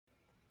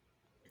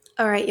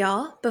All right,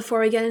 y'all,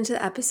 before we get into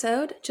the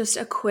episode, just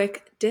a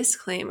quick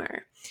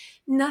disclaimer.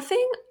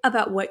 Nothing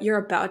about what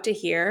you're about to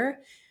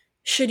hear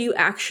should you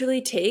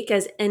actually take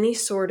as any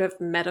sort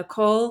of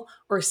medical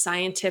or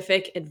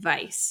scientific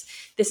advice.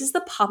 This is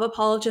the Pop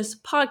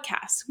Apologist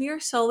podcast. We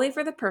are solely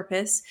for the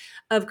purpose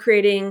of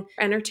creating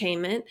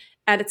entertainment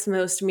at its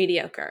most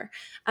mediocre.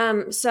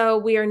 So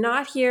we are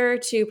not here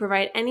to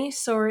provide any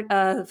sort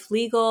of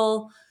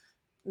legal,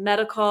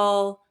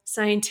 medical,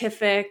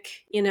 scientific,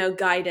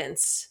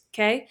 guidance,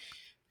 okay?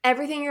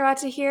 Everything you're about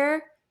to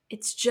hear,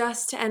 it's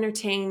just to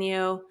entertain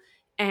you,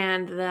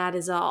 and that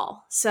is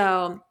all.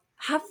 So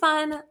have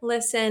fun,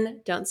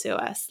 listen, don't sue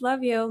us.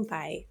 Love you.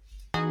 Bye.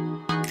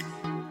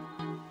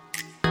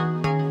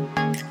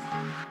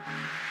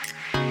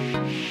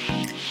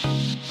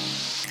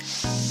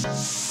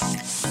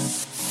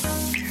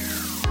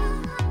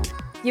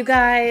 You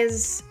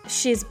guys,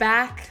 she's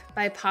back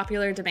by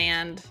popular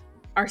demand.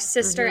 Our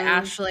sister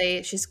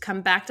Ashley, she's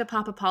come back to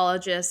Pop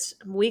Apologist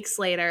weeks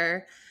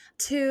later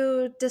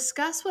to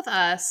discuss with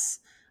us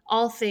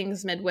all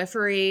things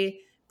midwifery,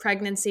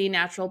 pregnancy,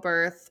 natural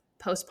birth,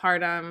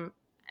 postpartum,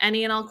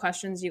 any and all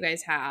questions you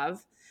guys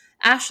have.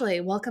 Ashley,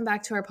 welcome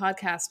back to our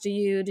podcast.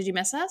 Did you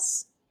miss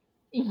us?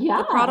 Yeah.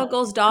 The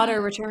prodigal's daughter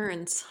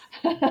returns.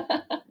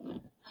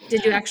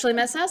 Did you actually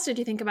miss us? Did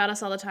you think about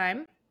us all the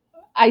time?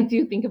 I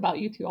do think about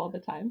you two all the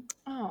time.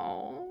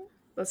 Oh,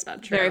 that's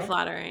not true. Very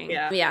flattering.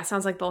 Yeah,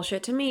 sounds like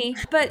bullshit to me.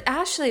 But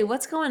Ashley,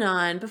 what's going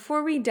on?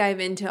 Before we dive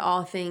into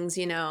all things,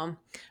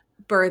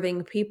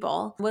 birthing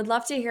people, would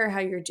love to hear how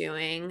you're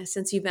doing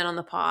since you've been on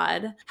the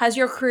pod. Has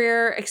your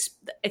career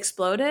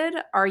exploded?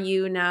 Are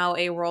you now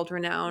a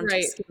world-renowned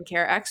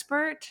skincare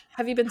expert?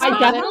 Have you been spotted?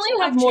 I definitely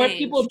have more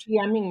people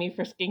DMing me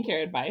for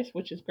skincare advice,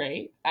 which is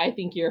great. I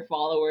think your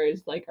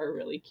followers are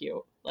really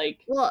cute.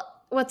 Well,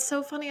 what's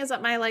so funny is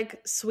that my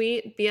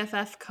sweet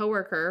BFF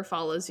coworker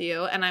follows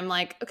you, and I'm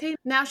like, okay,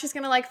 now she's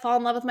gonna fall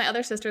in love with my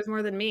other sisters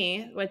more than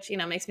me, which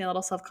makes me a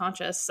little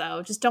self-conscious.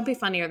 So just don't be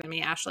funnier than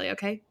me, Ashley,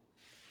 okay?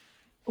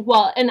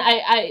 Well, and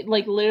I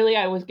literally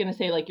I was gonna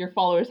say your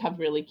followers have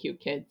really cute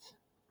kids.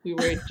 We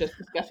were just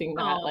discussing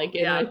that.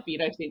 In my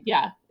feed I've seen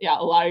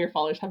a lot of your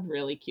followers have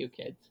really cute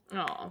kids.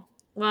 Oh,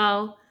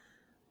 well,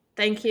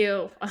 thank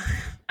you. I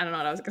don't know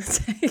what I was gonna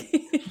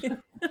say.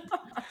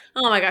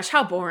 Oh my gosh,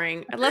 how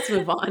boring. Let's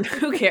move on.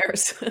 Who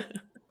cares?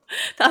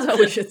 That's what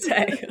we should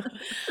say.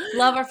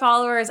 Love our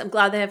followers. I'm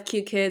glad they have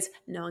cute kids.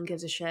 No one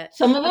gives a shit.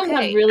 Some of them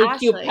have really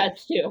cute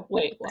pets too.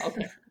 Wait, well,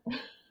 okay.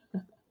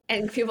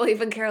 And people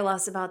even care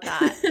less about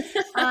that.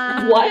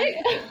 What?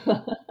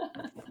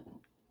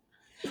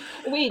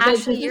 Wait,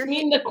 does this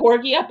mean the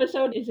Corgi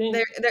episode isn't...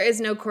 There is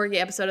no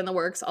Corgi episode in the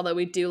works, although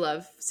we do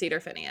love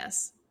Cedar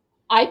Phineas.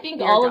 I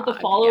think all of the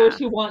followers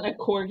who want a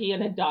Corgi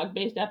and a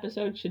dog-based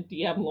episode should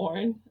DM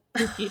Lauren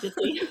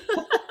repeatedly.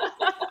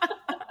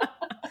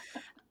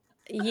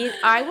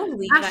 I will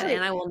leave that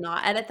in. I will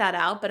not edit that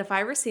out. But if I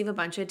receive a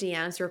bunch of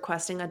DMs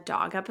requesting a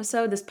dog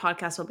episode, this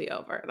podcast will be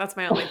over. That's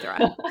my only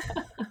threat.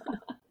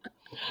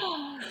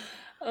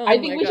 I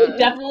think we should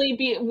definitely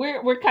be.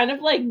 We're kind of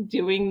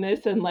doing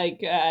this and I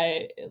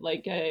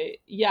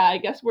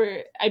guess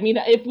we're. I mean,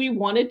 if we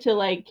wanted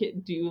to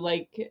do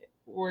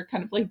we're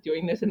kind of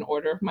doing this in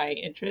order of my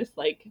interest,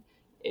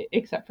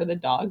 except for the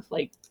dogs.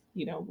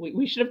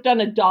 We should have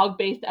done a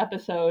dog-based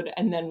episode,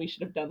 and then we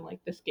should have done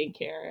the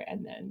skincare,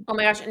 and then. Oh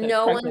my gosh,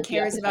 no one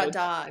cares about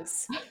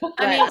dogs.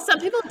 I mean, some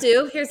people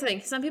do. Here's the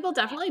thing: some people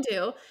definitely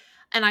do,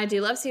 and I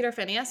do love Cedar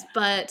Phineas,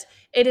 but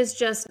it is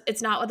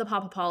it's not what the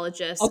Pop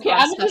Apologist. Okay,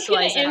 I'm just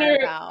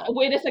gonna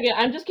wait a second.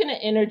 I'm just gonna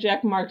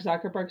interject Mark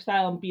Zuckerberg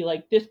style and be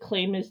like, this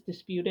claim is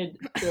disputed.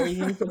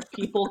 Billions of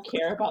people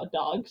care about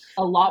dogs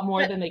a lot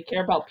more than they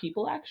care about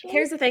people. Actually,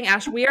 here's the thing,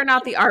 Ash. We are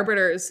not the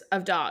arbiters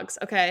of dogs.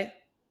 Okay.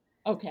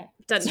 Okay.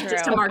 Just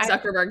to Mark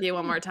Zuckerberg you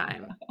one more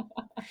time.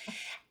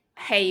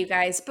 Hey, you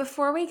guys,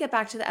 before we get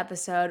back to the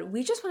episode,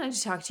 we just wanted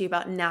to talk to you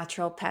about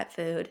natural pet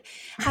food.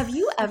 Have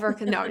you ever...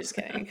 No, I'm just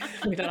kidding.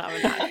 We don't have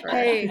a dog.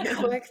 Hey,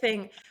 quick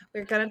thing.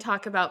 We're going to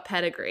talk about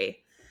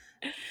pedigree.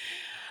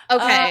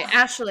 Okay,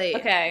 Ashley.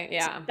 Okay,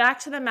 yeah. Back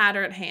to the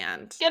matter at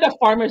hand. Get a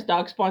farmer's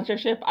dog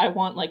sponsorship. I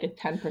want a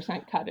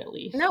 10% cut at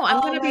least. No,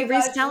 I'm going to be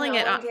reselling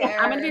it. I'm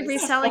going to be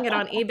reselling it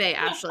on eBay,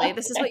 Ashley.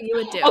 This is what you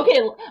would do.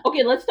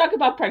 Okay, let's talk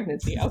about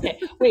pregnancy. Okay,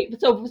 wait.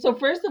 So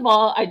first of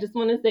all, I just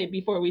want to say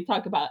before we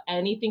talk about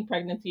anything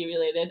pregnancy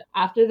related,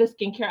 after the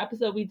skincare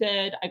episode we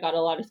did, I got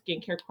a lot of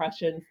skincare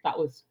questions. That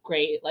was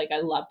great.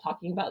 I love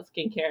talking about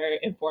skincare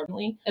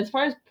informally. As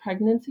far as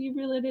pregnancy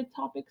related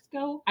topics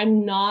go,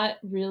 I'm not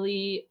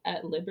really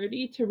at liberty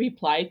to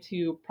reply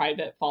to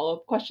private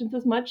follow-up questions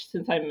as much,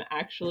 since I'm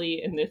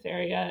actually in this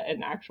area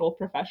an actual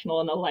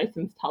professional and a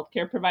licensed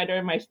healthcare provider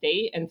in my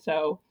state. And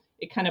so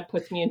it kind of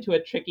puts me into a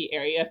tricky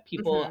area if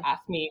people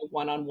ask me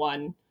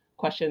one-on-one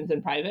questions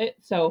in private.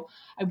 So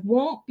I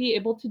won't be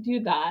able to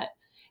do that.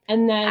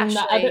 And then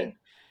Ashley,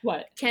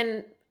 what?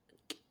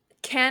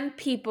 Can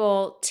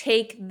people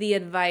take the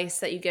advice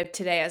that you give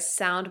today as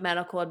sound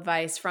medical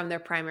advice from their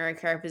primary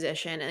care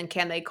physician, and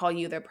can they call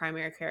you their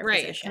primary care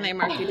Right. physician? Can they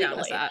mark you down as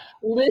Honestly, that?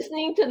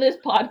 listening to this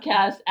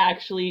podcast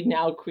actually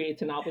now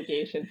creates an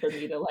obligation for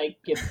me to like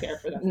give care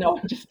for them. No,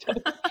 I'm just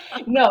joking.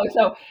 No,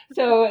 so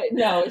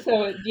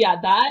yeah,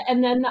 that.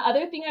 And then the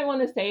other thing I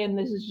want to say, and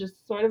this is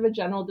just sort of a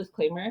general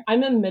disclaimer,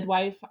 I'm a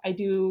midwife. I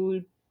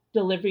do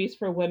deliveries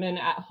for women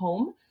at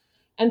home.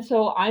 And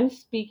so I'm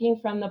speaking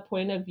from the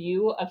point of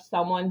view of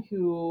someone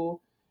who,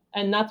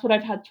 and that's what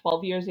I've had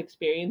 12 years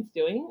experience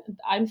doing.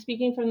 I'm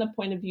speaking from the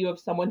point of view of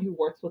someone who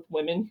works with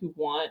women who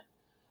want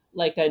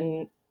like a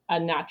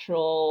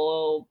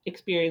natural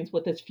experience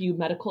with as few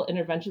medical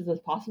interventions as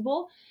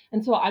possible.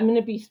 And so I'm going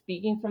to be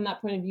speaking from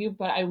that point of view,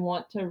 but I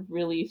want to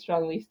really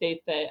strongly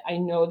state that I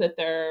know that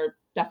there are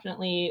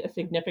definitely a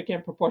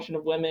significant proportion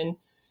of women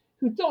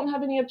who don't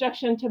have any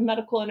objection to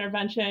medical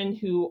intervention,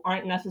 who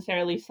aren't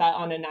necessarily set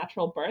on a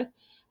natural birth,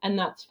 and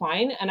that's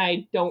fine. And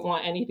I don't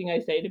want anything I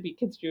say to be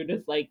construed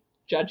as like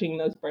judging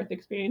those birth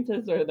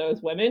experiences or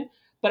those women,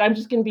 but I'm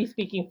just going to be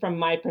speaking from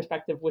my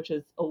perspective, which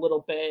is a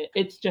little bit,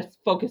 it's just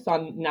focused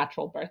on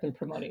natural birth and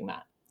promoting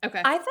that.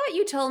 Okay. I thought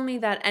you told me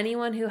that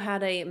anyone who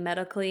had a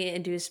medically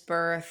induced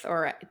birth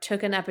or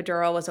took an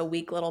epidural was a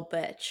weak little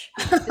bitch.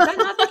 Is that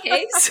not the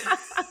case?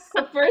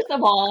 So first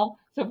of all,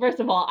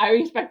 I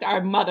respect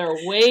our mother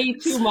way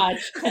too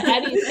much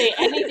to say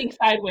anything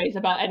sideways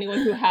about anyone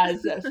who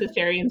has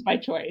cesareans by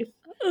choice.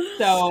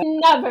 So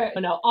never,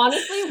 no,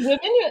 honestly,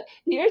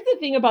 here's the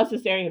thing about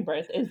cesarean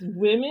birth is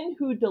women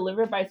who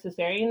deliver by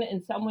cesarean,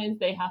 in some ways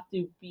they have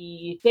to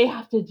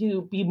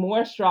be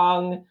more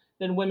strong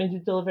than women who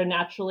deliver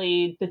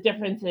naturally. The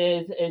difference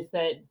is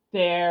that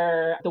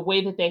the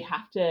way that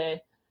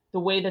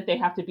they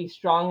have to be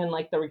strong and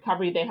like the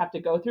recovery they have to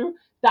go through,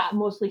 that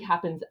mostly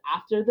happens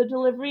after the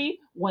delivery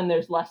when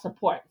there's less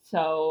support.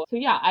 So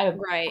yeah, I have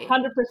 100%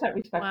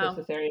 respect for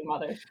cesarean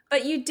mothers.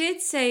 But you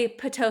did say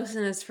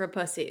Pitocin is for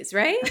pussies,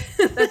 right?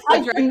 That's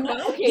the direct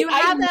quote. Okay, You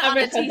have that on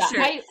a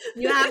t-shirt.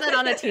 You have that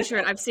on a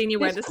t-shirt. I've seen you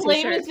wear this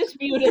claim t-shirt. is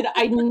disputed.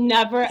 I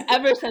never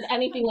ever said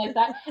anything like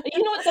that.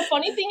 You know what the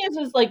funny thing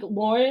is like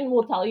Lauren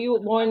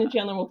and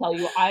Chandler will tell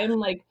you, I'm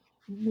like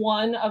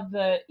one of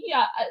the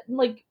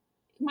like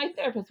my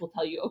therapist will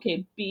tell you,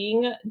 okay,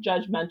 being a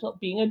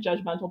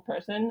judgmental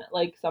person,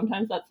 like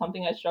sometimes that's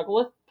something I struggle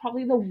with.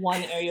 Probably the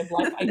one area of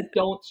life I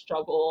don't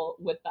struggle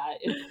with that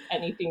is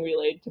anything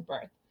related to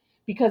birth,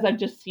 because I've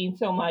just seen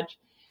so much,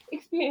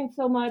 experienced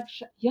so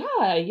much. Yeah.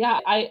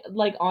 I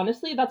like,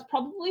 honestly, that's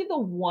probably the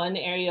one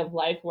area of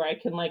life where I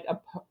can like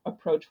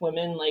approach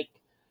women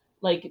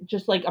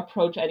just like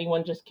approach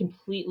anyone just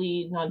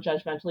completely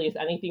non-judgmentally as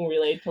anything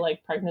related to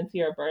like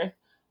pregnancy or birth.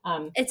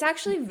 It's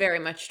actually very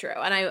much true.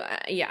 And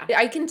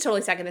I can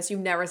totally second this. You've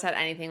never said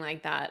anything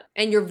like that.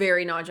 And you're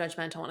very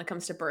non-judgmental when it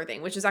comes to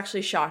birthing, which is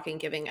actually shocking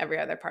given every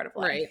other part of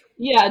life. Right.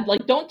 Yeah,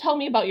 like don't tell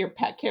me about your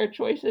pet care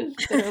choices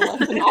that are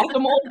less than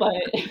optimal,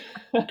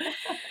 but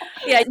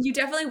yeah, you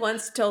definitely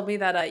once told me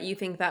that you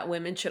think that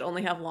women should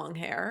only have long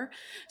hair.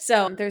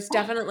 So there's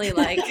definitely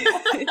like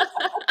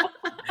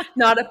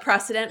not a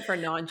precedent for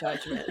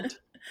non-judgment.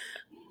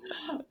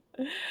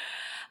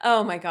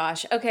 Oh my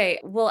gosh. Okay.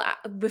 Well,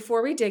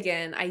 before we dig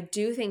in, I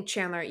do think,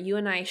 Chandler, you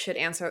and I should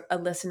answer a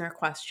listener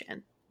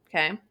question.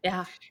 Okay.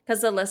 Yeah. Because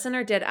the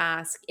listener did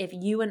ask if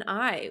you and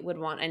I would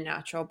want a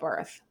natural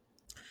birth,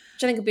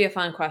 which I think would be a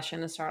fun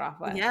question to start off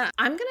with. Yeah.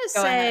 I'm going to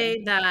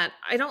say that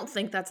I don't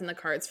think that's in the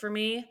cards for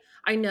me.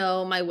 I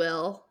know my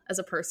will as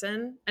a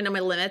person. I know my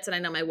limits and I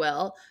know my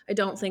will. I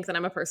don't think that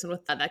I'm a person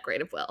with that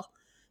great of will.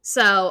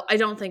 So I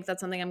don't think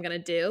that's something I'm going to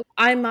do.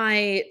 I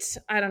might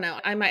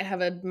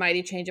have a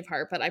mighty change of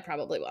heart, but I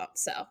probably won't.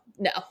 So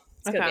no,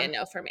 it's going to be a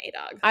no for me,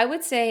 dog. I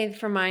would say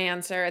for my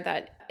answer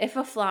that if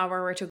a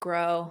flower were to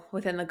grow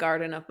within the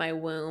garden of my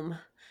womb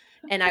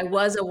and I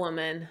was a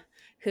woman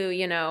who,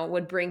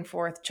 would bring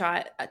forth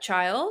a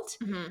child,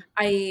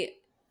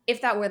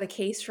 if that were the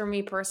case for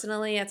me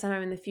personally at some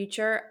time in the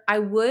future, I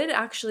would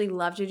actually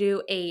love to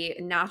do a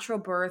natural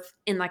birth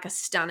in like a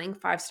stunning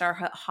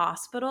 5-star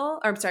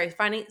hospital. Or I'm sorry,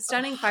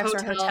 stunning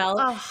 5-star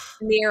hotel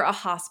near a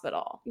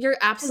hospital. You're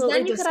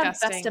absolutely disgusting. Then you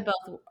could have best of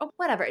both.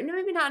 Whatever.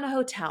 Maybe not in a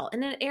hotel,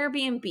 in an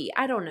Airbnb.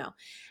 I don't know.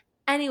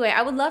 Anyway,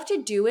 I would love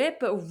to do it,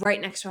 but right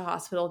next to a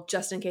hospital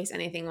just in case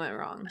anything went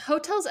wrong.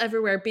 Hotels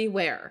everywhere.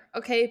 Beware.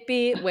 Okay?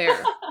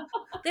 Beware.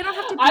 They don't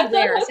have to be I've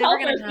there. Done hotel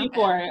births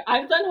before.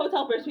 I've done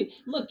hotel births before.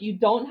 Look, you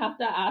don't have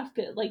to ask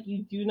it. Like,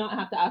 you do not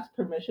have to ask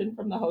permission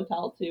from the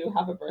hotel to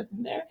have a birth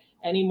in there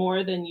any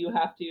more than you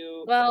have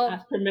to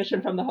ask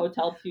permission from the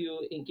hotel to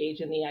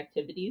engage in the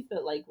activities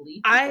that like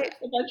lead to birth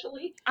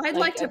eventually. I'd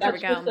like to.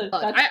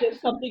 That's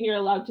just something you're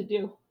allowed to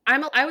do.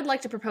 I would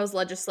like to propose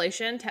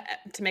legislation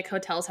to make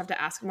hotels have to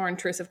ask more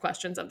intrusive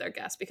questions of their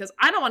guests, because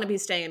I don't want to be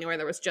staying anywhere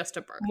there was just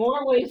a birth.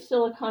 More ways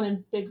Silicon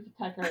and Big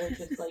Tech are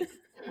just like.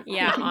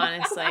 Yeah,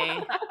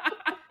 honestly.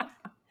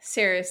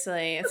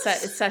 Seriously,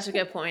 it's such a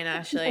good point,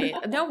 Ashley.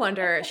 No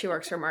wonder she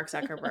works for Mark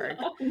Zuckerberg.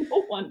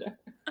 No wonder.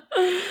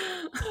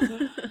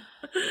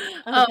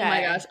 Oh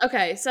my gosh.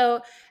 Okay,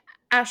 so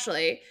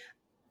Ashley,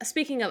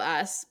 speaking of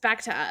us,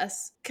 back to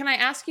us, can I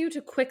ask you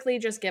to quickly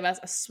just give us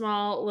a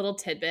small little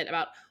tidbit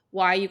about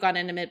why you got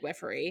into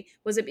midwifery?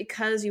 Was it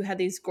because you had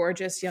these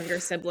gorgeous younger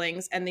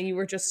siblings and that you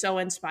were just so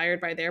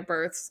inspired by their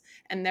births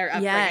and their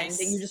upbringing that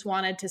you Yes. just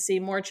wanted to see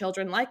more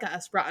children like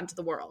us brought into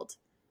the world?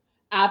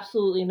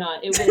 Absolutely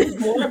not. It was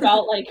more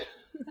about like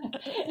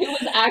it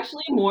was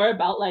actually more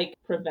about like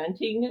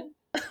preventing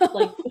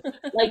like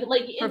like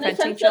in the Preventing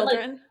sense that like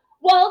children?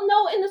 well,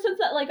 no, in the sense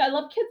that like I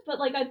love kids, but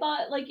like I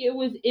thought like it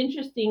was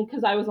interesting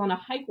because I was on a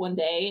hike one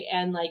day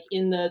and like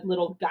in the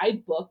little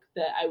guidebook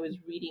that I was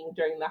reading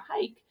during the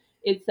hike,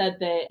 it said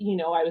that, you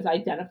know, I was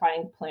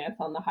identifying plants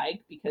on the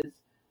hike because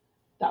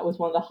that was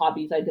one of the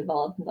hobbies I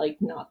developed, like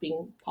not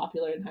being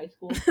popular in high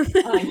school.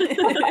 Um,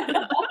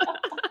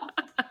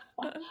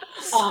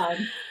 um,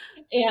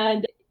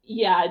 and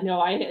yeah,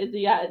 no,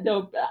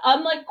 no.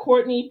 Unlike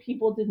Courtney,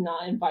 people did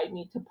not invite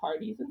me to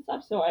parties and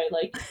stuff, so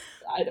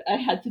I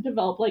had to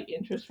develop like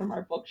interest from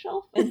our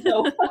bookshelf, and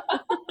so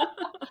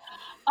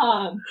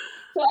um,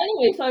 so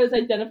anyway, so I was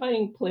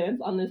identifying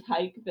plants on this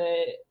hike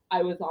that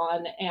I was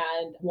on,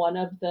 and one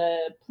of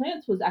the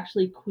plants was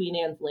actually Queen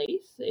Anne's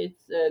lace.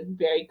 It's a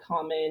very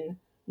common,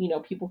 you know,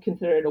 people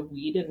consider it a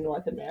weed in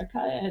North America.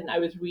 And I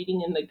was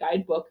reading in the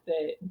guidebook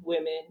that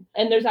women,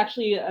 and there's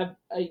actually a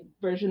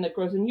version that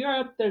grows in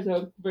Europe, there's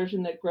a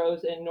version that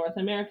grows in North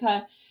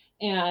America.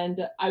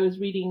 And I was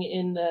reading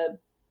in the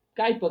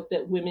guidebook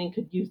that women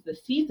could use the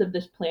seeds of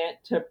this plant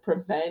to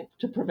prevent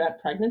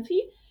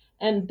pregnancy,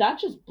 and that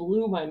just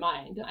blew my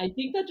mind. I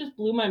think that just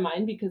blew my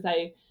mind because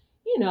I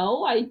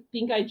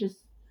think I just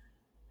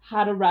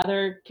had a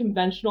rather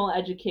conventional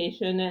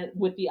education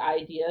with the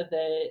idea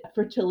that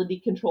fertility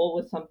control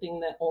was something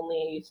that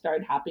only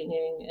started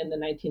happening in the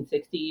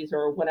 1960s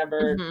or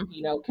whenever,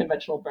 Mhm.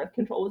 conventional birth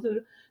control was.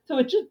 So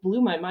it just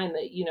blew my mind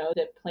that,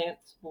 that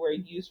plants were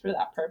used for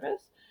that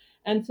purpose.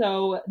 And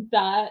so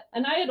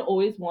and I had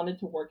always wanted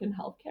to work in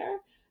healthcare.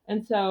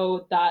 And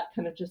so that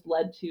kind of just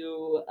led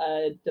to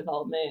a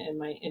development in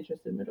my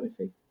interest in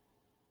midwifery.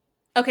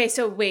 Okay,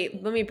 so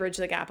wait, let me bridge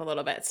the gap a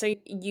little bit. So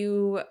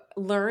you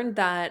learned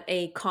that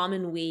a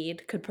common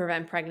weed could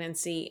prevent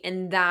pregnancy,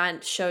 and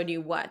that showed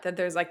you what? That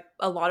there's like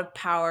a lot of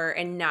power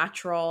in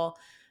natural,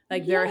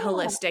 like very Yeah,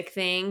 holistic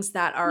things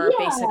that are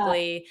yeah,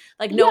 basically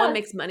like no one yeah.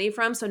 makes money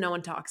from, so no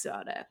one talks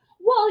about it.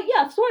 Well,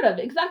 yeah, sort of,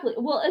 exactly.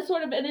 Well, it's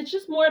sort of, and it's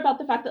just more about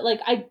the fact that,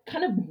 like, I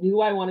kind of knew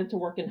I wanted to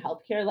work in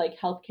healthcare. Like,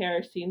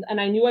 healthcare seems, and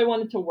I knew I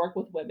wanted to work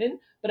with women,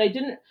 but I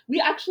didn't.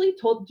 We actually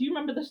told, do you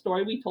remember the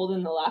story we told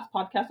in the last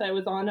podcast I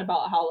was on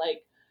about how,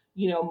 like,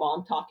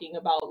 mom talking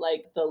about,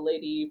 like, the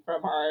lady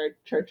from our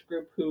church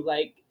group who,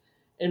 like,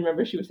 and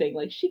remember she was saying,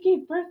 like, she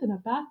gave birth in a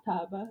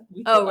bathtub.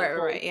 We told Oh, that right, right,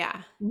 story. right.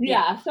 Yeah. Yeah.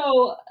 Yeah,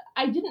 so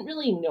I didn't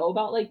really know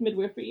about like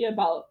midwifery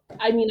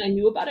I mean I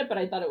knew about it, but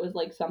I thought it was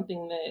like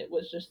something that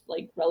was just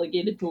like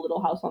relegated to Little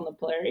House on the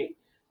Prairie,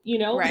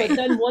 but Right.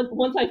 then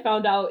once I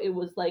found out it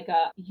was like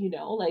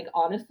like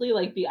honestly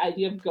like the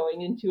idea of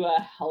going into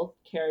a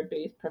healthcare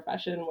based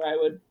profession where I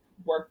would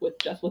work with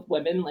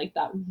women, like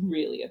that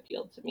really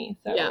appealed to me.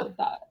 Yeah. So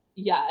that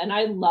yeah, and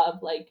I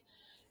love like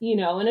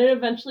and it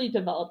eventually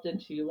developed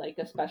into like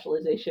a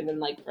specialization in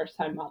like first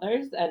time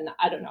mothers. And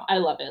I don't know, I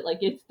love it. Like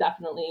it's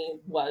definitely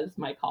was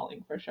my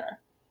calling for sure.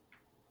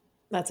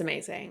 That's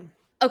amazing.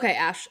 Okay,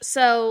 Ash.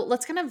 So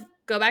let's kind of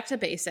go back to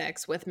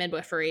basics with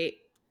midwifery.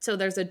 So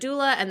there's a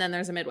doula and then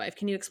there's a midwife.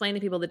 Can you explain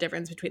to people the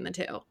difference between the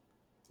two?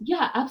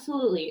 Yeah,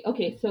 absolutely.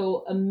 Okay,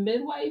 so a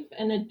midwife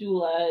and a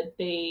doula,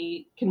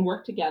 they can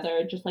work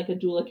together just like a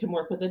doula can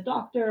work with a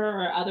doctor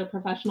or other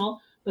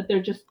professional, but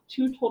they're just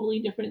two totally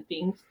different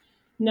things.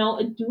 Now,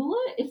 a doula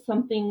is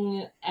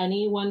something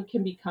anyone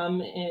can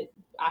become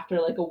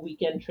after like a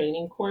weekend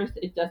training course.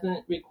 It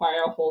doesn't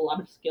require a whole lot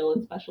of skill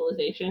and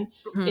specialization.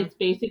 Mhm. It's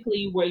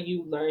basically where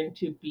you learn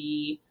to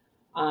be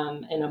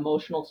an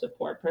emotional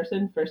support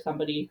person for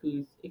somebody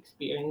who's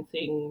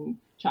experiencing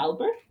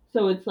childbirth.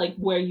 So it's like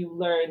where you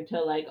learn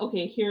to like,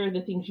 okay, here are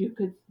the things you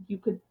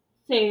could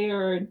say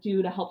or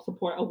do to help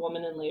support a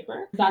woman in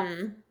labor. That's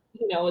Mhm.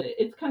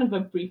 it's kind of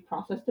a brief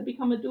process to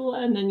become a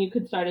doula, and then you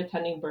could start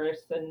attending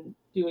births and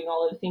doing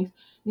all of the things.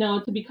 Now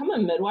to become a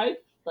midwife,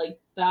 like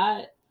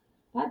that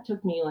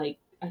took me like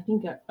I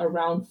think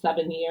around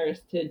 7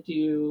 years to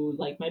do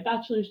like my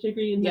bachelor's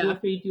degree in Yeah.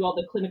 midwifery, do all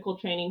the clinical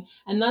training,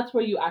 and that's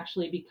where you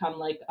actually become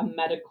like a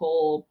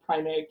medical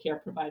primary care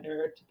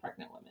provider to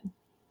pregnant women.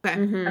 Okay.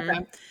 Mm-hmm.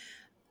 Okay.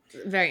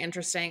 Very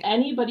interesting.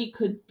 Anybody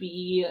could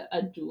be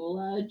a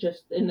doula,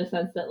 just in the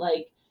sense that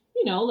like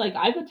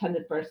I've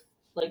attended births,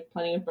 like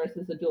plenty of births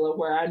as a doula,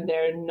 where I'm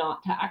there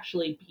not to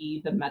actually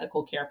be the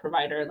medical care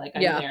provider, like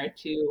I'm Yeah. there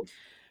to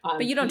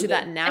But you don't be do the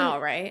that and now,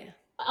 right?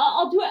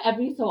 I'll do it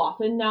every so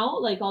often now.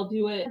 Like I'll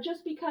do it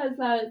just because,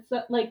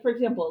 so, like for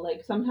example,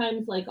 like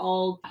sometimes like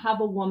I'll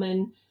have a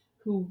woman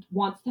who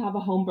wants to have a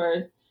home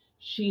birth.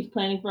 She's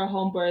planning for a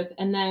home birth,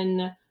 and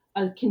then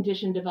a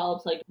condition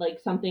develops, like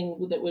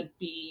something that would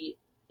be,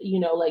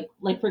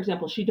 like for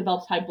example, she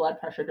develops high blood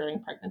pressure during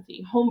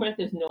pregnancy. Home birth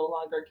is no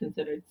longer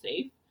considered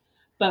safe,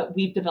 but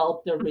we've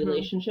developed a Mhm.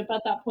 relationship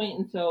at that point,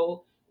 and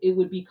so it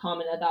would be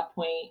common at that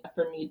point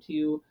for me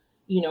to,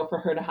 for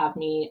her to have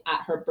me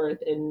at her birth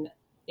in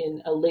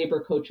a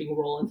labor coaching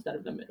role instead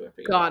of the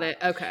midwifery role. Got it.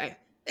 Okay.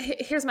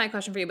 Here's my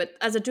question for you. But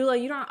as a doula,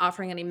 you're not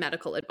offering any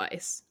medical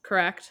advice,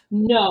 correct?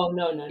 No.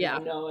 Yeah.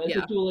 As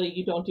a doula,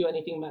 you don't do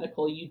anything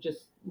medical. You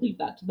just leave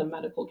that to the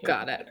medical care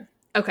Got provider.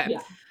 it. Okay.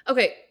 Yeah.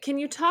 Okay. Can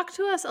you talk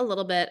to us a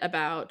little bit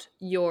about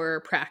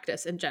your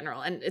practice in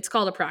general? And it's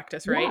called a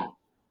practice, right?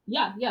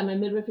 Yeah. My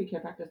midwifery care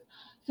practice.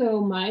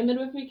 So my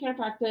midwifery care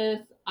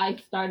practice, I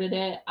started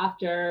it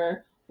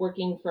after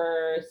working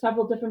for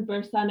several different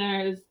birth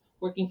centers,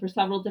 working for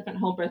several different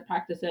home birth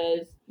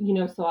practices,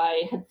 so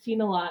I had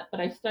seen a lot, but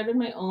I started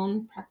my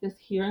own practice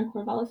here in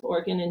Corvallis,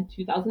 Oregon in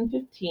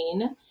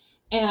 2015.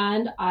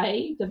 And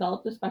I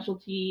developed a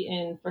specialty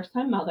in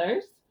first-time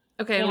mothers.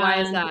 Okay. And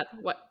why is that?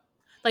 What?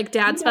 Like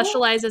dad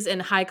specializes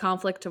in high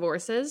conflict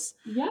divorces.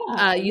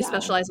 Yeah. You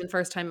specialize in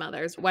first-time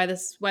mothers. Why the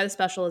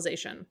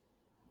specialization?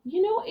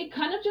 It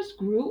kind of just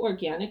grew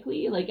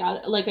organically. Like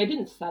I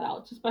didn't set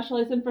out to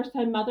specialize in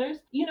first-time mothers.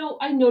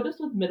 I noticed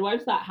with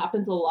midwives that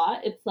happens a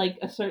lot. It's like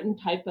a certain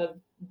type of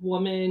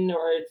woman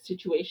or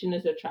situation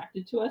is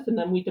attracted to us, and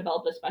then we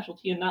develop a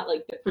specialty in that.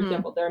 Like, for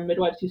example, there are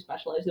midwives who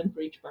specialize in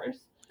breech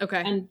births.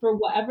 Okay. And for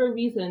whatever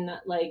reason,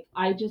 like,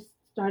 I just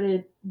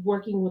started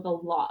working with a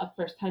lot of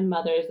first-time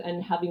mothers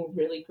and having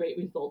really great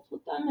results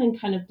with them, and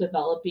kind of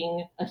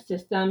developing a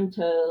system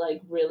to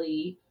like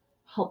really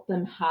help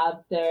them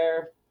have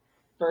their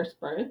first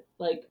birth,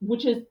 like,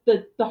 which is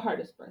the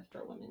hardest birth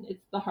for women.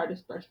 It's the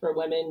hardest birth for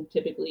women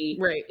typically,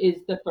 right,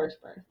 is the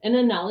first birth. An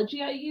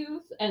analogy I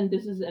use, and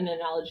this is an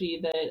analogy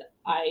that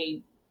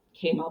I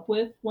came up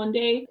with one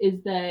day,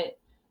 is that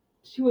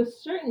to a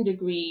certain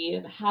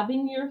degree,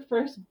 having your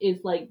first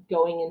is like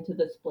going into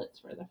the splits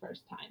for the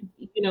first time.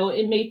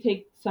 It may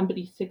take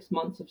somebody 6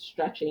 months of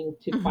stretching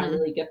to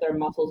finally get their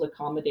muscles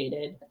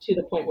accommodated to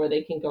the point where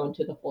they can go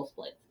into the full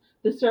splits.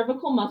 The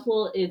cervical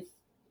muscle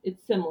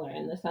it's similar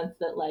in the sense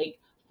that, like,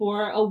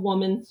 for a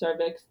woman's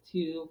cervix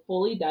to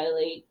fully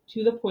dilate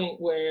to the point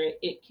where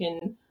it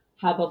can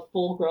have a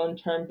full grown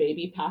term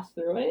baby pass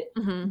through it,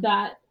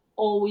 that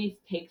always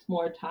takes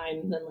more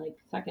time than like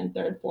second,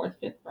 third, fourth,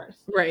 fifth birth.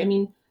 Right. I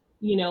mean,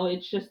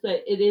 it's just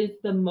that it is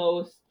the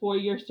most, for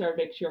your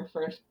cervix, your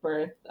first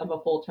birth of a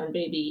full term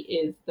baby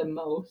is the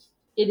most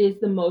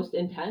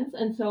intense.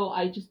 And so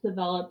I just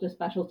developed a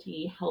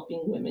specialty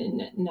helping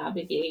women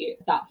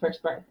navigate that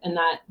first birth. And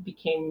that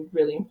became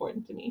really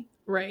important to me.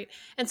 Right.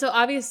 And so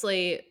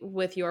obviously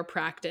with your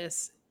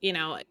practice,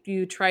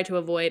 you try to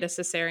avoid a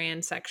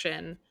cesarean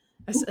section,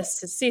 a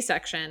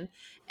C-section.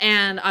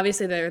 And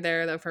obviously they're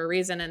there though for a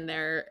reason, and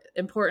they're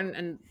important,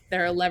 and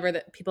they're a lever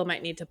that people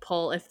might need to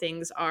pull if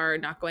things are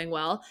not going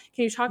well.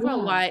 Can you talk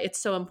about why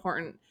it's so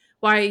important?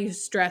 Why you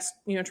stress,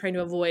 trying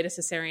to avoid a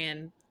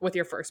cesarean with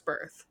your first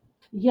birth?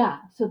 Yeah,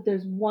 so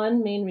there's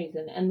one main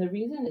reason, and the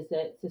reason is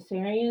that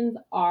cesareans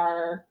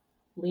are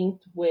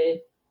linked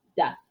with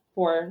death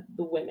for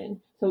the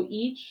women. So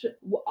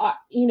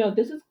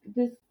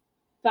this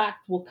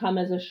fact will come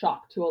as a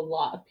shock to a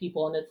lot of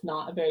people, and it's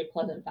not a very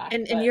pleasant fact.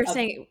 And you're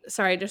saying,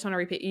 sorry, I just want to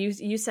repeat.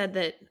 You said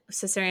that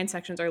cesarean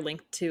sections are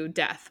linked to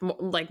death,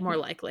 more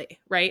likely,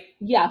 right?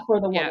 Yeah,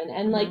 for the woman. Yeah.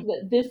 And like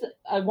this,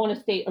 I want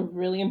to state a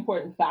really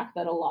important fact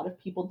that a lot of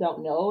people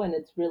don't know, and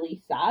it's really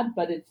sad,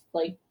 but it's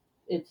like,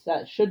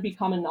 should be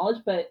common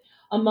knowledge. But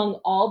among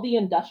all the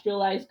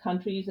industrialized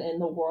countries in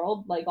the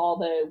world, like all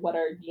the what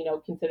are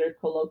considered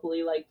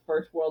colloquially like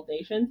first world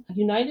nations, the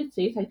United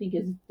States, I think,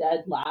 is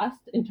dead last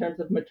in terms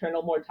of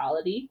maternal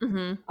mortality.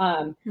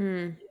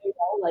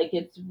 Like,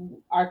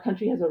 our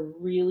country has a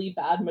really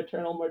bad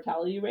maternal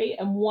mortality rate,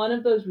 and one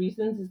of those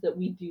reasons is that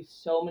we do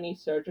so many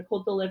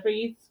surgical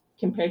deliveries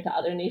compared to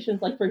other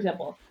nations. Like, for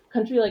example, a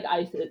country like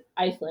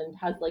Iceland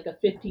has like a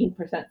 15%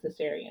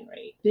 cesarean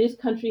rate. This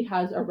country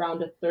has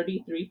around a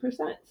 33%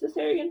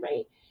 cesarean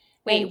rate.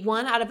 Wait,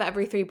 1 out of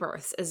every 3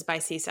 births is by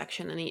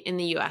C-section in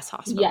the U.S.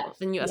 hospital.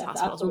 Yes, in U.S.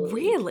 hospitals. Absolutely.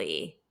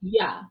 Really?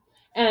 Yeah,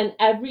 and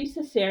every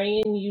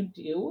cesarean you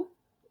do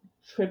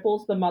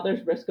triples the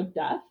mother's risk of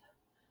death.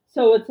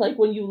 So it's like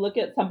when you look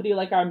at somebody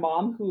like our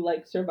mom who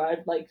like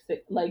survived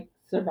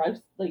survives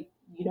 5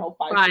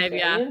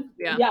 cesareans.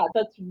 Yeah,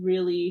 that's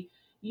really,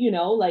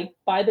 like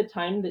by the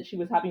time that she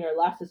was having her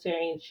last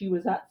cesarean, she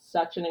was at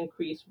such an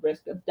increased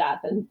risk of death,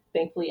 and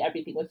thankfully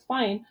everything was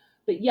fine.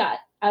 But yeah,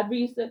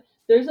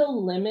 there's a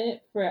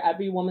limit for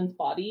every woman's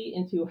body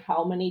into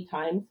how many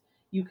times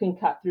you can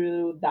cut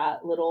through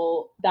that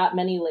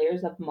many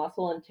layers of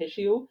muscle and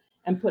tissue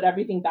and put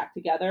everything back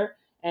together.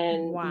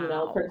 And,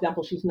 for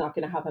example, she's not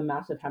going to have a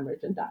massive hemorrhage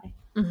and die.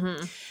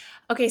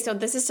 Okay, so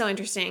this is so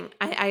interesting.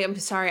 I am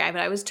sorry,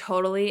 but I was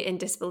totally in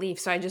disbelief.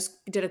 So I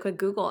just did a quick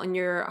Google, and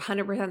you're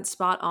 100%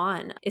 spot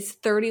on. It's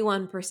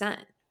 31%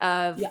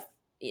 of. Yeah.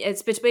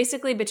 It's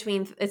basically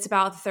between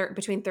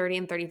 30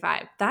 and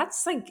 35.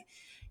 That's like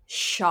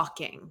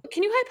shocking.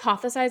 Can you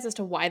hypothesize as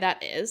to why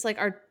that is? Like,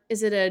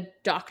 is it a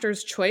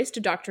doctor's choice? Do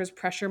doctors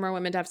pressure more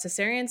women to have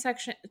cesarean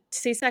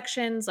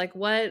C-sections? Like,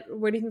 where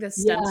do you think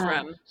this stems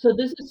from? So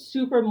this is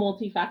super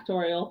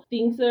multifactorial.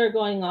 Things that are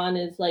going on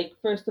is, like,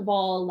 first of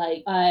all,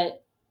 like,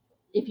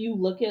 if you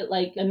look at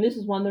like, and this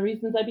is one of the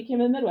reasons I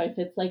became a midwife,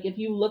 it's like, if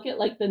you look at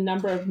like the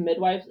number of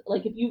midwives,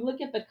 like if you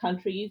look at the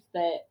countries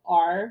that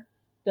are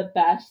the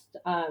best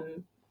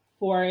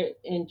for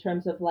in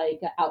terms of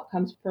like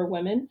outcomes for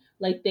women,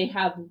 like they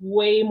have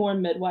way more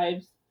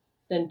midwives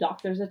than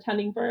doctors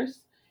attending births,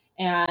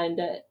 and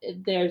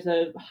there's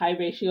a high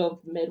ratio of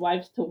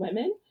midwives to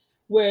women.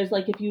 Whereas,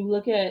 like, if you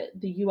look at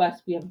the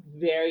US, we have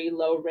very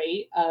low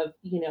rate of,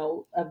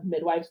 of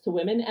midwives to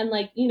women. And,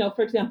 like,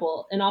 for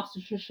example, an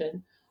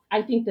obstetrician,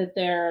 I think that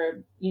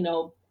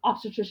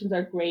obstetricians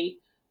are great.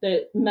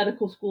 The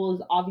medical school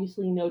is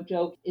obviously no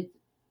joke.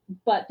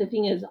 But the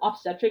thing is,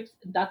 obstetrics,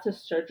 that's a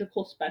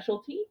surgical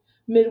specialty.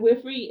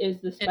 Midwifery is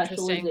the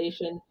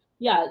specialization.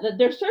 Yeah,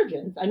 they're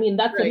surgeons. I mean,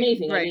 that's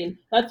amazing. Right. I mean,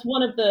 that's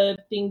one of the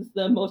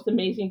most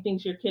amazing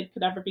things your kid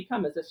could ever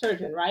become is a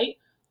surgeon, right?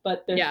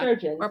 But they're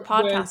surgeons. Or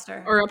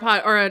podcaster.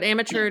 Or an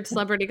amateur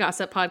celebrity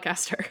gossip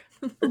podcaster.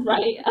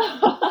 Right.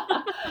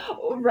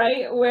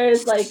 Right.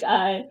 Whereas like,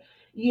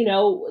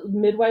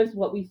 midwives,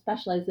 what we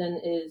specialize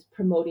in is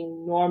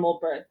promoting normal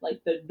birth,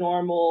 like the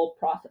normal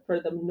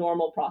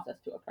process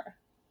to occur.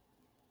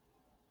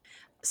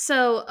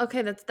 So,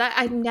 okay, that's that.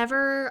 I've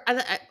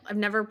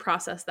never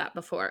processed that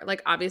before.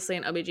 Like, obviously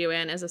an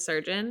OBGYN is a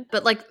surgeon,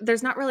 but like,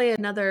 there's not really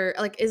another,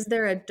 like, is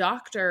there a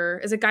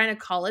doctor, is a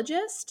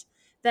gynecologist?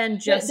 Then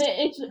just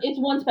it's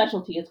one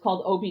specialty. It's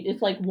called OB.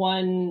 It's like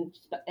one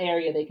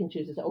area they can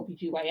choose as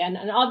OBGYN,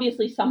 and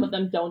obviously some of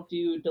them don't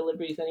do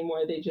deliveries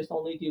anymore. They just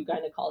only do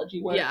gynecology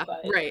work. Yeah,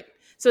 right.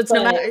 So it's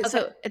no matter.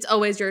 So it's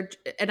always and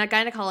a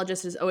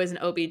gynecologist is always an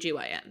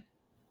OBGYN.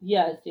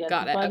 Yes.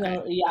 Got it.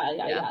 Okay.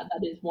 Yeah.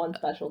 That is one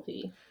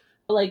specialty.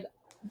 Like,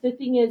 the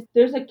thing is,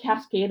 there's a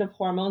cascade of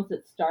hormones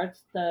that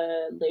starts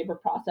the labor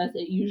process.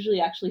 It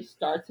usually actually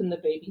starts in the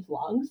baby's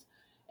lungs,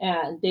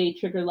 and they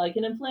trigger like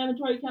an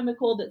inflammatory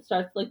chemical that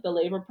starts like the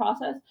labor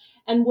process.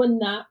 And when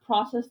that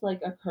process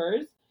like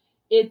occurs,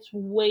 it's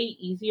way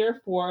easier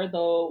for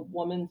the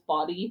woman's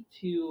body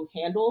to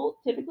handle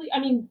typically. I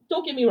mean,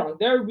 don't get me wrong.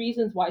 There are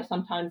reasons why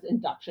sometimes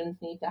inductions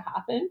need to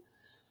happen.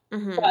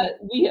 Mm-hmm. But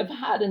we have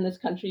had in this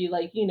country,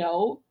 like,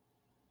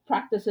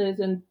 practices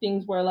and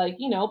things where, like,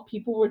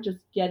 people were just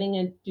getting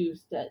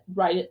induced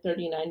right at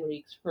 39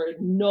 weeks for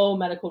no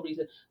medical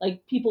reason.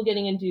 Like, people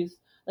getting induced,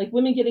 like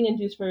women getting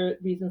induced for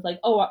reasons like,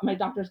 oh, my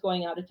doctor's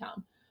going out of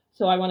town,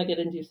 so I want to get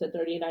induced at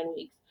 39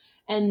 weeks.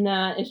 And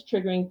that is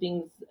triggering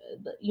things,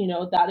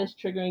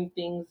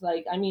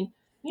 like, I mean,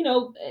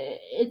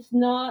 it's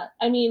not,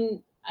 I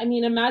mean,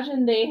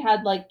 imagine they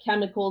had like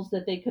chemicals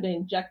that they could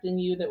inject in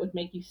you that would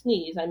make you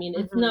sneeze. I mean,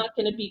 it's not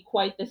going to be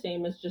quite the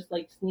same as just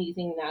like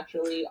sneezing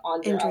naturally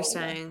on your own.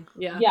 Interesting.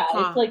 Yeah.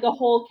 It's like a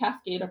whole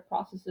cascade of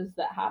processes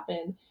that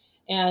happen,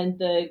 and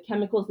the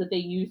chemicals that they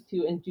use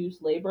to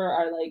induce labor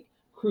are like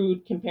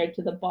crude compared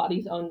to the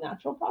body's own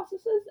natural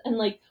processes. And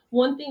like,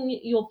 one thing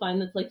you'll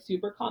find that's like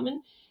super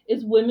common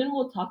is women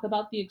will talk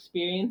about the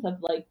experience of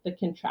like the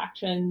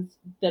contractions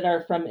that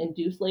are from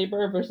induced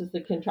labor versus the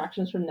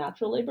contractions from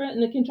natural labor.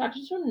 And the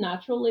contractions from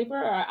natural labor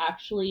are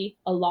actually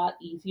a lot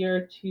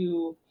easier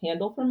to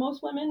handle for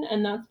most women.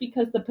 And that's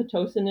because the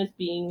Pitocin is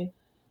being,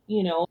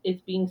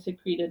 it's being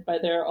secreted by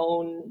their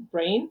own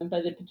brain,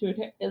 by the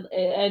pituitary.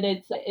 And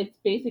it's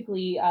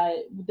basically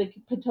the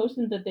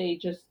Pitocin that they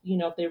just,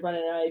 if they run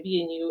an IV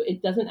in you,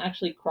 it doesn't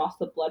actually cross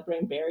the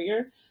blood-brain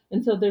barrier.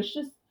 And so there's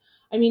just,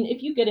 I mean,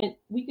 if you get in,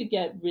 we could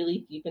get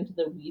really deep into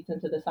the weeds,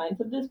 into the science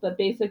of this, but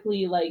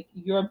basically, like,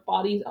 your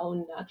body's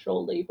own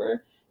natural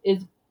labor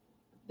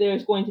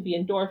there's going to be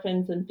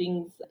endorphins and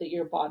things that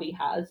your body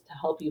has to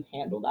help you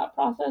handle that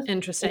process.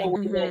 Interesting.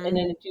 In an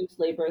induced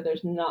labor,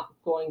 there's not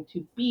going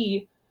to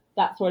be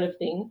that sort of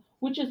thing,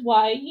 which is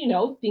why,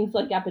 things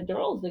like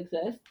epidurals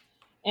exist.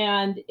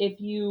 And if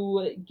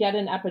you get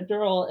an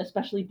epidural,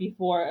 especially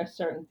before a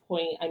certain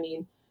point, I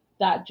mean,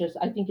 I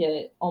think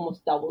it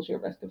almost doubles your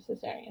risk of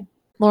cesarean.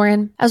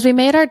 Lauren, as we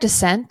made our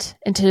descent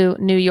into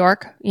New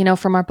York,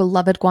 from our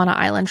beloved Guana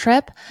Island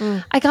trip,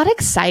 I got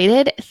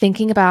excited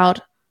thinking about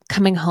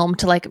coming home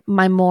to like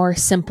my more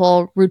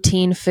simple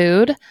routine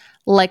food,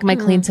 like my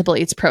Clean Simple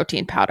Eats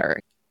protein powder.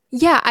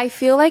 Yeah, I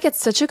feel like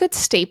it's such a good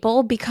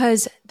staple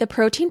because the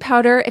protein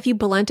powder, if you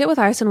blend it with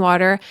ice and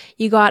water,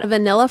 you got a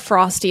vanilla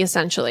frosty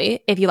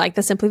essentially, if you like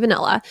the Simply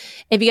Vanilla.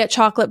 If you get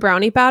chocolate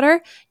brownie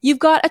batter, you've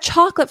got a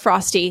chocolate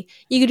frosty.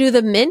 You could do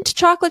the mint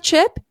chocolate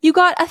chip, you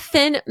got a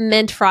thin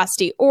mint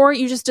frosty, or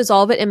you just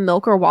dissolve it in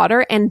milk or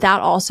water, and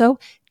that also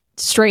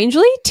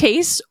strangely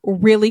tastes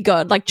really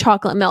good, like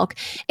chocolate milk.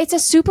 It's a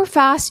super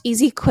fast,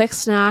 easy, quick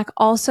snack.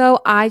 Also,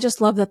 I just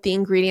love that the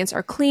ingredients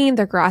are clean,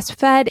 they're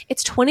grass-fed.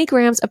 It's 20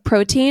 grams of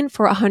protein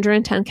for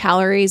 110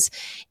 calories.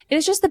 It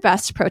is just the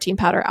best protein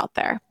powder out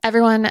there.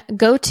 Everyone,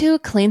 go to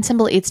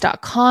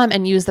cleansimpleeats.com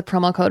and use the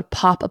promo code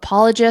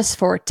POPAPOLOGIST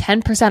for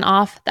 10%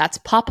 off. That's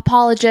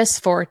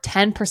POPAPOLOGIST for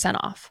 10%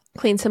 off.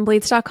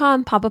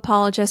 Cleansimpleeats.com,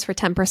 POPAPOLOGIST for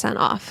 10%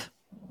 off.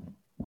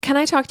 Can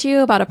I talk to you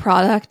about a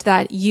product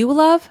that you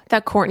love,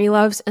 that Courtney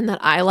loves, and that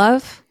I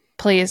love?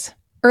 Please.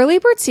 Early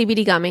Bird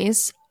CBD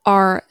gummies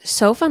are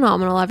so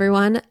phenomenal,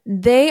 everyone.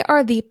 They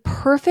are the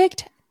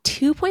perfect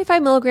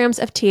 2.5 milligrams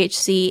of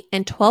THC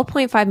and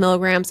 12.5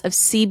 milligrams of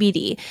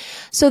CBD.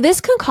 So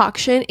this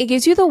concoction, it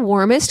gives you the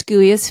warmest,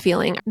 gooeyest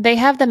feeling. They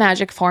have the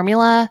magic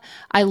formula.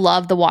 I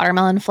love the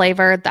watermelon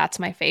flavor. That's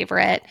my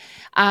favorite.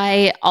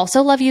 I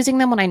also love using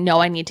them when I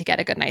know I need to get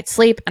a good night's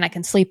sleep and I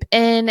can sleep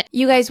in.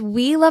 You guys,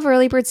 we love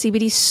Early Bird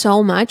CBD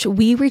so much.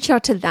 We reached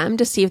out to them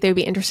to see if they would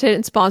be interested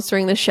in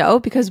sponsoring the show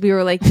because we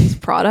were like, these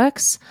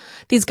products,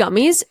 these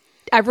gummies,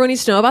 everyone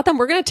needs to know about them.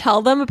 We're going to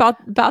tell them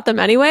about them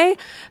anyway.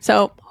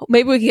 So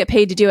maybe we can get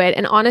paid to do it.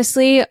 And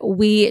honestly,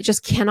 we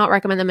just cannot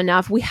recommend them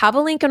enough. We have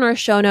a link in our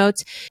show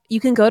notes. You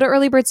can go to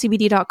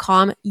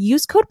earlybirdcbd.com,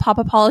 use code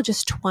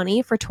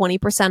POPApologist20 for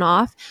 20%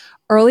 off.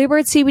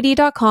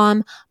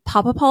 earlybirdcbd.com,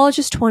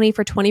 POPApologist20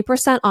 for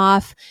 20%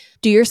 off.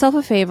 Do yourself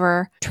a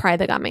favor, try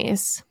the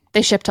gummies.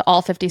 They ship to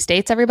all 50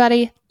 states,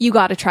 everybody. You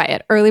got to try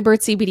it.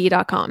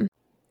 earlybirdcbd.com.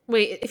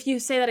 Wait, if you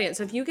say that again.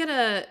 So if you get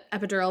a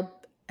epidural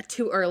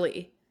too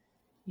early,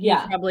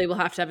 Yeah. you probably will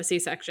have to have a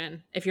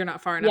C-section if you're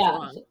not far enough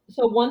along.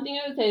 So one thing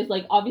I would say is,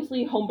 like,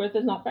 obviously home birth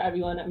is not for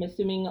everyone. I'm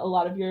assuming a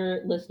lot of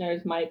your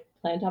listeners might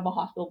plan to have a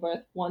hospital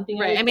birth. One thing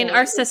Right. I mean,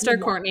 our sister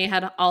Courtney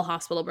had all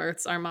hospital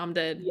births. Our mom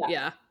did.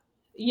 Yeah.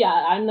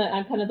 I'm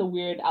kind of the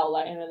weird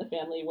outlier in the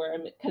family where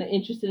I'm kind of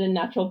interested in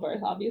natural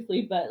birth,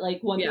 obviously. But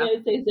like one thing I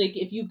would say is, like,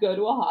 if you go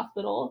to a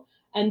hospital,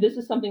 and this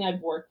is something I've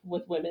worked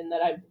with women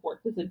that I've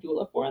worked as a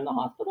doula for in the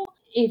hospital,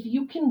 if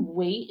you can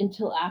wait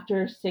until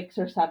after 6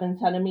 or 7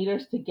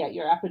 centimeters to get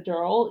your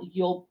epidural,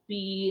 you'll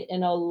be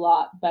in a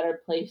lot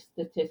better place,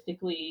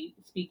 statistically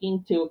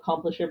speaking, to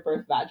accomplish your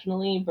birth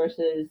vaginally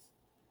versus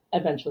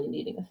eventually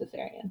needing a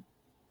cesarean.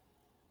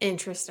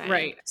 Interesting.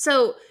 Right.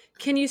 So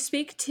can you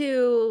speak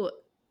to,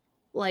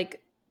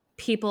 like,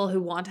 people who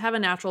want to have a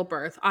natural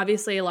birth?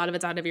 Obviously, a lot of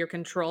it's out of your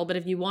control, but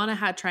if you want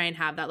to try and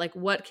have that, like,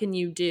 what can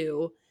you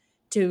do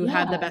to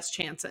have the best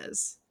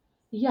chances?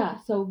 Yeah.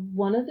 So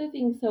one of the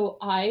things, so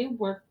I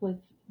work with,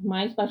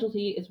 my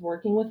specialty is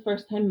working with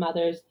first-time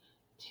mothers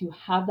to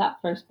have that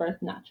first birth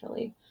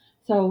naturally.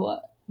 So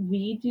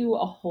we do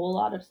a whole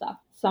lot of stuff.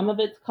 Some of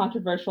it's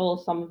controversial,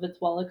 some of it's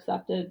well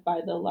accepted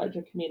by the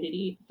larger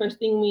community. First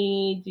thing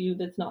we do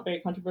that's not very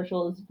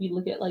controversial is we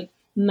look at, like,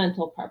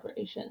 mental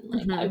preparation.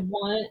 Like, I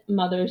want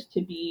mothers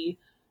to be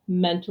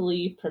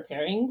mentally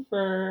preparing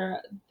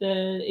for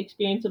the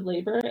experience of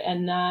labor,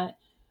 and that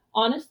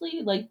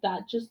honestly, like,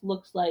 that just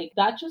looks like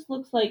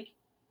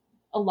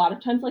a lot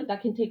of times, like, that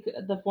can take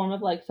the form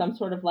of, like, some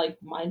sort of, like,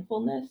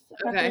 mindfulness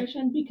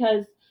preparation,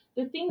 because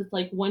the thing is,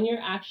 like, when you're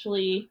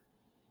actually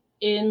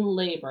in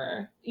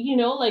labor,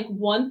 like,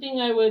 one thing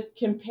I would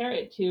compare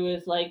it to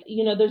is, like,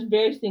 there's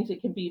various things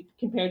it can be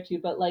compared to,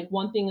 but, like,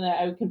 one thing that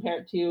I would compare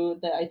it to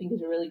that I think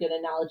is a really good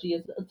analogy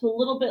is it's a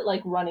little bit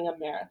like running a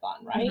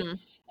marathon, right?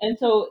 And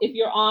so if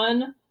you're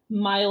on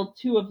mile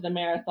 2 of the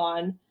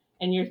marathon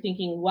and you're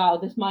thinking, wow,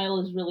 this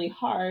mile is really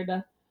hard,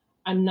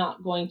 I'm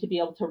not going to be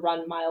able to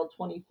run mile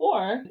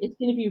 24, it's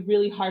going to be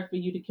really hard for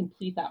you to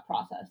complete that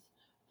process.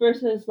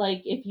 Versus,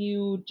 like, if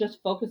you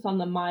just focus on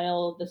the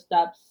mile, the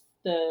steps,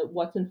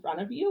 what's in front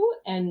of you,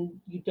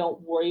 and you don't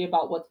worry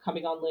about what's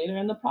coming on later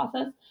in the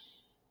process,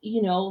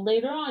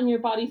 later on your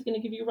body's going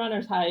to give you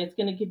runner's high. It's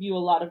going to give you a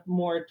lot of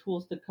more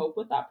tools to cope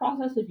with that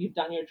process if you've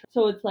done your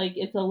so it's like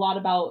it's a lot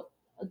about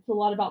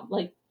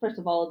like, first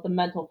of all, the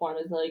mental form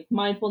is like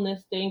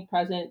mindfulness, staying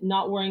present,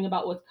 not worrying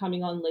about what's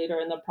coming on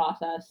later in the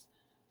process,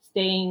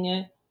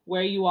 staying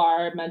where you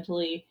are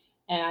mentally,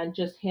 and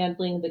just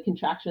handling the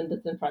contraction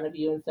that's in front of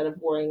you instead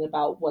of worrying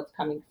about what's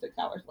coming 6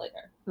 hours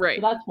later. Right.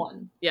 So that's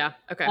one. Yeah.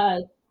 Okay.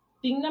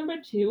 Thing number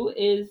 2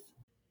 is,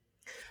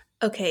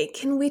 okay,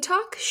 can we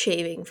talk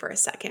shaving for a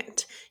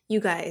second? You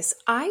guys,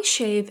 I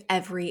shave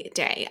every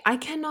day. I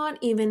cannot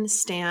even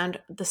stand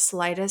the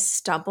slightest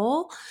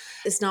stubble.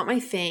 It's not my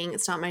thing.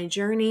 It's not my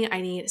journey. I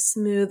need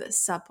smooth,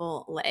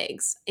 supple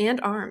legs and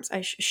arms.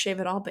 I shave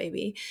it all,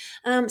 baby.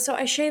 So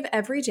I shave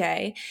every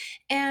day.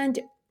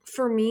 And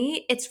for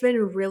me, it's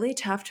been really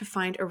tough to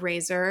find a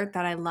razor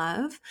that I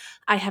love.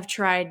 I have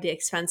tried the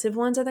expensive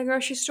ones at the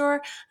grocery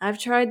store. I've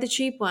tried the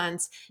cheap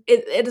ones.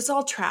 It is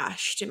all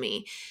trash to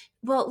me.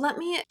 Well, let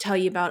me tell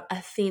you about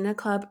Athena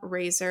Club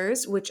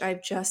razors, which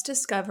I've just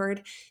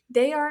discovered.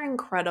 They are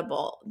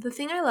incredible. The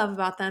thing I love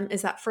about them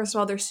is that, first of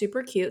all, they're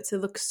super cute. So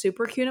they look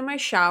super cute in my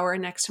shower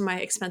next to my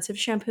expensive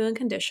shampoo and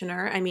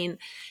conditioner. I mean,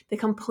 they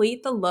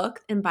complete the look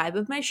and vibe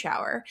of my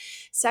shower.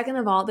 Second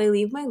of all, they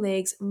leave my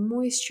legs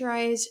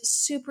moisturized,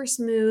 super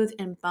smooth,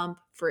 and bump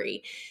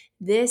free.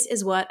 This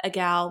is what a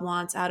gal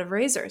wants out of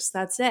razors.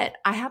 That's it.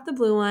 I have the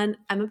blue one.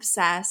 I'm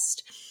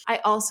obsessed. I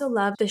also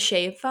love the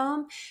shave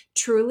foam.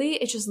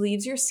 Truly, it just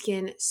leaves your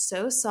skin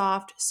so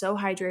soft, so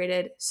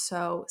hydrated,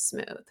 so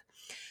smooth.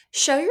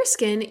 Show your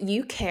skin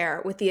you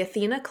care with the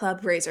Athena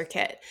Club Razor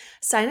Kit.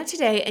 Sign up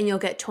today and you'll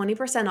get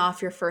 20%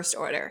 off your first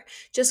order.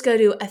 Just go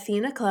to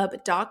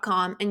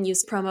athenaclub.com and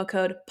use promo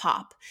code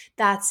POP.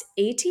 That's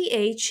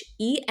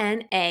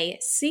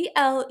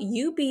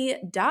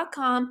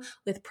ATHENACLUB.com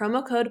with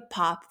promo code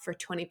POP for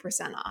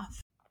 20%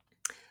 off.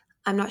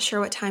 I'm not sure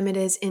what time it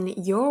is in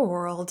your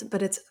world,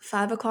 but it's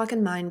 5 o'clock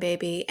in mine,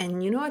 baby.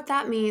 And you know what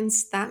that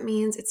means? That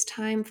means it's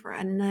time for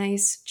a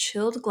nice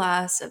chilled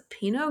glass of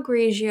Pinot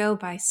Grigio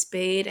by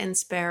Spade and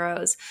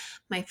Sparrows,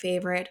 my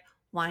favorite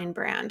wine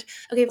brand.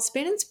 Okay,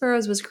 Spade and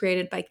Sparrows was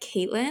created by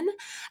Caitlin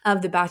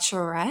of The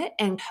Bachelorette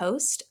and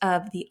host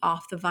of the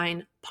Off the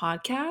Vine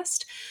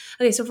podcast.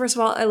 Okay, so first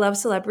of all, I love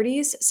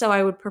celebrities, so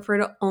I would prefer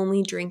to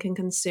only drink and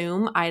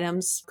consume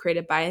items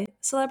created by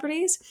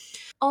celebrities.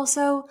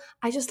 Also,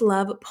 I just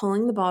love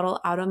pulling the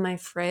bottle out of my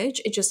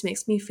fridge. It just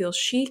makes me feel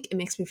chic. It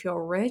makes me feel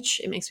rich.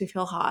 It makes me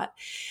feel hot.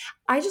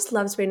 I just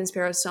love Spade and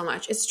Sparrows so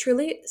much. It's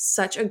truly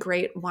such a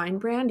great wine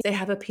brand. They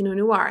have a Pinot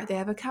Noir. They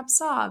have a Cab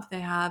Sauv. They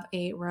have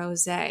a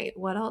Rosé.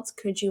 What else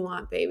could you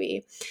want,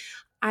 baby?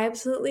 I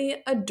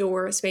absolutely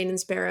adore Spade and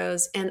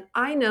Sparrows, and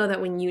I know that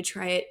when you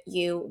try it,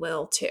 you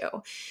will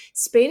too.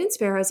 Spade and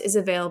Sparrows is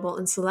available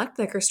in select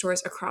liquor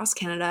stores across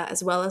Canada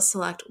as well as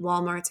select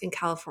Walmarts in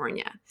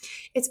California.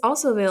 It's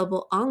also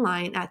available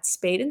online at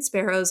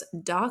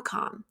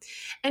spadeandsparrows.com.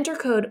 Enter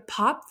code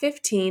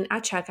POP15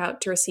 at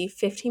checkout to receive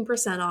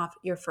 15% off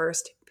your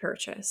first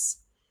purchase.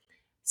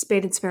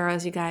 Spade and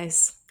Sparrows, you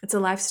guys. It's a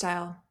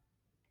lifestyle.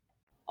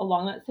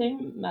 Along that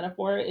same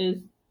metaphor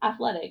is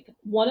athletic.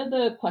 One of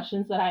the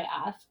questions that I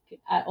ask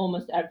at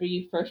almost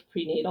every first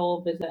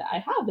prenatal visit I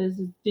have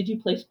is, did you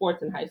play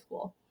sports in high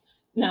school?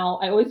 Now,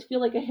 I always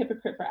feel like a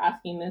hypocrite for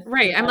asking this.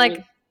 Right. I'm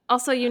like,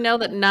 also, you know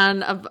that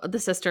none of the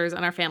sisters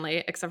in our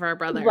family, except for our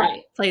brother,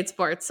 played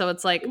sports. So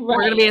it's like, we're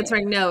going to be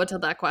answering no to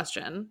that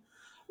question.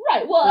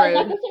 Right. Well,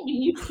 that doesn't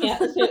mean you can't.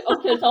 So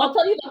I'll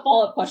tell you the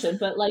follow-up question.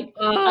 But like,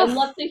 I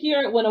love to hear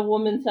it when a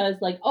woman says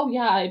like, oh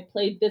yeah, I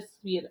played this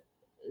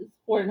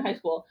sport in high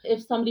school.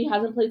 If somebody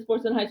hasn't played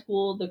sports in high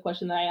school, the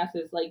question that I ask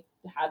is like,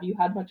 have you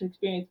had much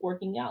experience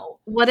working out?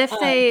 What if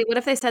they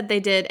said they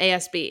did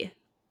ASB?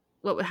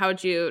 How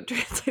would you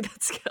translate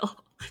that skill?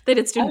 They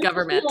did student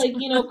government. Like,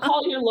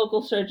 call your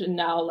local surgeon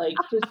now. Like,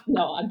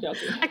 no, I'm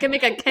joking. I can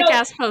make a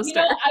kick-ass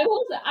poster.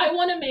 I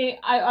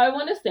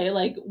want to say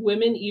like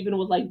women, even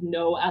with like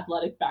no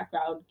athletic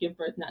background, give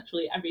birth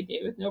naturally every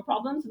day with no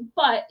problems.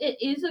 But it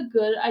is a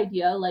good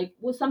idea. Like,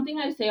 something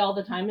I say all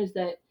the time is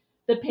that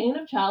the pain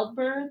of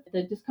childbirth,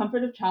 the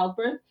discomfort of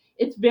childbirth,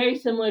 it's very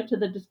similar to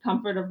the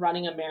discomfort of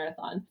running a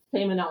marathon.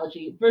 Same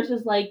analogy.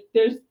 Versus like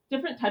there's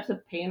different types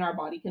of pain our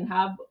body can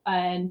have,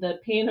 and the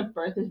pain of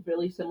birth is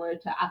really similar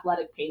to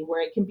athletic pain,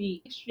 where it can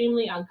be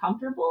extremely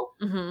uncomfortable,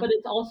 but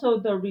it's also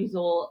the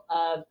result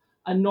of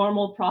a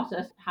normal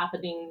process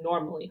happening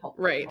normally,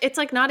 hopefully. Right. It's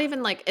like not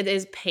even like it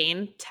is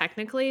pain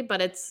technically,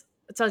 but it's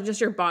like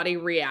just your body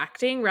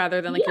reacting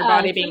rather than like your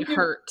body being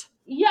hurt.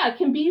 Yeah, it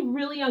can be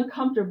really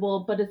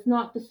uncomfortable, but it's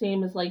not the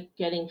same as like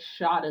getting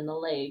shot in the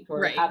leg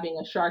or having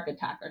a shark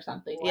attack or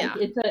something. Like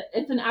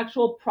it's an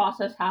actual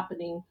process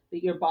happening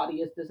that your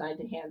body is designed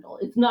to handle.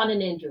 It's not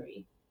an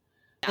injury.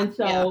 And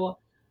so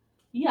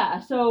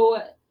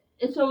so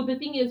the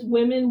thing is,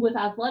 women with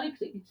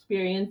athletics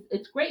experience,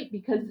 it's great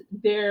because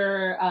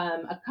they're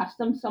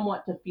accustomed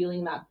somewhat to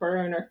feeling that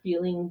burn or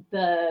feeling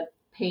the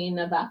pain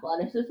of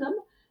athleticism.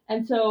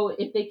 And so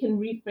if they can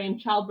reframe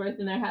childbirth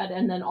in their head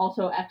and then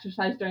also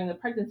exercise during the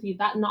pregnancy,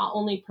 that not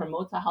only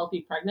promotes a healthy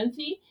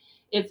pregnancy,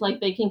 it's like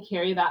they can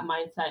carry that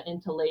mindset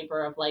into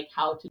labor of like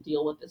how to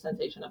deal with the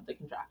sensation of the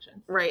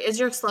contractions. Right. Is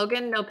your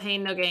slogan no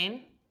pain, no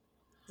gain?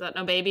 Is that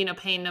no baby, no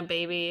pain, no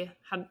baby?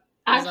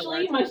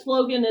 Actually, my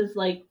slogan is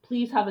like,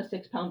 please have a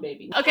 6-pound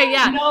baby. Okay,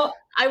 yeah.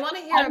 I want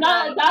to hear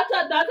about...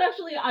 That's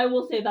actually, I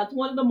will say, that's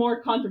one of the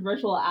more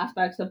controversial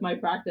aspects of my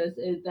practice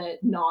is that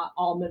not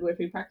all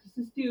midwifery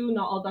practices do,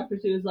 not all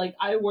doctors do. Is like,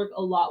 I work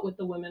a lot with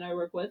the women I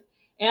work with,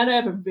 and I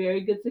have a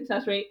very good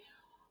success rate.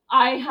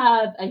 I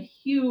have a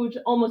huge,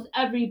 almost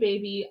every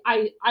baby,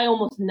 I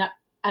almost never,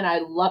 and I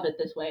love it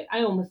this way,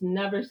 I almost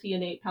never see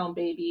an 8-pound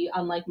baby,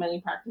 unlike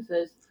many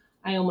practices.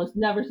 I almost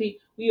never see.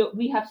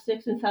 We have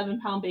 6 and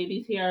 7-pound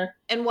babies here.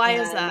 And why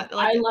is that?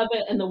 Like, I love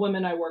it, and the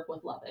women I work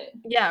with love it.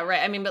 Yeah,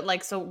 right. I mean, but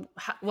like, so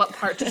what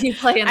part do you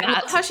play in that? I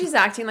love how she's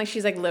acting like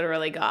she's like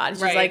literally God.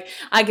 She's like,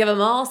 I give them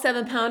all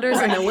 7-pounders,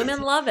 and the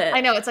women love it. I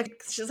know, it's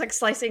like she's like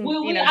slicing,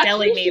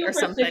 deli meat or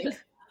something.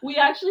 We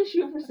actually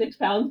shoot for 6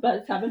 pounds,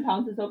 but 7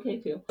 pounds is okay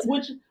too.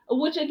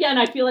 Which again,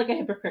 I feel like a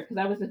hypocrite because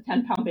I was a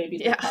 10-pound baby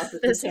that caused a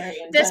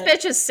cesarean. This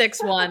bitch is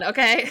 6'1",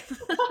 okay?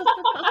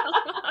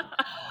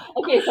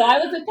 Okay, so I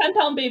was a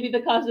 10-pound baby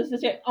that caused a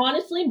cesarean.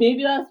 Honestly,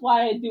 maybe that's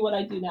why I do what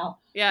I do now.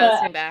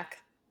 Yeah, same back.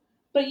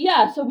 But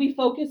yeah, so we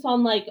focus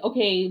on like,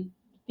 okay,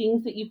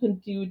 things that you can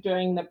do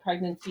during the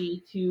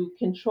pregnancy to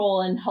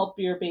control and help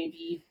your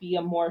baby be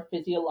a more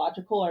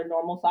physiological or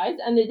normal size.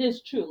 And it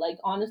is true. Like,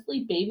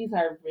 honestly, babies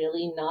are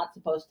really not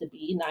supposed to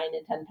be 9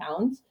 and 10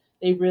 pounds.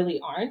 They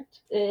really aren't.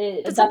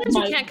 But sometimes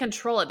you can't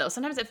control it though.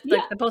 Sometimes if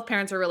like both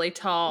parents are really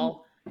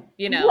tall,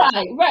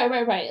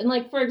 Right. And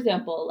like, for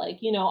example, like,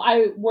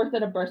 I worked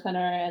at a birth center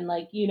and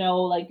like,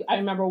 like I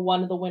remember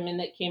one of the women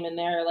that came in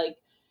there, like,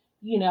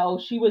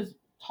 she was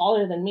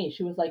taller than me.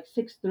 She was like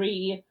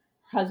 6'3".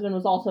 Her husband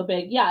was also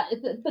big. Yeah.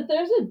 But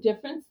there's a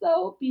difference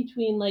though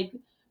between like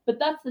But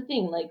that's the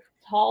thing, like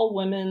tall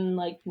women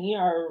like me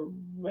are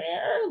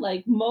rare.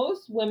 Like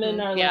most women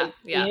are Yeah, like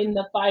yeah. in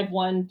the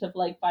 5'1" to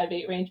like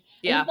 5'8" range. And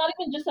Yeah. it's not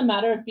even just a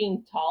matter of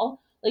being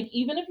tall. Like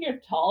even if you're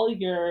tall,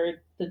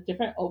 the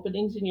different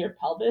openings in your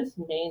pelvis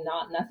may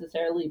not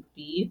necessarily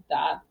be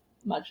that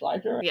much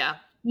larger, Yeah.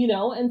 you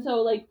know? And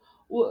so like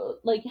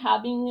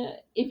having,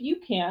 if you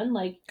can,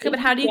 like Okay, if but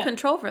how you do you can,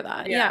 control for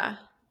that? Yeah.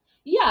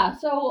 yeah,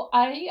 so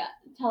I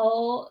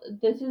tell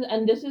this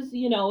is,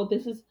 you know,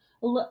 this is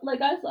like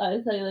I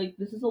say, like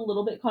this is a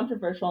little bit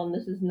controversial and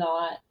this is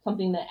not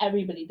something that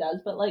everybody does,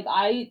 but like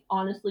I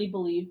honestly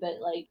believe that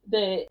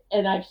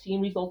and I've seen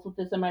results with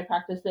this in my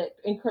practice, that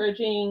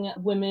encouraging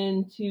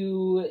women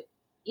to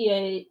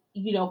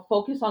you know,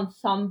 focus on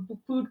some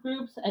food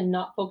groups and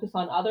not focus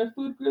on other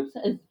food groups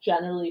has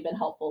generally been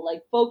helpful.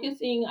 Like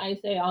focusing, I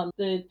say, on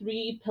the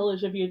three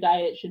pillars of your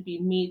diet should be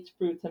meats,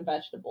 fruits, and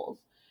vegetables.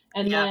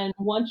 And Yeah. then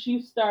once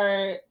you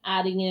start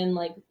adding in,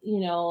 like, you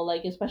know,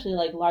 like especially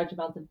like large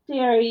amounts of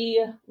dairy,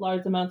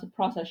 large amounts of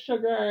processed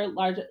sugar,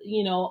 large,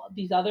 you know,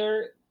 these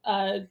other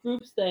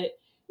groups that,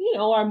 you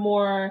know, are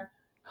more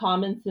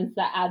common since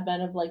the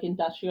advent of like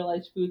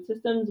industrialized food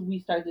systems, we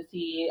start to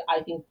see,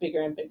 I think,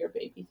 bigger and bigger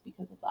babies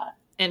because of that.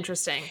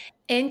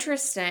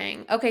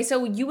 Interesting. Okay,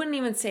 so you wouldn't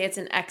even say it's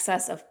an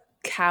excess of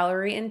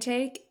calorie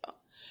intake.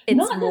 It's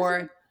Not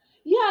more.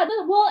 Yeah,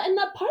 no, well, and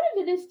that part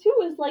of it is too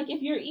is like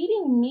if you're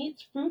eating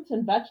meats, fruits,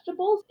 and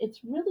vegetables,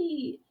 it's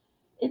really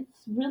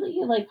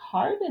like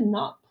hard and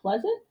not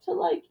pleasant to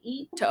like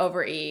eat To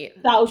overeat,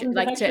 thousands of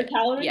like extra to,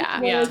 calories. yeah,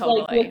 Whereas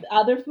like with totally.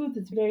 other foods,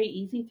 it's very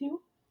easy to.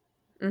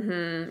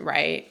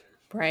 Right,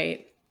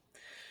 right.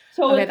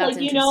 So Okay, it's that's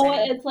like, you know,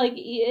 interesting. it's like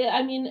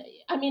I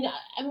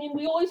mean,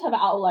 we always have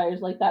outliers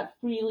like that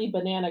freely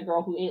banana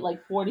girl who ate like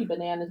 40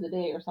 bananas a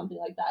day or something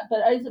like that.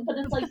 But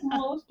it's like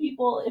most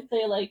people, if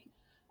they like,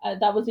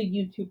 that was a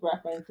YouTube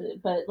reference,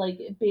 but like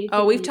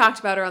Oh, we've basically, talked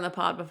about her on the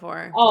pod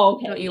before. oh,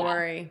 okay, Don't you yeah.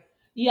 worry.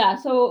 Yeah,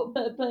 so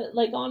but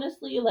like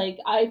honestly, like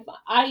I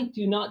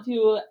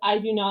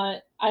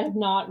have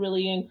not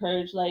really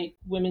encouraged like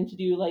women to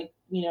do like,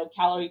 you know,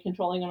 calorie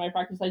controlling in my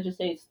practice. I just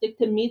say stick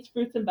to meats,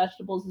 fruits, and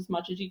vegetables as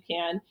much as you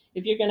can.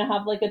 If you're gonna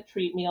have like a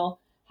treat meal,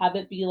 have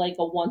it be like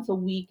a once a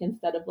week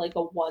instead of like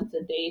a once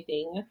a day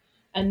thing.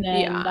 And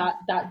then Yeah.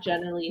 that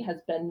generally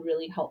has been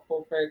really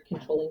helpful for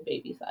controlling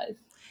baby size.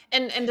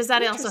 And does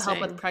that also help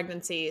with Interesting.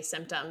 pregnancy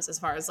symptoms as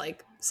far as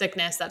like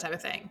sickness, that type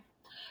of thing?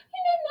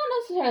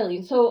 Not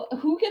necessarily. So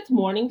who gets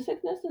morning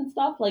sickness and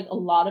stuff? Like a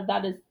lot of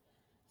that is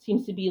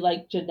seems to be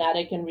like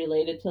genetic and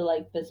related to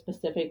like the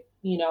specific,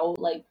 you know,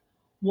 like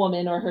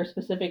woman or her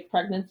specific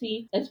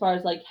pregnancy as far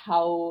as like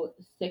how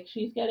sick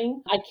she's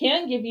getting. I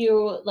can give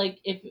you like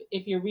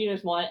if your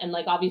readers want, and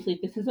like obviously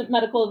this isn't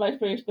medical advice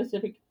for your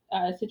specific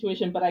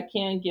situation, but I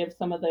can give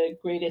some of the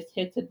greatest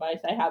hits advice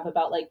I have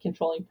about like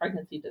controlling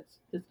pregnancy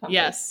discomfort.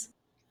 Yes.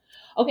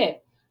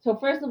 Okay, so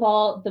first of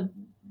all, the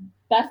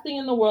best thing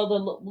in the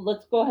world,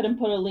 let's go ahead and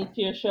put a link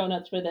to your show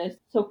notes for this.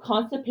 So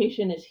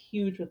constipation is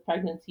huge with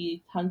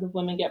pregnancy. Tons of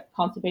women get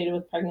constipated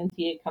with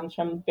pregnancy. It comes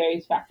from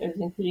various factors,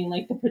 including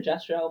like the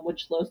progesterone,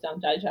 which slows down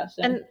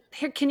digestion. And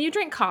here, can you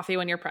drink coffee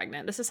when you're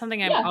pregnant? This is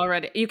something I'm Yeah,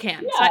 already, you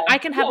can. So yeah, I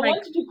can have yeah, my,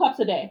 1 to 2 cups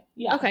a day.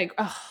 Yeah. okay.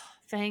 Oh,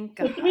 thank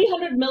So God.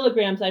 300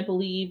 milligrams, I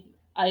believe.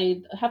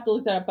 I have to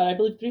look that up, but I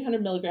believe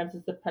 300 milligrams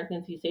is the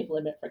pregnancy safe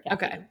limit for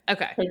caffeine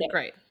Okay. per day.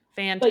 Great.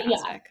 But yeah,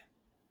 Fantastic.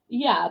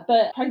 yeah,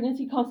 but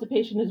pregnancy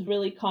constipation is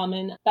really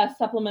common. Best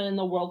supplement in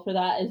the world for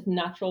that is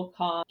natural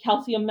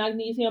calcium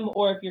magnesium,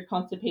 or if your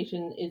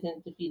constipation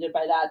isn't defeated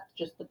by that,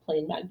 just the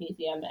plain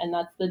magnesium. And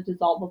that's the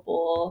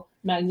dissolvable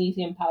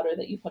magnesium powder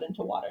that you put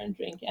into water and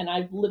drink. And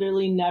I've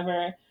literally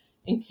never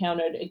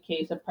encountered a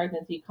case of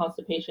pregnancy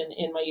constipation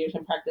in my years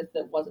in practice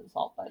that wasn't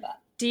solved by that.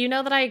 Do you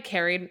know that I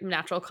carried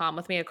Natural Calm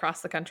with me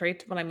across the country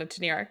when I moved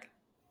to New York?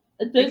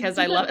 Did Because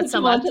I they love it put so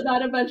you much. onto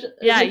that eventually?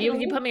 Yeah,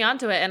 you put me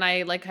onto it, and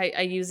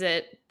I use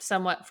it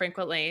somewhat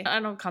frequently. I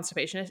don't know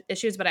constipation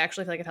issues, but I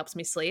actually feel like it helps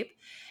me sleep.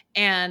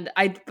 And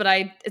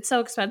it's so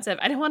expensive.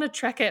 I didn't want to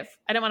trek it.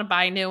 I didn't want to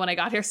buy new when I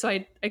got here, so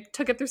I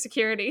took it through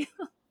security.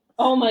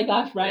 Oh my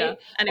gosh, Yeah. right? Okay,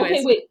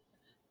 Anyways, wait.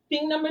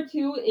 Thing number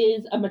 2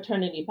 is a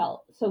maternity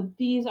belt. So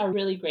these are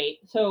really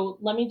great. So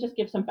let me just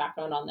give some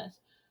background on this.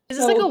 is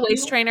this like So a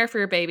waist trainer for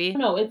your baby?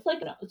 no, it's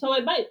like, so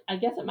I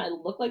guess it might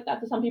look like that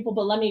to some people,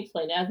 but let me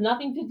explain. It has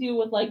nothing to do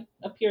with like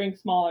appearing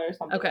smaller or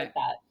something Okay. like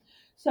that.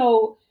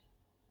 So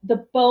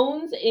the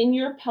bones in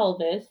your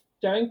pelvis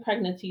during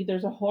pregnancy,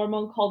 there's a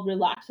hormone called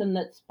relaxin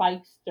that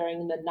spikes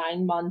during the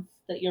 9 months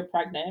that you're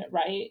pregnant,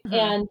 right? Mhm.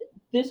 And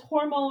this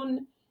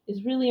hormone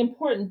is really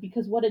important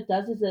because what it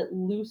does is it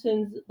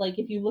loosens, like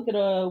if you look at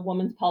a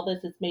woman's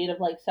pelvis, it's made of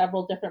like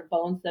several different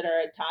bones that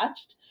are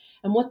attached.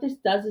 And what this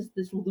does is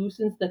this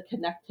loosens the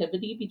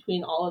connectivity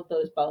between all of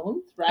those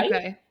bones,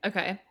 right?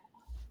 Okay.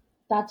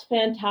 That's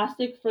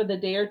fantastic for the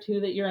day or two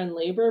that you're in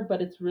labor,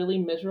 but it's really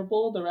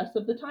miserable the rest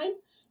of the time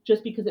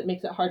just because it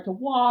makes it hard to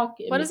walk.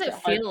 It What does makes it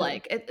it hard feel to,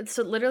 like?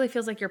 So it literally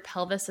feels like your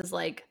pelvis is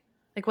like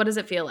what does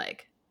it feel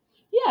like?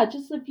 yeah, yeah,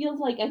 just it feels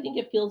like, I think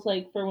it feels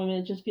like for women,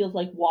 it just feels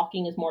like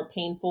walking is more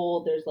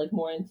painful. There's like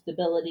more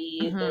instability.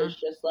 Mm-hmm. There's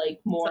just like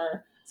So,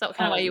 more, so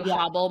kind of why you yeah,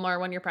 hobble more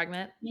when you're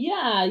pregnant.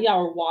 yeah,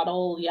 or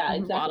waddle. Yeah,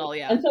 exactly. Waddle,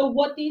 yeah. And so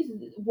what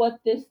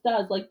this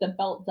does, like the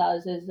belt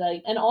does is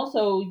like, and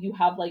also you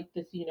have like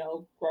this,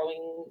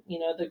 growing,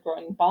 the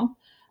growing bump.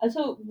 And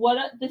so what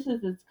this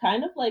is, it's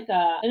kind of like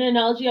an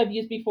analogy I've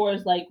used before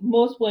is like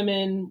most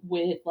women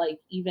with like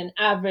even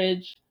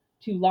average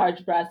to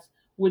large breasts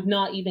would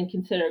not even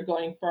consider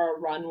going for a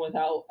run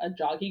without a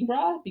jogging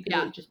bra because it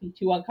Yeah. would just be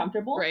too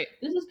uncomfortable. Right.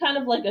 This is kind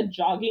of like a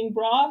jogging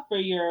bra for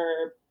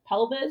your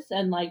pelvis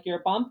and like your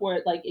bump,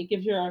 where it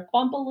gives your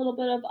bump a little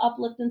bit of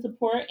uplift and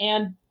support.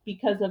 And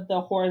because of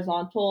the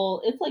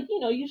horizontal, it's like,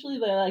 usually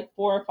they're like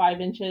 4 or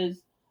 5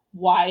 inches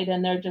wide,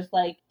 and they're just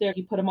like,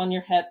 you put them on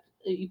your hip,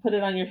 you put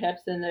it on your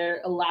hips, and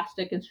they're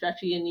elastic and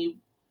stretchy, and you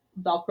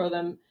velcro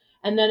them,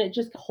 and then it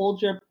just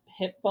holds your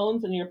hip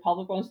bones and your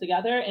pelvic bones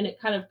together, and it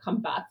kind of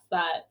combats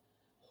that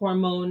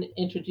hormone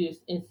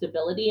introduced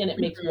instability, and it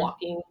makes Mm-hmm.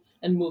 walking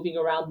and moving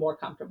around more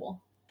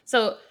comfortable.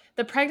 So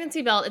the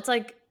pregnancy belt, it's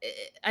like,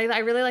 I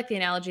really like the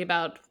analogy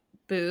about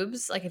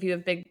boobs. Like if you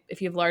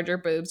have larger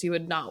boobs, you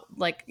would not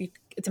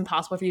it's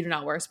impossible for you to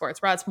not wear a sports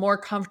bra. It's more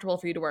comfortable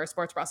for you to wear a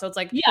sports bra. So it's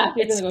like, Yeah, if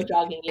you're gonna go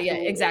jogging, yeah,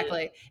 absolutely.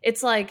 exactly.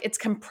 It's like, it's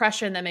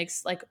compression that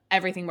makes like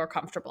everything more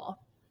comfortable.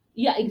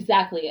 Yeah,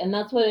 exactly. And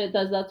that's what it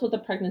does. That's what the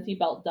pregnancy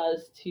belt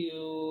does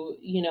to,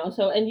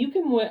 so, and you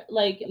can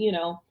like,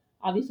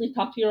 obviously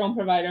talk to your own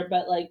provider,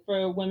 but like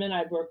for women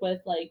I've worked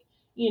with, like,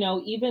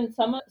 even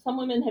some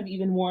women have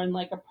even worn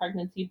like a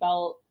pregnancy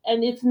belt,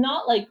 and it's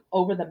not like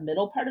over the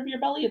middle part of your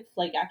belly. It's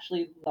like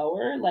actually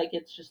lower, like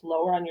it's just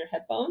lower on your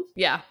hip bones.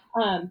 Yeah.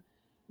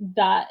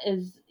 That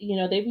is,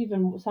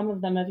 some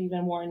of them have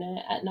even worn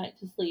it at night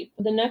to sleep.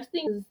 The next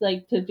thing is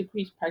like to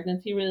decrease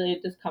pregnancy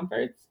related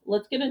discomforts.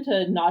 Let's get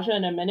into nausea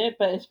in a minute,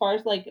 but as far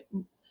as like,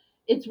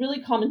 it's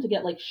really common to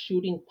get like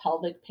shooting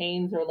pelvic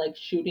pains or like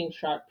shooting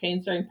sharp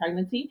pains during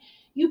pregnancy.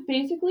 You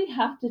basically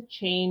have to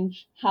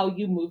change how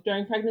you move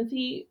during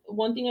pregnancy.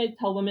 One thing I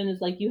tell women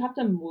is like, you have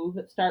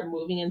to start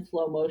moving in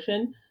slow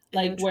motion,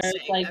 like where it's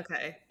Interesting. like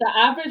Okay. the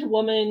average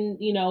woman,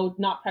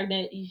 not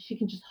pregnant, she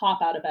can just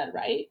hop out of bed,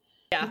 right?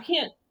 You Yeah.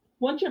 can't,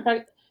 once you're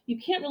pregnant, you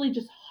can't really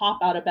just hop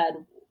out of bed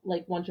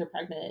like once you're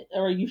pregnant,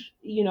 or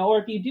or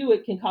if you do,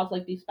 it can cause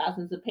like these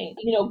spasms of pain.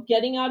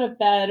 Getting out of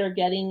bed or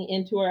getting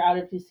into or out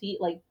of your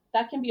seat, like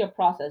that can be a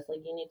process. Like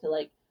you need to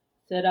like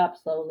sit up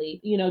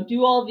slowly,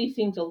 do all of these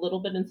things a little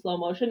bit in slow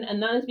motion.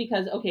 And that is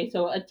because, okay,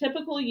 so a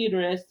typical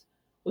uterus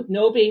with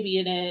no baby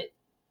in it,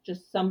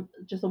 just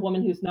a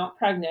woman who's not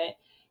pregnant,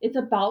 it's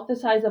about the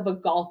size of a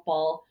golf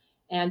ball,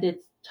 and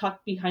it's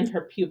tucked behind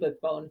her pubic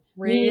bone.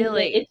 Meaning that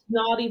Really? it's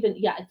not even,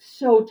 yeah, it's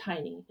so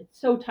tiny. It's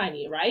so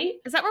tiny, right?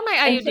 Is that where my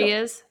And so,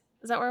 IUD is?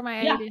 Is that where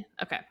my yeah, IUD?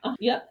 Okay.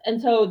 yep.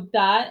 And so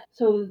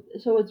so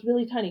it's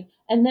really tiny.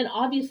 And then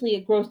obviously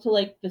it grows to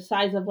like the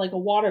size of like a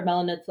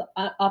watermelon. It's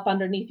up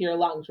underneath your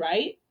lungs,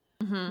 right?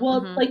 Mm-hmm,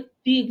 Well, mm-hmm. like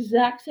the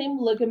exact same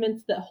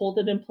ligaments that hold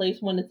it in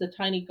place when it's a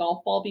tiny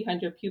golf ball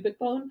behind your pubic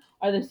bone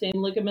are the same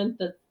ligaments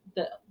that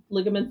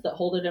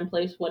hold it in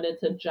place when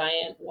it's a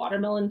giant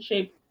watermelon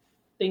shaped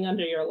thing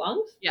under your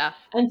lungs. Yeah.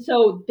 And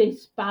so they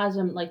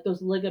spasm, like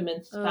those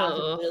ligaments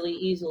spasm Ugh. really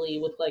easily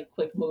with like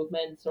quick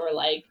movements or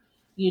like,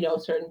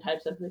 certain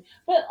types of things.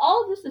 But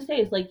all of this to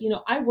say is like,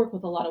 I work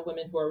with a lot of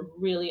women who are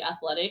really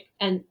athletic,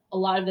 and a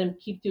lot of them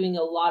keep doing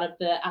a lot of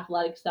the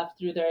athletic stuff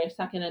through their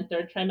second and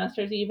third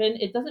trimesters even.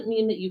 It doesn't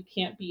mean that you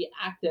can't be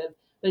active,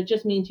 but it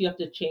just means you have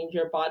to change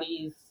your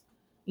body's,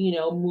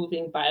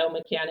 moving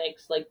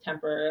biomechanics like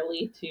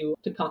temporarily to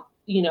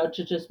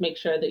just make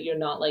sure that you're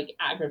not like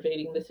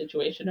aggravating the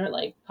situation or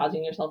like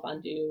causing yourself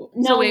undue.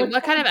 So Now, wait,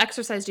 what kind of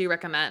exercise do you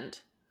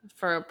recommend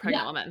for a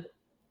pregnant yeah. woman?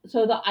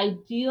 So the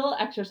ideal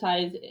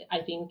exercise,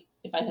 I think,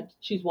 if I had to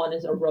choose one,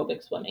 is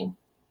aerobic swimming,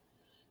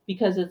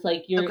 because it's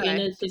like you're in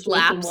Okay. a Just situation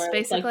laps, where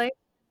it's like, basically?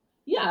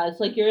 yeah, it's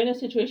like you're in a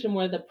situation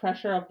where the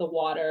pressure of the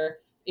water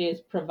is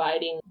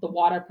providing, the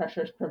water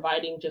pressure is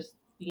providing just,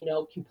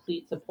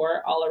 complete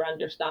support all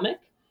around your stomach.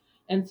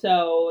 And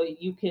so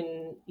you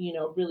can,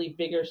 really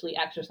vigorously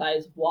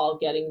exercise while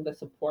getting the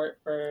support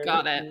for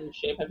Got it. the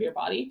shape of your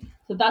body.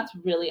 So that's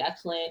really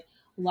excellent.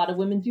 A lot of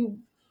women do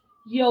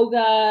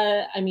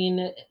yoga. I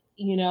mean,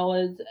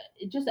 is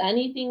just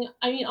anything.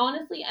 I mean,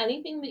 honestly,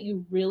 anything that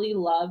you really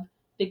love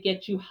that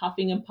gets you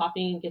huffing and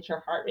puffing and gets your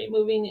heart rate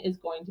moving is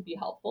going to be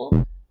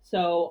helpful.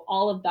 So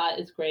all of that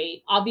is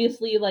great.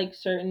 Obviously, like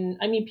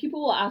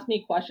people will ask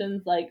me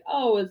questions like,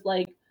 oh, is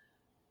like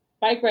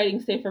bike riding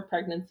safe for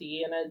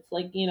pregnancy? And it's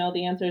like, the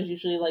answer is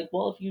usually like,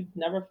 well, if you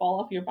never fall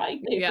off your bike,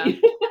 maybe. Yeah.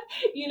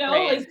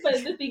 Right. Like,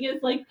 but the thing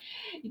is like,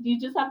 you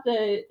just have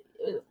to,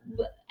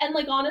 and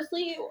like,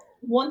 honestly,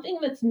 one thing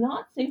that's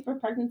not safe for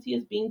pregnancy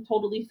is being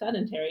totally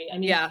sedentary. I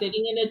mean, Yeah.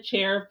 sitting in a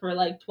chair for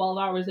like 12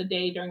 hours a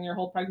day during your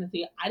whole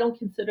pregnancy, I don't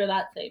consider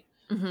that safe.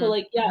 So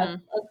like, yeah,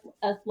 Mhm.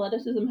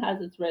 athleticism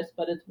has its risks,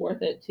 but it's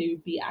worth it to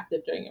be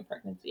active during your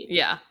pregnancy.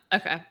 Yeah.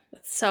 Okay.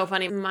 It's so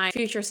funny. My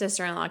future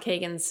sister-in-law,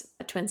 Kagan's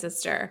twin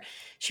sister,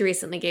 she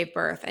recently gave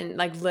birth, and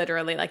like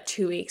literally like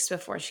 2 weeks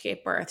before she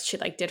gave birth, she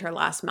like did her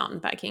last mountain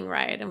biking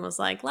ride and was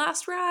like,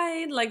 last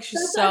ride. Like she's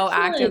That's so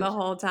active the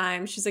excellent. whole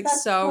time. She's like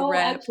That's so so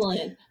ripped.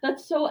 excellent.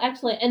 That's so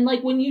excellent. And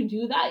like when you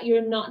do that,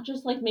 you're not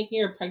just like making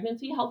your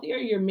pregnancy healthier,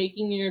 you're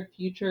making your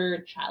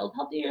future child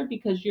healthier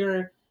because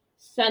you're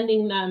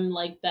sending them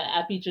like the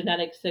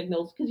epigenetic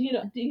signals. Because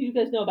do you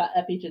guys know about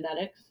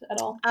epigenetics at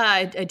all?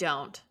 I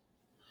don't.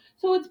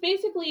 So it's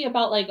basically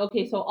about like,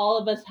 okay, so all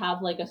of us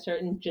have like a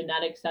certain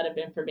genetic set of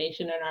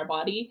information in our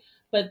body,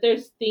 but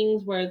there's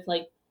things where it's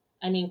like,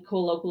 I mean,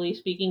 colloquially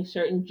speaking,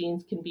 certain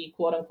genes can be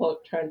quote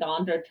unquote turned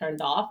on or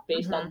turned off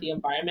based on the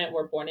environment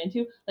we're born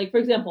into. Like, for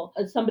example,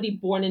 somebody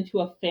born into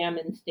a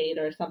famine state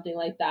or something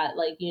like that,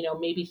 like,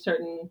 maybe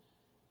certain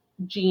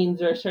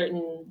genes or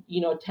certain,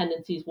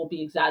 tendencies will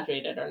be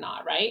exaggerated or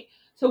not, right?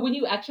 So when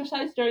you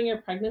exercise during your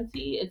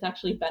pregnancy, it's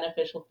actually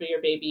beneficial for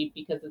your baby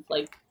because it's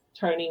like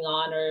turning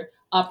on or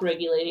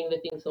upregulating the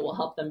things that will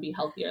help them be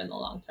healthier in the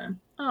long term.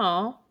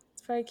 Oh,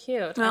 it's very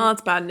cute. Well,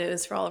 that's bad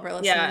news for all of our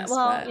listeners. Yeah,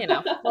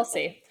 well, we'll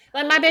see.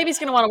 Like my baby's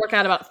going to want to work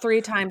out about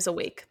 3 times a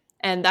week,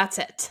 and that's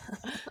it.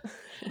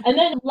 And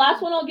then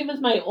last one I'll give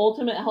is my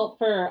ultimate help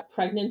for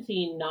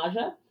pregnancy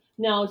nausea.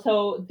 Now,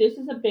 so this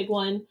is a big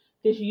one.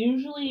 This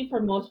usually for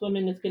most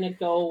women is going to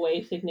go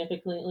away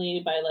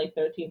significantly by like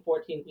 13,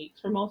 14 weeks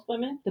for most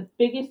women. The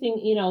biggest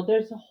thing,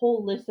 there's a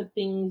whole list of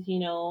things,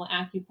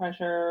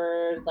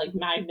 acupressure, like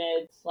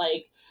magnets,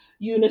 like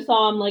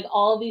Unisom, like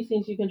all of these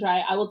things you can try.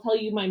 I will tell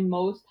you my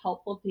most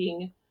helpful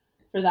thing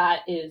for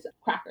that is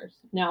crackers.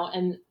 Now,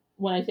 and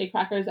when I say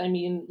crackers, I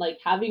mean like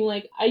having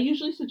I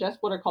usually suggest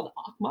what are called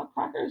Akma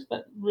crackers,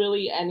 but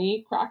really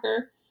any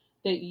cracker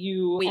that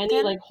you, Wheat any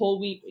thin? like whole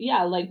wheat,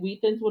 yeah, like wheat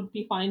thins would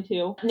be fine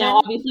too. Now,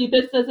 obviously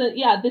this doesn't,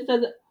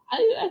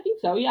 I think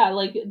so. Yeah,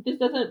 like this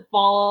doesn't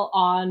fall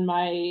on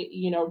my,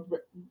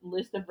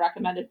 list of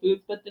recommended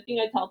foods. But the thing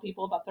I tell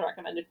people about the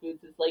recommended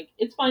foods is like,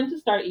 it's fine to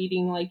start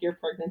eating like your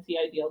pregnancy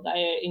ideal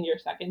diet in your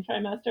second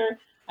trimester.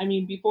 I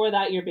mean, before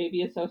that, your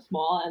baby is so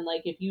small. And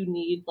like, if you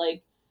need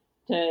like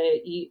to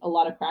eat a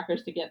lot of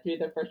crackers to get through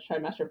the first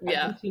trimester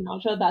pregnancy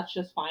nausea, that's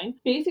just fine.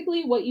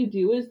 Basically, what you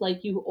do is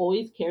like you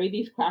always carry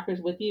these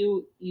crackers with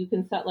you. You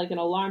can set like an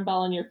alarm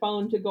bell on your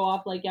phone to go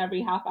off like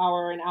every half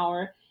hour or an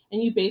hour.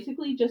 And you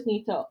basically just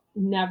need to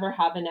never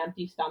have an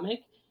empty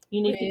stomach.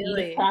 You need to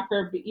eat a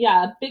cracker.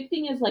 Yeah, a big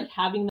thing is like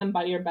having them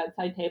by your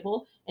bedside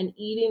table and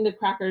eating the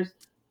crackers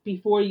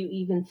before you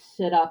even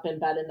sit up in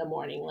bed in the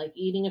morning. Like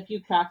eating a few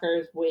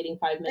crackers, waiting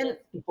 5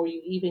 minutes before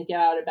you even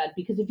get out of bed.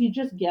 Because if you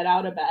just get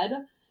out of bed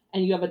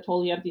and you have a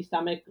totally empty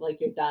stomach,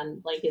 like you're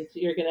done. Like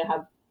you're going to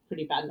have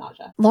pretty bad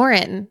nausea.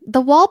 Lauren,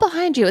 the wall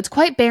behind you, it's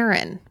quite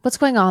barren. What's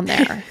going on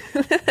there?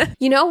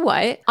 You know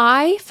what?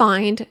 I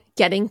find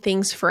getting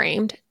things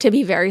framed to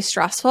be very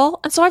stressful.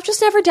 And so I've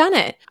just never done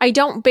it. I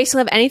don't basically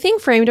have anything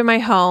framed in my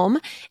home.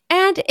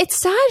 And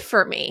it's sad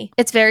for me.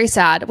 It's very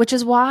sad, which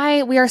is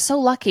why we are so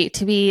lucky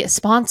to be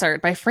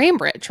sponsored by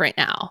FrameBridge right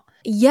now.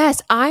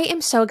 Yes, I am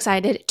so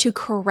excited to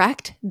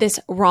correct this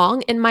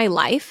wrong in my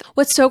life.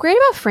 What's so great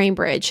about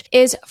FrameBridge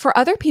is for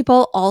other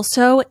people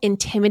also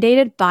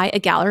intimidated by a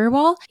gallery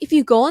wall, if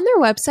you go on their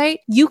website,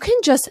 you can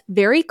just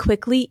very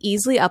quickly,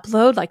 easily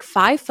upload like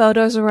 5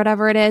 photos or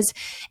whatever it is,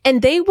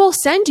 and they will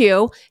send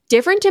you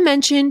different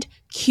dimensioned,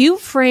 cute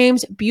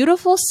frames,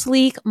 beautiful,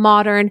 sleek,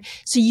 modern,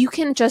 so you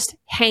can just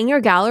hang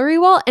your gallery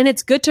wall and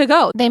it's good to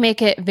go. They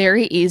make it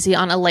very easy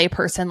on a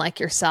layperson like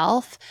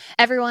yourself.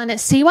 Everyone,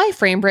 see why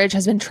FrameBridge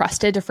has been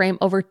trusted to frame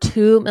over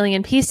 2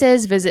 million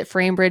pieces. Visit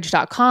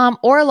framebridge.com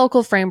or a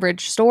local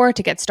FrameBridge store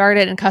to get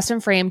started and custom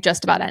frame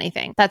just about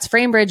anything. That's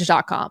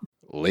framebridge.com.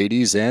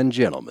 Ladies and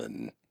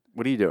gentlemen.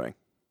 What are you doing?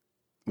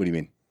 What do you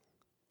mean?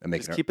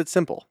 Just keep it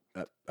simple.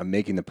 I'm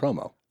making the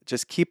promo.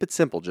 Just keep it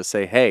simple. Just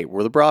say, hey,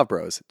 we're the Brav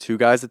Bros. 2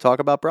 guys that talk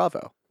about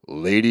Bravo.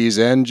 Ladies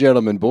and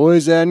gentlemen,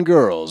 boys and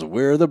girls,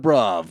 we're the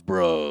Brav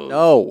Bros.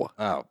 No.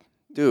 Oh.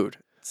 Dude,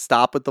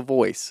 stop with the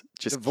voice.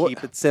 Just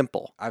keep it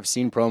simple. I've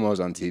seen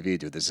promos on TV,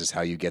 dude. This is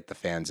how you get the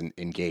fans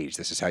engaged.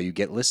 This is how you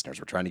get listeners.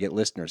 We're trying to get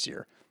listeners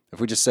here. If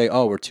we just say,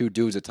 oh, we're 2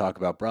 dudes that talk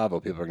about Bravo,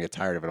 people are going to get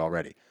tired of it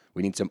already.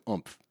 We need some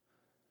oomph.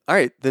 All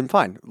right, then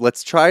fine.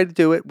 Let's try to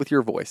do it with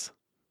your voice.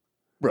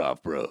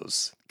 Brav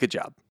Bros. Good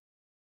job.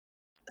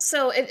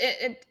 So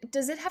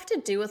does it have to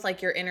do with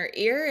like your inner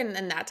ear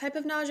and that type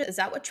of nausea? Is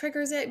that what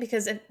triggers it?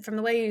 Because from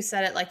the way you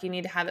said it, like you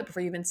need to have it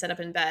before you even sit up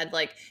in bed.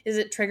 Like, is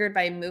it triggered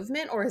by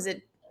movement or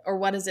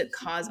what does it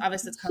cause?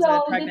 Obviously it's caused by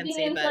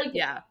pregnancy, but like,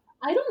 yeah.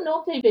 I don't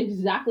know if they've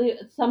exactly,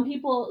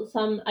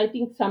 I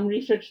think some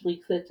research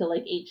links it to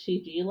like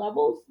HCG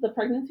levels, the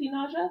pregnancy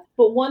nausea.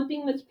 But one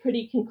thing that's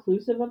pretty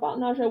conclusive about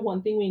nausea,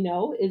 one thing we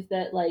know is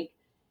that like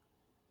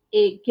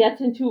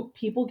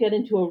people get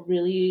into a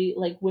really,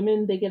 like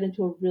women, they get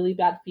into a really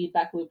bad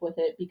feedback loop with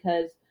it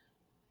because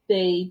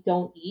they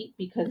don't eat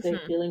because they're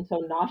Mhm. feeling so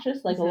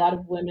nauseous. Like a lot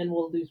of women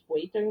will lose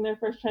weight during their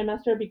first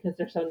trimester because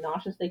they're so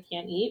nauseous they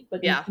can't eat,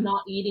 but Yeah.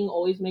 not eating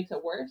always makes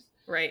it worse.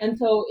 Right. And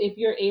so if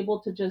you're able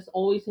to just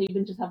always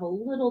even just have a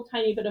little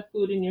tiny bit of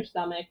food in your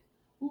stomach,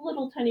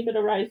 little tiny bit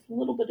of rice, a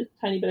little bit of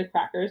tiny bit of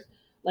crackers,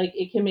 like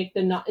it can make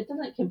it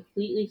doesn't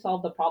completely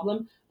solve the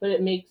problem, but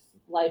it makes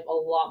life a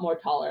lot more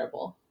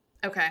tolerable.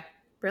 Okay.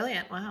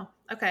 Brilliant. Wow.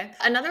 Okay.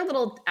 Another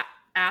little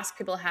ask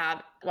people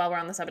have while we're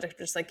on the subject of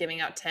just like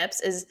giving out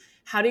tips is,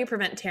 how do you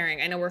prevent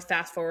tearing? I know we're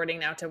fast forwarding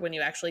now to when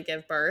you actually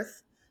give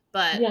birth,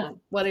 but Yeah.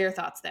 what are your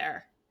thoughts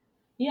there?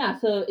 Yeah,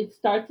 so it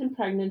starts in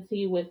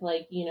pregnancy with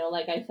like,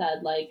 like I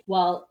said, like,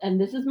 well,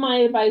 and this is my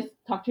advice,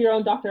 talk to your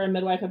own doctor or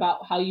midwife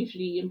about how you should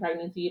eat in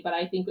pregnancy, but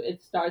I think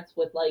it starts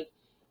with like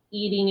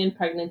eating in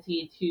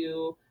pregnancy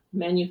to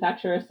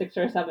manufacture a 6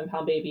 or 7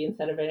 pound baby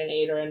instead of an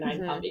 8 or a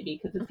 9 pound baby,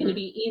 because it's going to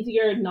be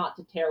easier not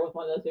to tear with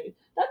one of those babies.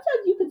 That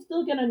said, you could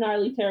still get a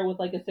gnarly tear with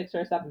like a 6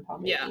 or 7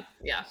 pound baby. Yeah.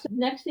 Yeah. So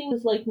next thing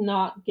is like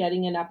not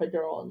getting an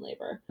epidural in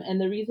labor.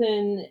 And the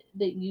reason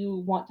that you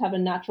want to have a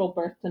natural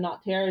birth to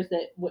not tear is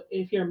that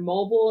if you're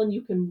mobile and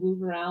you can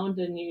move around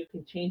and you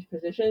can change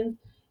positions,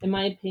 in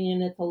my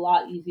opinion, it's a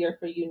lot easier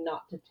for you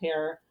not to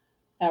tear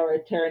or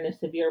tear in a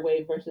severe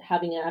way versus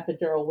having an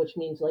epidural, which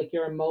means like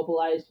you're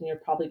immobilized and you're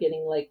probably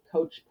getting like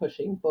coach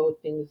pushing. Both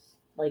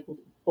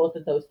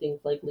of those things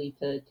like lead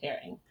to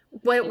tearing.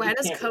 Wait, why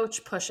does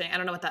coach pushing? I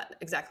don't know what that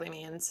exactly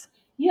means.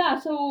 Yeah,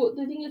 so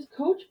the thing is,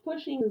 coach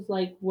pushing is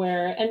like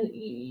where, and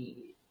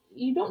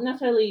you don't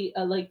necessarily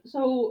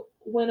so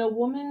when a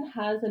woman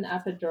has an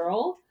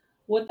epidural,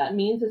 what that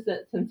means is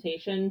that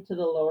sensation to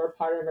the lower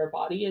part of her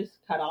body is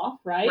cut off,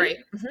 right? Right.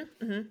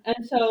 Mm-hmm, mm-hmm.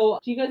 And so,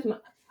 do you guys,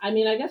 I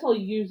mean, I guess I'll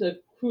use a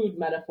crude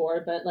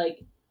metaphor, but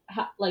like,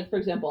 for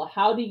example,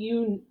 how do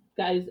you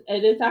guys,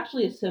 and it's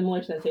actually a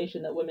similar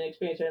sensation that women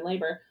experience during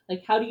labor,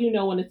 like, how do you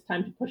know when it's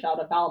time to push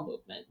out a bowel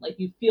movement? Like,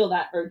 you feel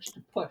that urge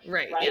to push,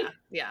 right? Yeah,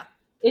 yeah.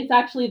 It's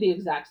actually the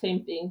exact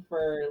same thing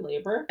for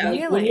labor. Really?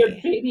 Like when your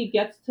baby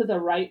gets to the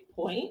right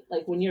point,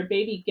 like when your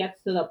baby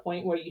gets to the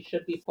point where you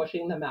should be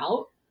pushing them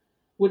out,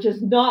 which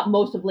is not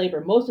most of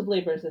labor. Most of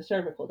labor is a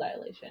cervical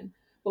dilation.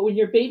 But when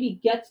your baby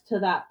gets to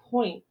that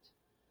point,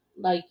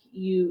 like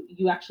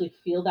you actually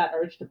feel that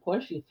urge to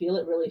push. You feel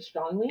it really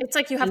strongly. It's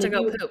like you have to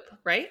go poop,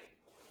 right?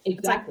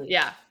 Exactly.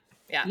 Like,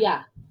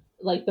 yeah.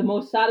 Like the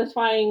most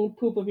satisfying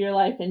poop of your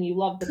life, and you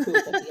love the poop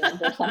at the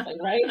end or something,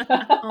 right?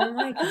 Oh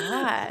my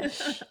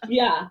gosh.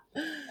 Yeah.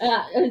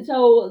 And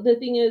so the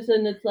thing is,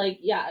 and it's like,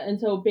 yeah. And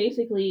so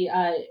basically,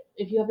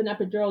 if you have an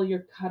epidural,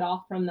 you're cut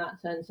off from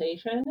that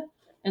sensation.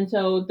 And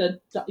so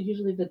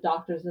usually the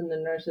doctors and the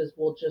nurses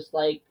will just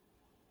like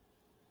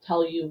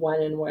tell you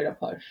when and where to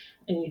push.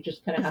 And you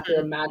just kind of have to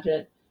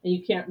imagine, and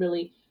you can't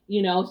really,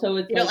 so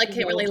it's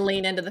can't really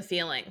lean into the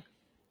feeling.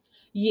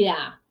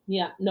 Yeah.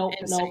 Nope.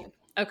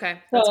 Okay.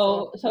 That's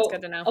cool. That's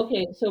good to know.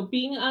 Okay. So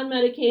being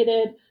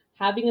unmedicated,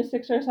 having a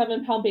 6 or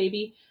 7 pound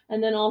baby,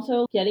 and then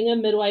also getting a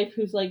midwife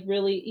who's like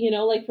really,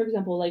 like for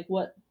example, like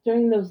what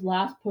during those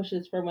last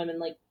pushes for women,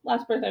 like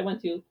last birth I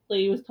went to,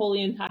 lady was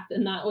totally intact.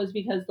 And that was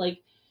because like,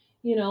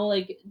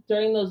 like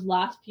during those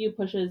last few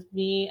pushes,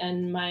 me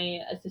and my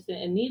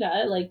assistant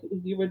Anita, like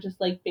we were just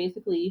like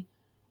basically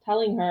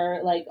telling her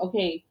like,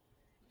 okay,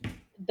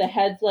 the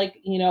head's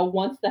like,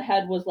 once the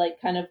head was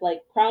like kind of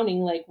like crowning,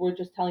 like we're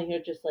just telling her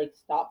just like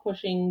stop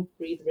pushing,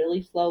 breathe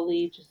really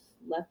slowly, just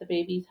let the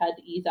baby's head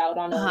ease out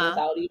on her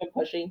without even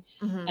pushing,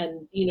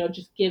 and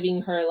just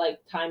giving her like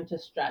time to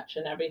stretch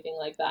and everything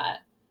like that.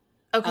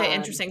 Okay,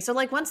 interesting. So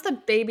like once the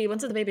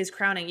baby's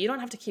crowning, you don't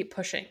have to keep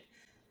pushing.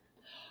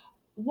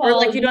 Well, or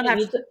like you don't have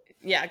to.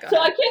 Yeah, go ahead.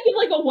 I can't give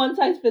like a one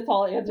size fits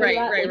all answer to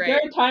that. Right. There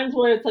are times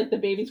where it's like the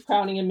baby's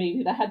crowning and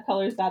maybe the head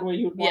color is bad where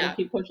you would want to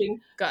keep pushing.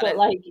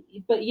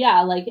 But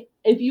yeah, like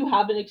if you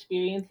have an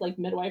experienced like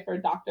midwife or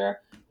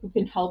doctor who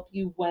can help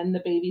you when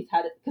the baby's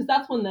head, because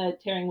that's when the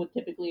tearing would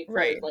typically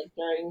occur, like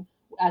during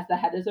as the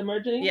head is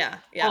emerging. Yeah.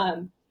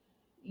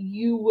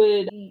 You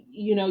would,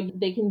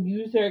 they can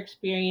use their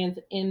experience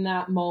in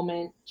that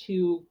moment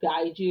to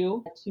guide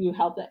you, to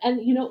help them.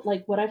 And,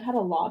 like what I've had a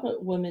lot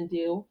of women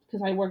do,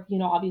 because I work,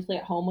 obviously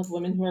at home with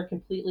women who are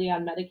completely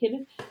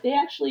unmedicated, they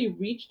actually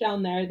reach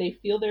down there, they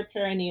feel their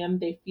perineum,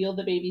 they feel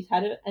the baby's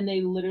head, and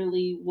they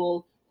literally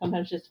will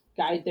sometimes just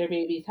guide their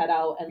baby's head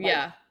out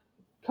and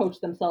coach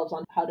themselves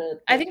on how to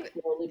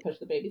slowly push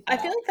the baby's head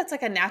I feel like that's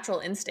like a natural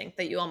instinct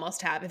that you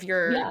almost have if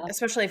you're,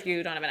 especially if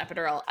you don't have an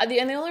epidural. And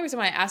the only reason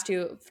why I asked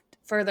you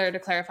further to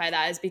clarify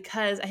that is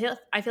because I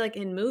feel like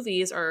in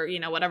movies or,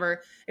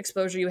 whatever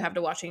exposure you have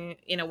to watching,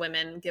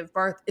 women give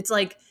birth, it's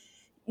like,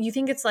 you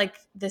think it's like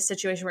this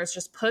situation where it's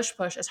just push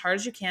as hard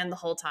as you can the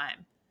whole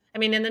time. I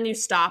mean, and then you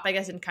stop, I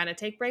guess, and kind of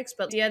take breaks.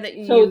 But yeah, that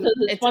So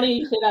it's funny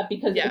you say that,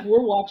 because Yeah.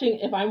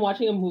 if I'm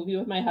watching a movie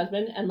with my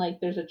husband and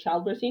like there's a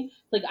childbirth scene,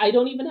 like I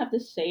don't even have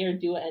to say or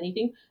do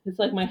anything. It's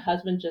like my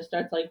husband just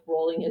starts like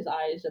rolling his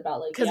eyes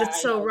about like, because yeah, it's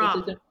I so know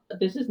wrong.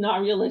 this is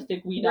not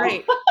realistic. We know.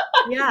 Right.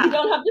 Yeah. You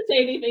don't have to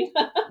say anything.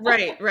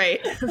 Right.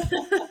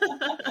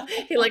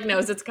 He like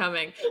knows it's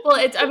coming. Well,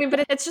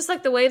 but it's just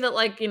like the way that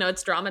like,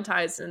 it's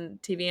dramatized in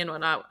TV and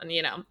whatnot. And,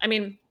 I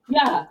mean,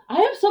 Yeah, I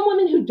have some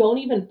women who don't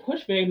even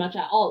push very much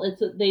at all.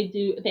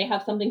 They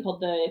have something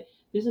called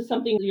this is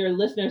something your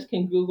listeners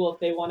can Google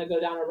if they want to go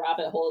down a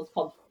rabbit hole. It's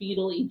called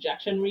fetal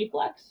ejection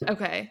reflex.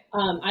 okay.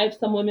 I have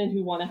some women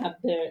who want to have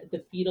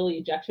the fetal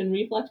ejection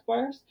reflex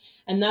births,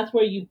 and that's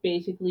where you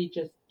basically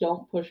just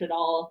don't push at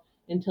all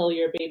until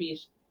your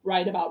baby's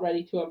right about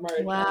ready to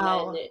emerge,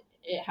 Wow. and then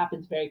it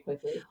happens very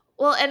quickly.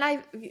 Well,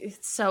 and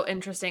it's so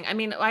interesting. I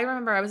mean, I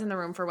remember I was in the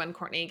room for when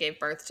Courtney gave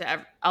birth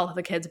to all of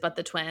the kids but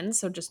the twins.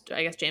 So just,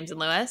 I guess, James and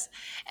Lewis.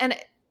 And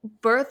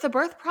the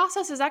birth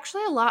process is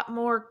actually a lot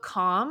more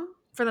calm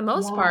for the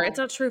most part. It's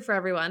not true for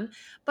everyone.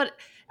 But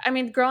I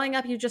mean, growing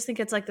up, you just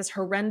think it's like this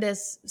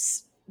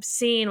horrendous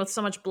scene with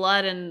so much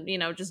blood and,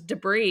 just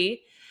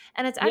debris.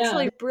 And it's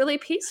actually really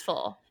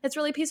peaceful. It's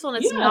really peaceful.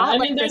 And it's not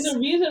like there's a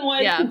reason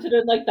why it's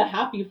considered like the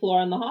happy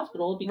floor in the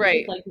hospital, because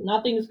it's like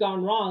nothing's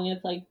gone wrong.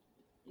 It's like,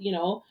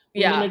 women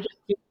are just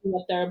doing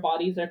what their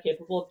bodies are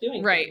capable of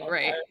doing. Right.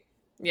 Part.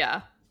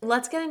 Yeah.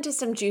 Let's get into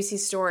some juicy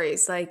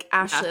stories. Like,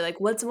 Ashley, like,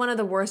 what's one of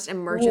the worst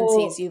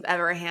emergencies you've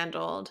ever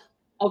handled?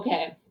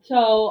 Okay.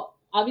 So,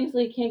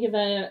 obviously can't give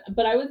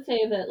but I would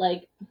say that,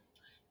 like,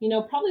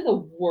 probably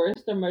the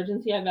worst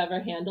emergency I've ever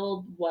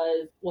handled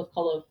was what's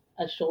called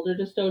a shoulder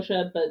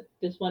dystocia. But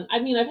this one, I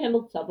mean, I've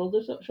handled several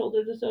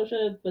shoulder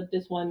dystocia, but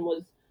this one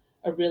was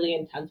a really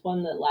intense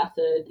one that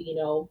lasted,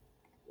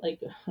 like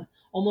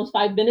almost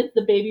 5 minutes.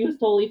 The baby was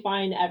totally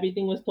fine.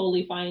 Everything was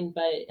totally fine.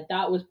 But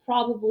that was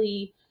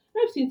probably,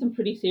 I've seen some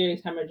pretty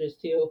serious hemorrhages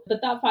too. But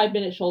that 5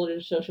 minute shoulder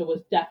dystocia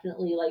was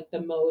definitely like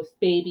the most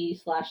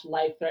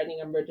baby/life-threatening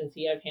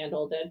emergency I've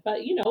handled.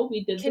 But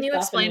we did. Can you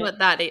explain what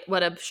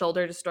a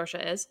shoulder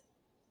dystocia is?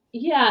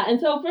 Yeah,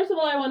 and so first of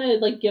all, I want to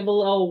like give a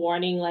little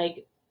warning.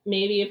 Like,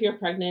 maybe if you're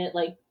pregnant,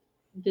 like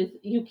this,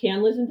 you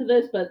can listen to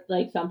this, but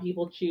like some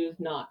people choose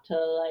not to.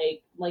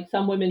 Like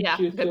some women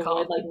choose to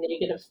avoid like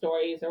negative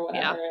stories or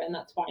whatever, and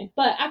that's fine.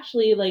 But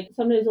actually, like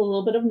sometimes a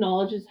little bit of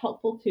knowledge is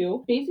helpful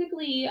too.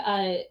 Basically,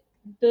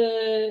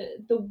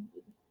 the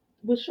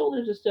with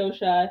shoulder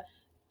dystocia,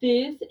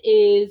 this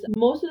is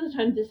most of the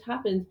time this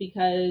happens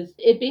because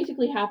the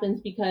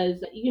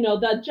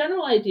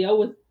general idea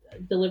with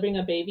delivering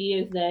a baby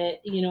is that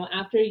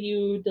after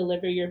you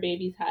deliver your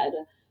baby's head,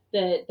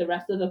 that the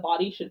rest of the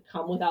body should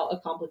come without a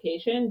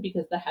complication,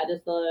 because the head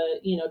is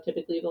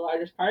typically the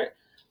largest part.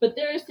 But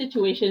there are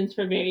situations,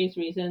 for various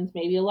reasons,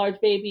 maybe a large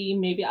baby,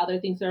 maybe other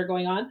things that are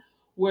going on,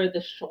 where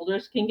the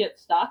shoulders can get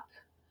stuck,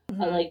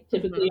 like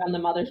typically on the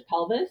mother's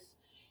pelvis.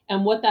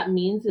 And what that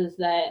means is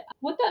like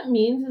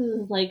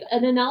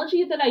an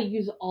analogy that I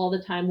use all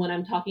the time when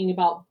I'm talking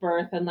about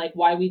birth and like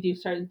why we do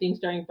certain things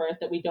during birth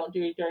that we don't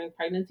do during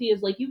pregnancy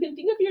is like, you can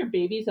think of your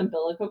baby's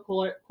umbilical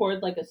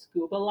cord like a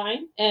scuba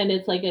line, and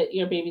it's like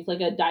your baby's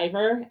like a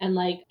diver, and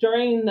like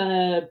during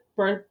the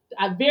birth,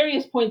 at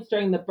various points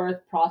during the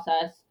birth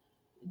process,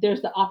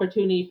 there's the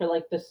opportunity for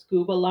like the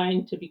scuba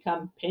line to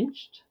become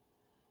pinched,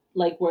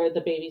 like where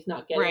the baby's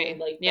not getting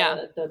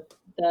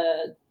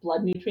the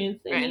blood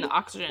nutrients they need. And the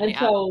oxygen.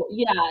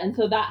 And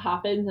so that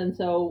happens. And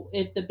so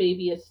if the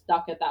baby is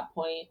stuck at that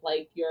point,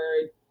 like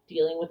you're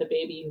dealing with a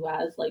baby who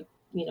has like,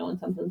 in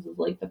some senses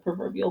like the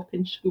proverbial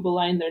pinch scuba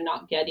line, they're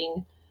not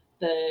getting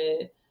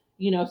the,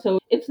 so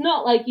it's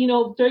not like,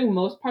 during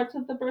most parts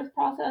of the birth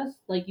process,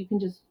 like you can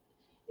just,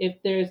 if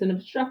there's an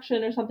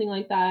obstruction or something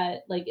like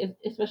that, like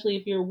especially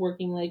if you're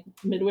working like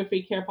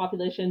midwifery care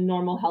population,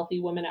 normal healthy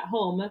women at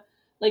home,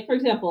 like for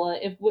example,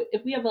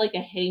 if we have like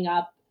a hang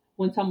up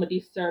when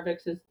somebody's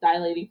cervix is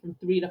dilating from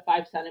 3 to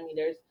 5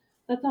 centimeters,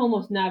 that's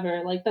almost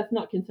never, like that's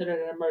not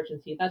considered an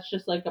emergency. That's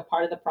just like a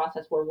part of the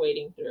process we're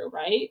waiting through,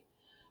 right?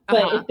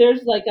 But if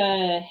there's like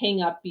a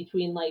hang up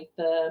between like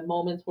the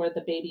moments where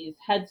the baby's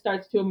head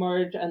starts to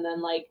emerge and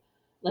then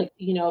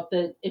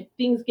if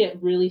things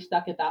get really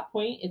stuck at that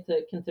point, it's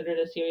considered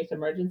a serious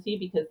emergency,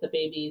 because the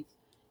baby's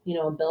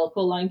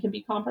umbilical line can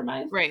be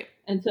compromised. Right.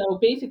 And so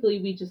basically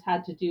we just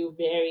had to do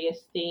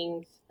various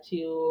things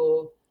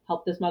to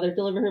help this mother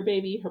deliver her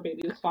baby. Her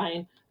baby was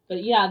fine.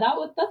 But yeah,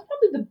 that's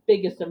probably the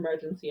biggest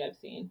emergency I've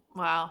seen.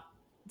 Wow.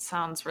 It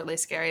sounds really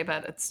scary,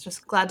 but it's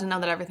just glad to know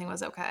that everything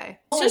was okay.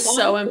 It's just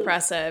so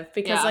impressive,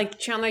 because like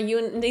Chandler,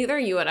 neither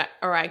you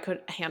or I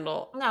could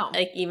handle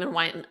like even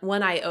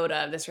one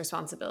iota of this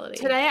responsibility.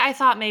 Today I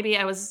thought maybe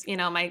I was,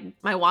 my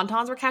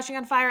wontons were catching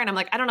on fire, and I'm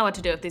like, I don't know what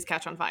to do if these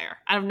catch on fire.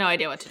 I have no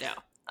idea what to do.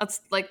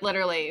 That's like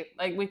literally,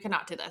 like, we could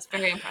not do this.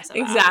 Very impressive.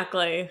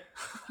 Exactly.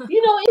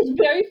 It's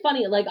very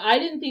funny. Like, I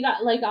didn't think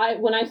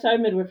when I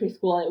started midwifery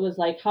school, it was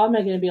like, how am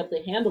I going to be able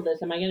to handle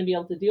this? Am I going to be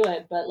able to do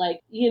it? But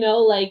like,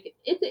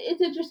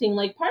 it's interesting.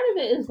 Like, part of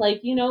it is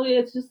like,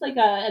 it's just like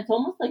it's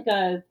almost like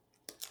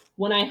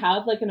when I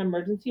have like an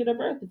emergency at a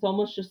birth, it's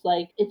almost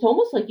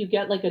like you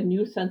get like a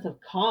new sense of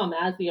calm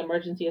as the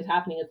emergency is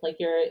happening. It's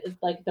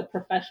like the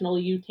professional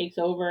you takes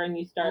over and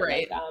you start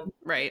Right. like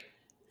Right.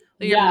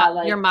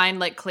 yeah, Your like mind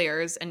like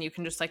clears and you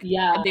can just like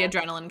yeah. the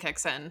adrenaline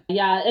kicks in.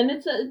 Yeah, and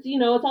it's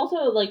it's also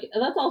like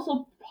that's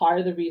also part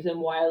of the reason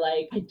why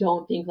like I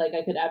don't think like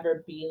I could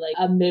ever be like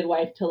a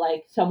midwife to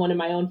like someone in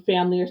my own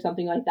family or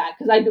something like that,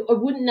 because I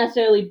wouldn't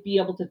necessarily be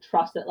able to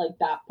trust it, like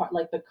that part,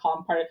 like the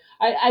calm part.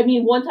 I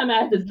mean, one time I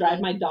had to drive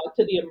my dog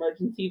to the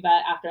emergency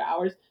vet after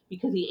hours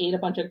because he ate a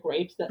bunch of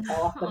grapes that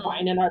fell off the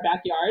vine in our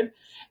backyard,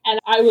 and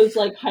I was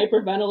like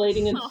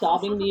hyperventilating and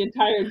sobbing the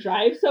entire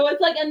drive. So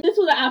it's like, and this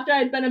was after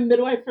I'd been a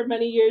midwife for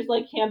many years,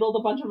 like handled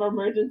a bunch of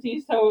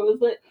emergencies. So it was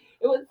like,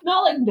 it's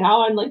not like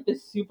now I'm like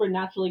this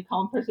supernaturally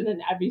calm person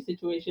in every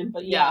situation,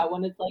 but yeah,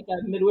 when it's like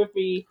a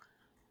midwifery,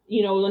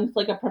 when it's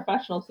like a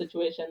professional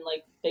situation,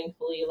 like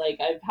thankfully,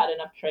 like I've had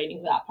enough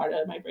training that part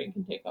of my brain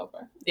can take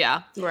over.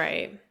 Yeah.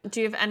 Right.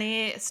 Do you have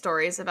any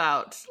stories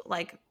about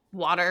like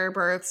water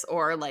births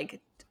or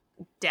like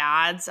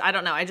dads? I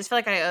don't know. I just feel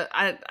like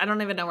I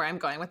don't even know where I'm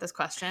going with this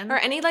question. Or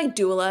any like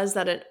doulas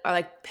that are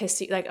like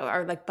pissy, like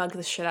or like bug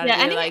the shit out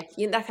of you, like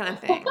that kind of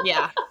thing.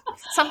 Yeah.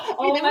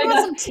 Oh my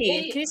God. Some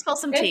tea. Can you spill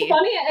some It's tea?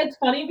 It's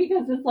funny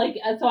because it's like,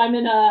 so I'm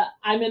in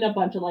a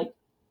bunch of like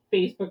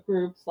Facebook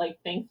groups, like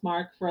thanks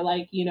Mark, for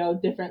like,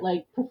 different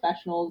like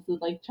professionals with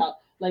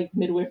like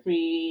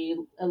midwifery.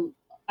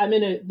 I'm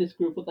in this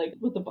group with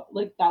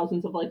like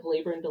thousands of like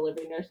labor and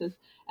delivery nurses,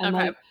 and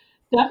like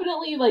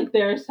definitely like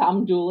there are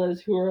some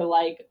doulas who are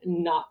like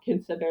not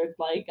considered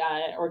like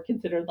or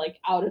considered like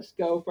out of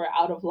scope or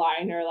out of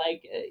line, or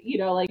like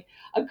like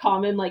a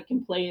common like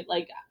complaint,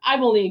 like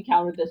I've only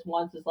encountered this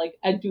once, is like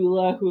a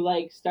doula who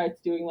like starts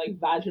doing like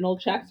vaginal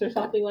checks or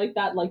something like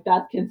that. Like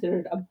that's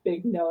considered a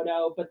big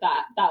no, but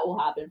that will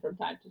happen from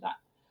time to time.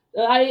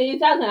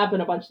 It hasn't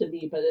happened a bunch to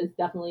me, but it's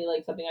definitely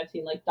like something I've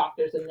seen like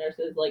doctors and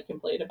nurses like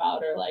complain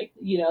about, or like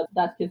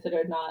that's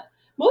considered not.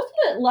 Most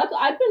of it,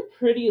 I've been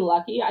pretty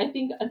lucky. I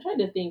think I'm trying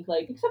to think,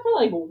 like, except for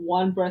like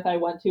one birth I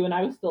went to, and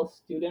I was still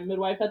student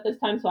midwife at this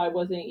time, so I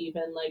wasn't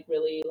even like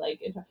really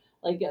like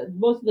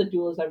most of the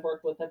doulas I've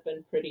worked with have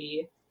been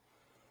pretty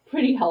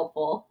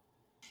helpful.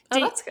 Oh,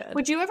 that's good.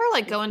 Would you ever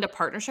like go into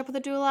partnership with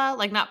a doula?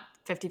 Like not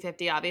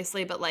 50-50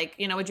 obviously, but like,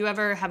 would you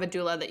ever have a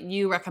doula that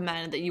you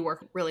recommend that you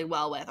work really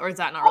well with, or is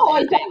that not really?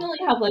 I definitely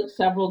have like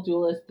several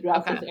doulas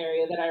throughout this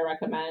area that I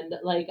recommend.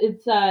 Like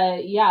it's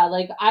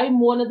like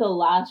I'm one of the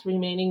last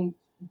remaining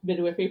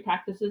midwifery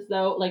practices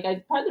though. Like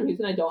part of the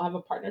reason I don't have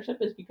a partnership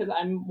is because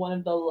I'm one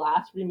of the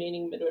last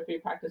remaining midwifery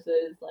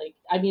practices. Like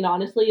I mean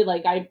honestly,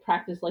 like I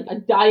practice like a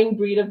dying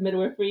breed of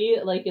midwifery.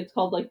 Like it's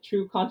called like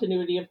true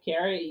continuity of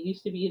care. It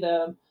used to be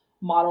the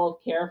model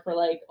of care for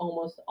like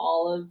almost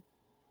all of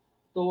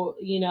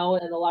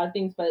and a lot of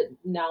things, but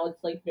now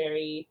it's like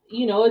very,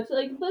 it's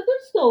like there's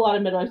still a lot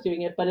of midwives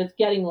doing it, but it's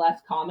getting less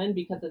common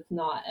because it's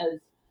not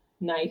as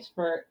nice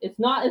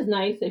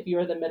if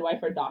you're the midwife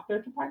or doctor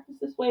to practice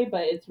this way,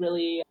 but it's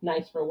really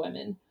nice for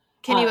women.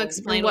 Can you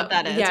explain what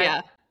that is?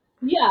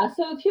 Yeah.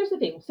 So here's the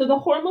thing. So the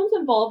hormones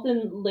involved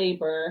in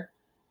labor,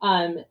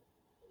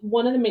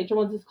 one of the major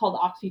ones is called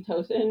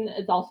oxytocin.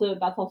 That's also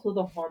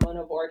the hormone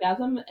of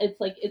orgasm.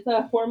 It's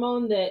a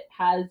hormone that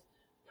has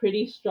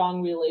pretty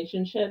strong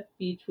relationship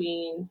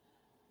between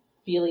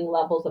feeling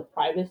levels of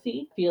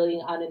privacy,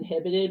 feeling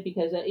uninhibited,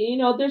 because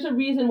there's a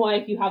reason why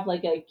if you have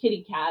like a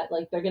kitty cat,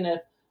 like they're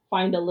gonna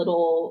find a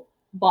little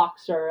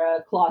box or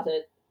a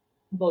closet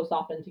most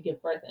often to give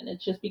birth in.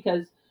 It's just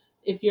because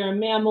if you're a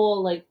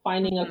mammal, like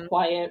finding a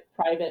quiet,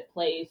 private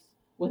place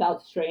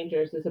without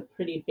strangers is a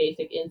pretty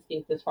basic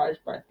instinct as far as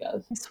birth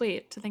goes.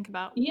 Sweet to think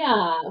about.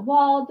 Yeah,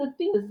 well, the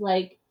thing is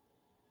like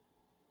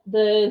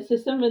the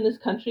system in this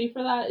country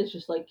for that is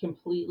just like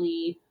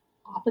completely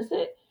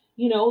opposite.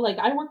 Like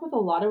I've worked with a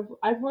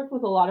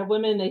lot of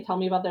women. They tell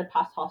me about their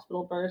past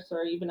hospital births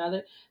or even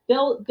other.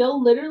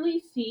 They'll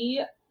literally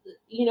see,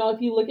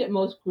 if you look at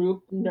most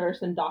group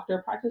nurse and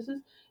doctor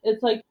practices,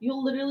 it's like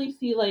you'll literally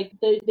see like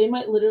they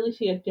might literally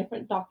see a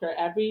different doctor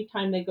every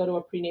time they go to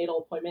a prenatal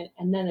appointment,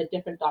 and then a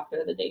different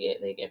doctor the day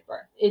they give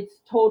birth. It's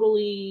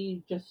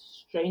totally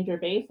just stranger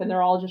based, and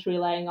they're all just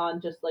relying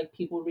on just like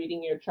people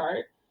reading your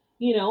chart.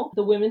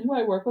 The women who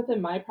I work with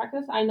in my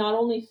practice, I not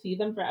only see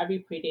them for every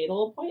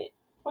prenatal appointment,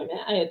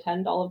 I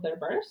attend all of their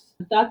births.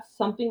 That's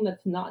something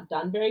that's not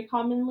done very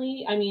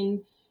commonly. I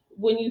mean,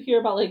 when you hear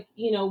about like,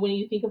 when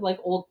you think of like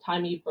old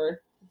timey birth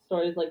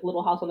stories, like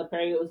Little House on the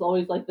Prairie, it was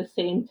always like the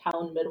same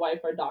town midwife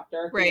or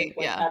doctor who was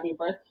like every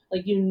birth.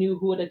 Like you knew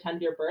who would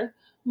attend your birth.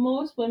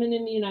 Most women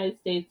in the United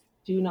States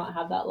do not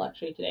have that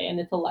luxury today,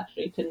 and it's a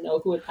luxury to know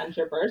who attends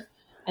your birth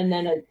and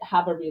then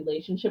have a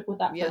relationship with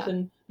that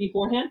person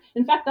beforehand.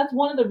 In fact, that's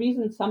one of the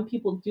reasons some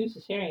people do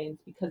cesareans,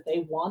 because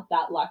they want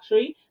that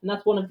luxury, and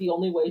that's one of the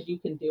only ways you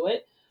can do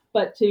it.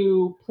 But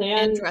to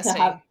plan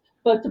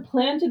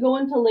to go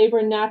into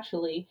labor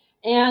naturally,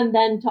 and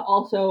then to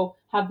also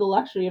have the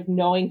luxury of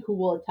knowing who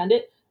will attend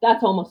it,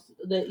 that's almost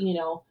the, you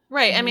know.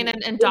 Right. I mean,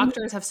 and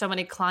doctors have so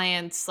many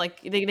clients, like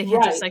they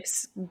can't just like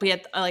be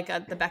at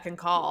the beck and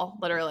call,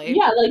 literally.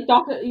 Yeah, like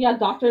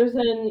doctors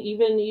and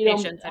even, you know,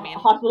 Patients, I mean.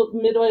 hospital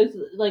midwives,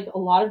 like a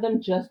lot of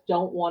them just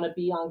don't want to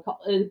be on call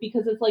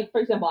because it's like,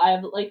 for example, I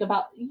have like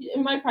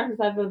in my practice,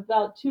 I have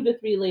about 2 to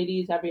 3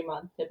 ladies every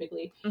month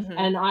typically. Mhm.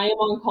 And I am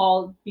on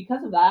call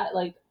because of that.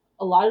 Like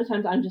a lot of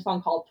times I'm just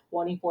on call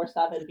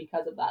 24/7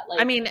 because of that. Like,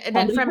 I mean,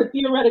 somebody could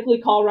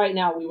theoretically call right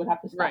now, we would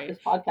have to stop Right. this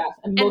podcast.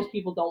 And most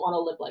people don't want to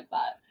live like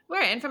that.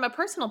 Right. And from a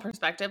personal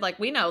perspective, like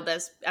we know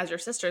this as your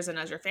sisters and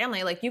as your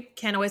family, like you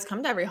can't always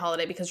come to every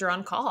holiday because you're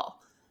on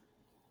call.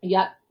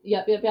 Yep. But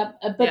Yeah,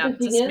 the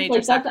thing is, like,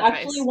 that's sacrifice.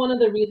 actually one of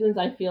the reasons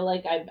I feel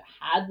like I've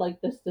had like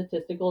the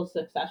statistical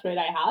success rate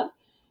I have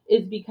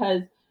is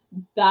because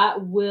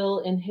that will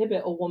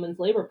inhibit a woman's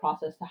labor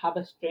process to have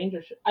a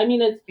stranger. I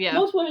mean, it's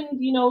most women,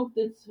 you know,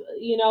 it's,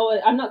 you know,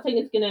 I'm not saying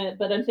it's gonna,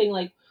 but I'm saying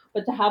like,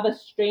 but to have a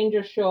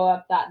stranger show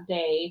up that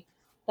day,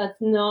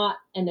 that's not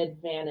an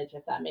advantage,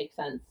 if that makes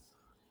sense.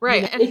 Right.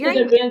 You know, And it's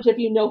an advantage if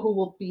you know who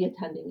will be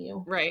attending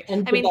you. Right.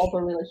 And develop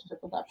a relationship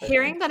with that person.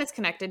 Hearing that it's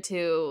connected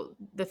to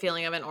the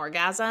feeling of an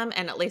orgasm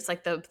and at least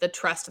like the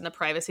trust and the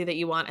privacy that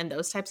you want in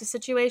those types of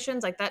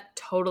situations, like that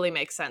totally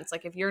makes sense.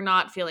 Like if you're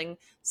not feeling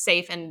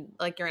safe and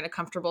like you're in a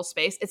comfortable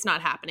space, it's not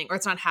happening, or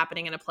it's not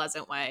happening in a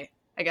pleasant way,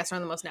 I guess, or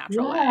in the most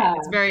natural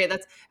way.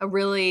 That's a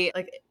really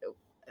like,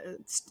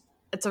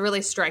 it's a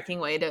really striking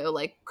way to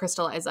like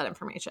crystallize that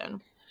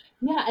information.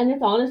 Yeah, and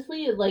it's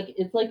honestly like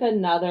it's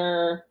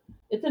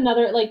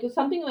another like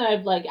something that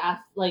I've like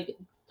asked, like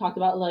talked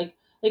about, like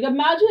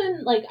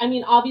imagine, like, I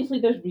mean, obviously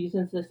there's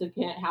reasons this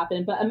can't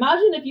happen, but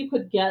imagine if you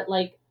could get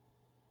like,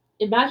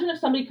 imagine if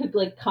somebody could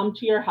like come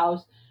to your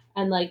house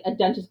and like a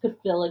dentist could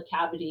fill a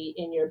cavity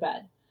in your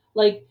bed.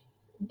 Like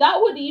that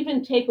would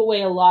even take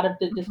away a lot of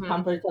the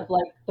discomforts of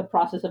like the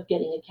process of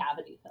getting a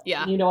cavity filled.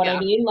 Yeah. You know what I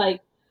mean?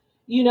 Like,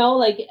 you know,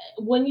 like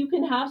when you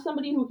can have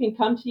somebody who can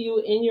come to you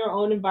in your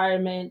own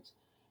environment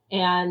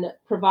and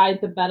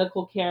provide the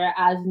medical care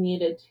as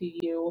needed to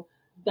you,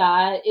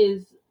 that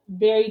is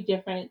very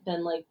different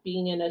than like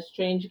being in a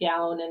strange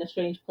gown in a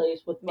strange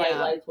place with bright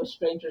lights with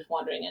strangers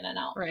wandering in and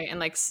out. Right. And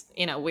like,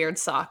 you know, weird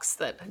socks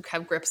that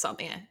have grips on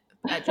the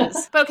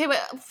edges. But okay,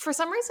 but for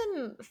some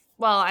reason,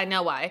 well, I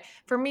know why.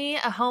 For me,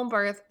 a home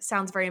birth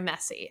sounds very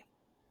messy.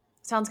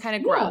 Sounds kind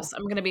of gross.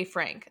 I'm going to be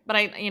frank. But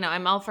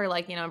I'm all for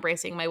like, you know,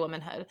 embracing my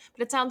womanhood.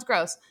 But it sounds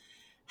gross.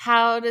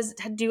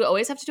 Do you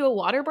always have to do a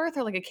water birth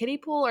or like a kiddie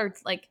pool, or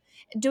like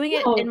doing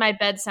it in my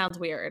bed sounds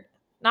weird?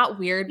 Not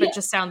weird, but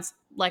just sounds,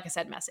 like I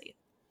said, messy.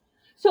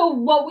 So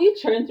what we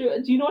churn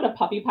through, do you know what a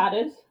puppy pad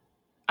is?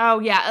 Oh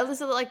yeah.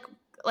 Is it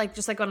like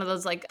just like one of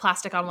those like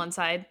plastic on one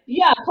side?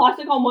 Yeah,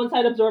 plastic on one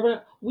side,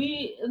 absorbent.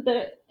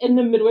 In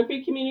the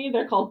midwifery community,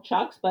 they're called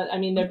chucks, but I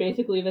mean they're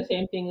basically the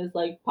same thing as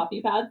like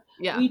puppy pads.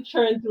 Yeah. We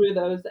churn through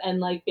those and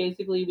like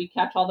basically we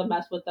catch all the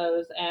mess with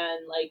those,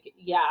 and like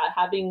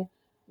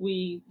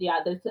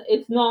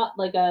it's not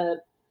like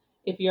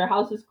if your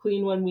house is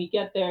clean when we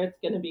get there, it's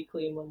gonna be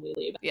clean when we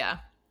leave. Yeah.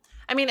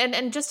 I mean,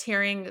 and just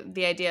hearing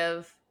the idea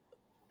of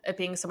it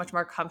being so much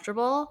more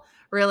comfortable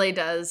really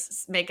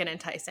does make it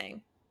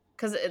enticing,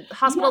 because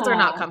hospitals are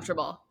not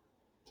comfortable.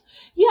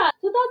 Yeah,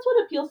 so that's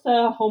what appeals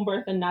to home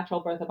birth and natural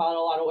birth about a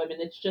lot of women.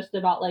 It's just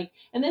about like,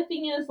 and the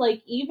thing is,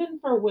 like, even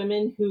for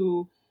women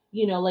who,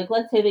 you know, like,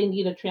 let's say they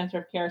need a transfer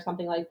of care or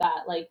something like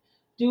that, like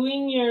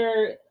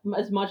doing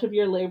as much of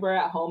your labor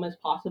at home as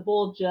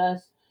possible,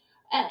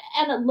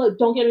 and look,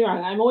 don't get me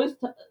wrong, I'm always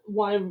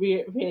want to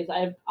rephrase, I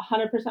have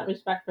 100%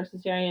 respect for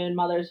cesarean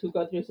mothers who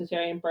go through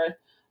cesarean birth.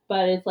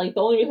 But it's like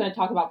the only reason I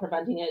talk about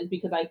preventing it is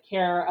because I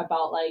care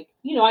about, like,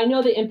 you know, I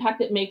know the impact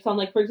it makes on,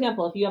 like, for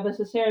example, if you have a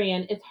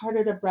cesarean, it's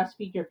harder to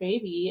breastfeed your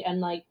baby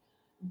and like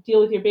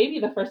deal with your baby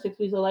the first 6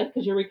 weeks of life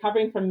because you're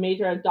recovering from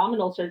major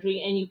abdominal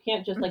surgery, and you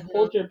can't just like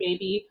hold your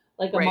baby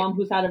like a mom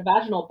who's had a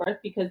vaginal birth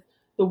because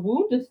the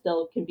wound is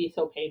still can be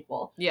so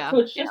painful. Yeah. So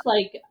it's just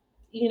like,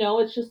 you know,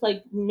 it's just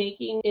like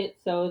making it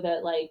so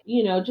that, like,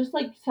 you know, just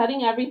like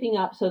setting everything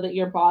up so that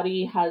your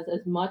body has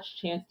as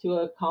much chance to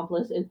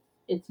accomplish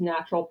its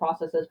natural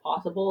process as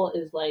possible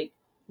is like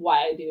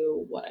why I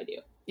do what I do.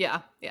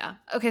 Yeah.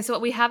 Okay, so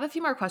we have a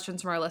few more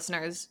questions from our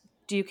listeners.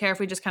 Do you care if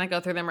we just kind of go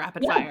through them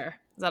rapid fire?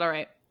 Is that all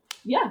right?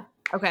 Yeah.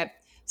 Okay.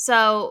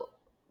 So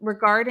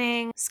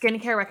regarding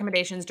skincare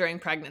recommendations during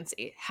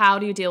pregnancy, how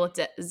do you deal with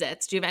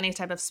zits? Do you have any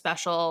type of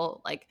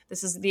special, like,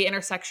 this is the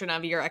intersection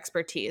of your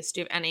expertise.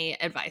 Do you have any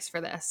advice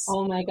for this?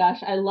 Oh my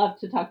gosh, I love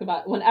to talk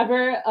about,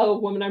 whenever a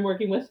woman I'm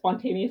working with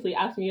spontaneously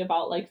asks me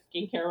about like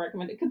skincare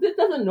recommendations, because it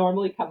doesn't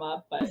normally come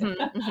up, but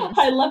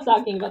I love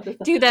talking about this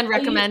stuff. Do you then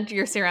recommend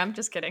your serum?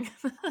 Just kidding.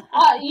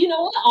 You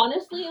know what?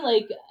 Honestly,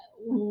 like,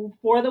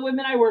 for the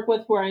women I work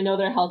with where I know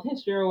their health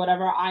history or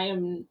whatever, I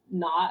am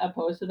not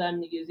opposed to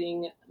them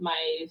using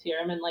my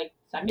serum in like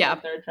second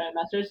and third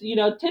trimesters. You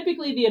know,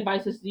 typically the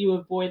advice is you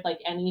avoid like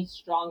any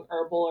strong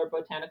herbal or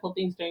botanical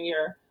things during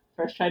your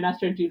first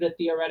trimester due to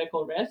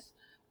theoretical risks.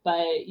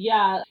 But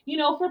yeah,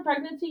 for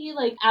pregnancy,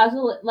 like I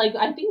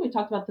think we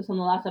talked about this on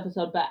the last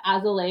episode, but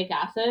azelaic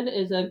acid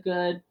is a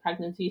good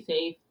pregnancy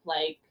safe,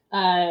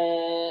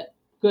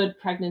 good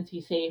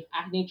pregnancy safe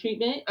acne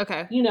treatment.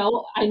 Okay.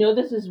 I know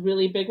this is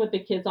really big with the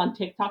kids on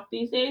TikTok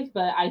these days,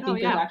 but I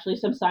think there's actually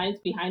some science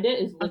behind it,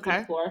 is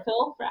liquid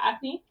chlorophyll for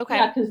acne. Okay.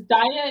 Yeah, because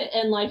diet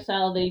and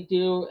lifestyle, they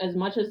do, as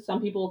much as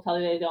some people tell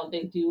you they don't,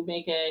 they do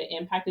make an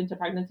impact into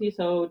pregnancy.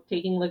 So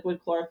taking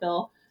liquid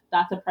chlorophyll,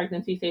 that's a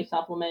pregnancy safe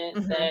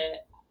supplement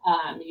that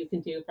you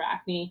can do for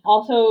acne.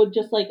 Also,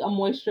 just like a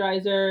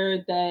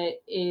moisturizer that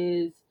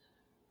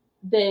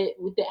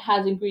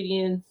has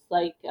ingredients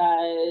like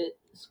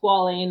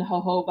squalane,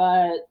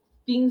 jojoba,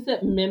 things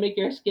that mimic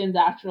your skin's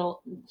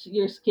actual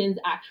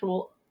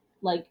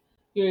like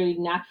your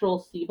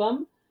natural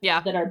sebum.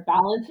 Yeah. That are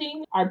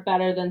balancing, are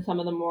better than some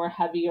of the more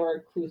heavy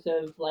or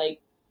occlusive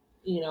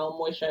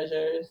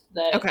moisturizers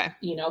that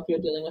if you're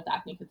dealing with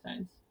acne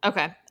concerns.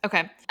 Okay.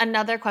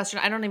 Another question.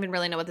 I don't even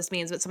really know what this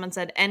means, but someone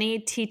said, any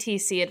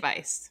TTC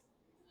advice?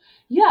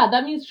 Yeah,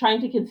 that means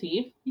trying to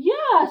conceive.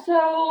 Yeah,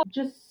 so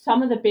just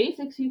some of the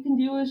basics you can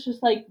do is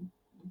just like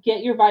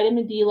get your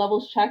vitamin D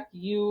levels checked,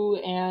 you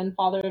and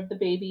father of the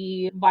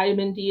baby.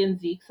 Vitamin D and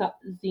zinc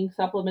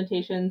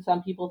supplementation,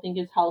 some people think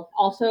is health.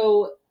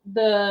 Also,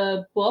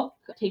 the book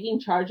Taking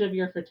Charge of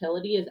Your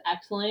Fertility is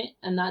excellent,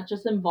 and that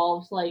just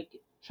involves like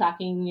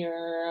tracking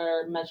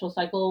your menstrual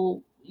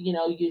cycle,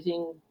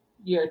 using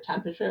your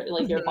temperature,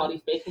 like your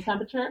body's basal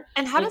temperature.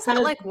 And how does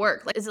that like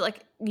work? Like, is it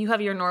like you have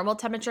your normal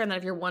temperature, and then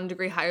if you're 1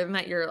 degree higher than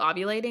that, you're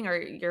ovulating, or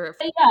you're?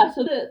 Yeah,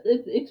 so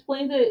it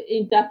explains it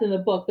in depth in the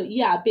book, but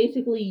yeah,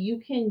 basically you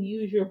can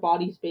use your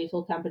body's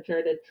basal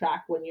temperature to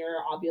track when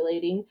you're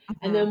ovulating,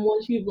 and then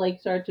once you've like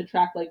started to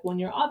track like when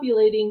you're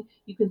ovulating,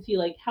 you can see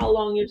like how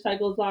long your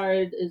cycles are.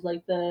 Is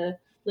like the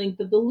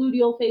length of the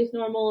luteal phase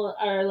normal,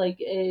 or like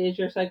is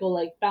your cycle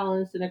like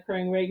balanced and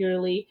occurring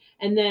regularly?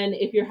 And then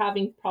if you're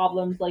having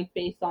problems like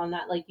based on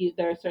that, like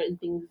there are certain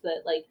things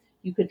that like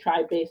you could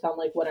try based on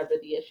like whatever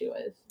the issue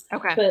is.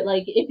 Okay. But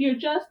like if you're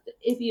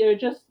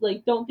just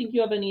like don't think you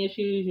have any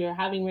issues, you're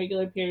having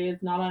regular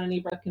periods, not on any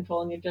birth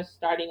control, and you're just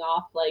starting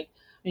off, like,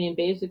 I mean,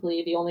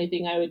 basically the only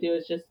thing I would do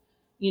is just,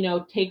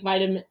 take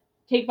vitamin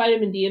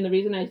D. And the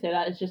reason I say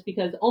that is just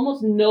because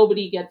almost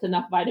nobody gets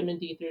enough vitamin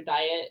D through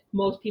diet.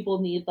 Most people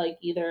need like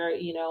either,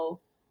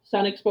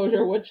 sun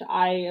exposure, which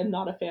I am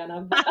not a fan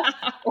of,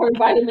 or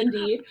vitamin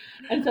D.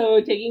 And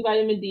so taking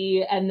vitamin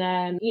D, and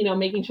then,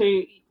 making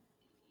sure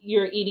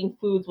you're eating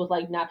foods with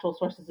like natural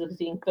sources of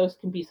zinc. Those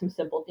can be some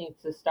simple things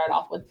to start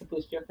off with to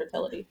boost your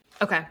fertility.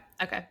 Okay.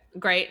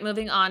 Great.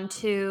 Moving on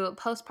to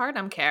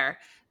postpartum care.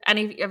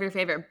 Any of your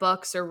favorite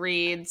books or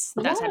reads,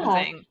 that type of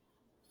thing?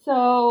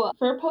 So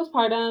for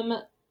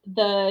postpartum,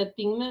 the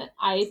thing that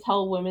I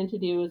tell women to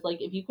do is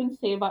like, if you can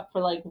save up for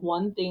like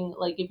one thing,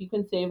 like if you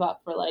can save up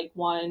for like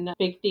one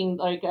big thing,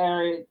 like,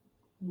 or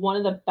one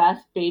of the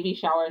best baby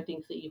shower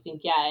things that you can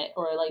get,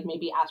 or like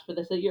maybe ask for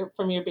this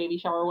from your baby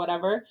shower or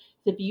whatever,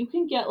 is if you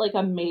can get like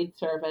a maid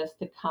service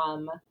to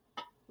come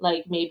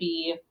like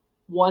maybe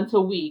once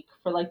a week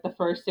for like the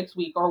first 6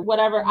 weeks or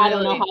whatever. Really? I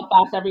don't know how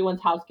fast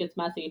everyone's house gets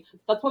messy.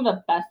 That's one of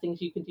the best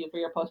things you can do for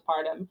your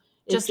postpartum.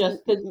 Just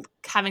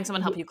having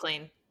someone help you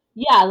clean.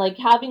 Yeah, like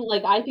having,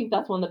 like, I think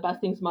that's one of the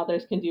best things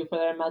mothers can do for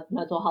their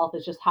mental health,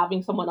 is just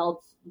having someone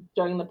else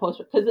during the post.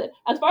 Because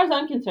as far as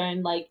I'm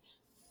concerned, like,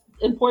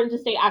 important to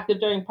stay active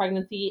during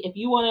pregnancy. If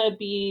you want to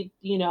be,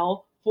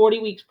 40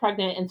 weeks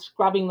pregnant and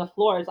scrubbing the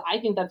floors, I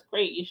think that's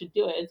great. You should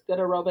do it. It's good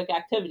aerobic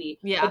activity.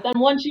 Yeah. But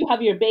then once you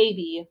have your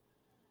baby,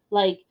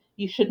 like,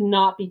 you should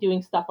not be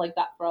doing stuff like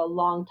that for a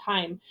long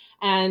time.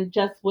 And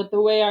just with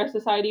the way our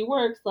society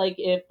works, like,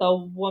 if the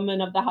woman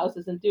of the house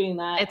isn't doing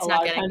that, it's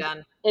not getting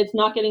done. It's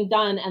not getting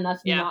done, and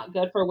that's not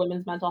good for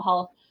women's mental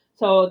health.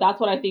 So that's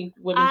what I think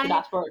women should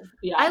ask for.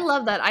 Yeah. I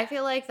love that. I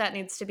feel like that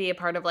needs to be a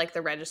part of like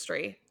the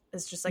registry.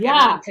 It's just like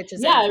everyone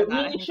pitches in for it that.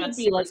 really should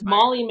be like smart.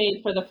 Molly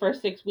made for the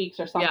first 6 weeks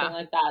or something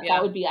like that.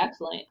 That would be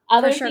excellent.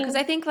 For sure, because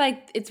I think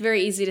like it's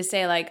very easy to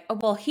say like, oh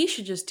well, he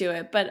should just do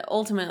it, but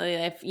ultimately,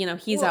 if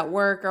he's at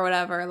work or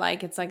whatever,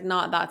 like it's like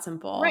not that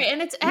simple, right?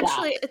 And it's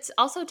actually it's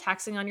also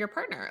taxing on your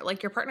partner.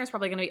 Like your partner's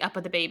probably going to be up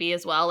with the baby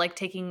as well, like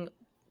taking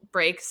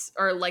breaks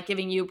or like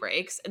giving you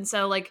breaks, and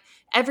so like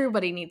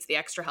everybody needs the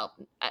extra help,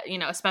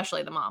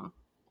 especially the mom.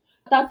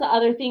 That's the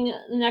other thing.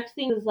 The next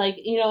thing is like,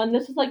 and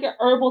this is like an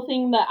herbal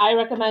thing that I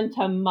recommend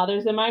to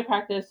mothers in my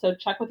practice. So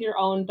check with your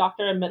own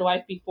doctor and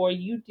midwife before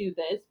you do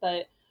this.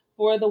 But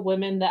for the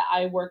women that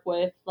I work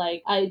with,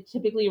 like I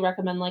typically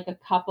recommend like a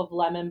cup of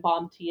lemon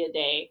balm tea a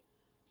day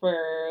for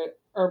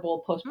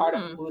herbal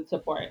postpartum mood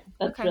support.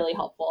 That's really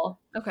helpful.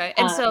 Okay.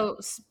 And so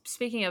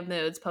speaking of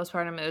moods,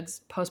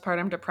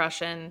 postpartum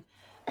depression,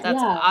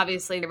 that's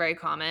obviously very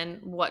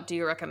common. What do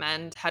you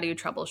recommend? How do you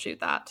troubleshoot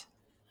that?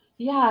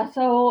 Yeah,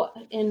 so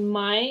in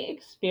my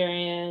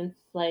experience,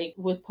 like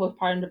with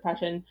postpartum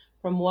depression,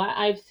 from what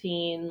I've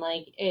seen,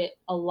 like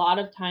a lot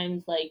of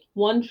times, like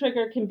one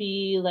trigger can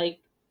be like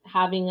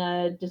having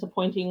a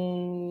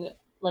disappointing,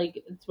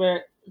 like it's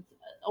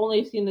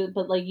only seen that,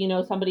 but like,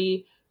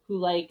 somebody who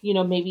like,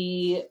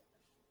 maybe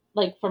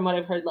like from what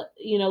I've heard, like,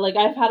 you know, like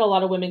I've had a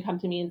lot of women come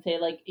to me and say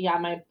like, yeah,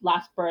 my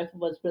last birth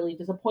was really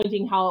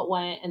disappointing how it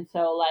went. And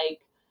so like,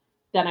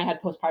 then I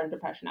had postpartum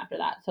depression after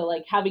that. So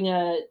like having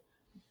a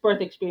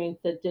birth experience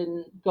that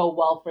didn't go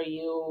well for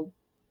you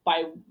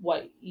by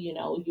what, you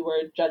know, you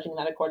were judging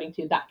that according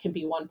to, that can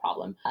be one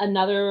problem.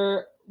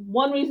 Another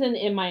one reason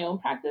in my own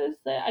practice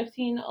that I've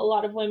seen a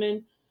lot of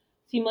women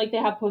seem like they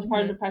have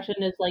postpartum depression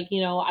is like,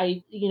 you know,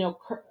 I, you know,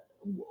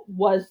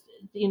 was,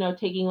 you know,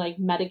 taking like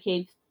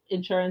Medicaid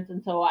insurance.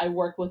 And so I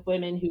worked with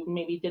women who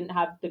maybe didn't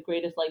have the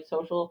greatest like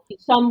social,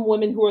 some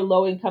women who were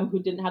low income who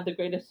didn't have the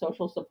greatest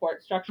social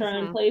support structure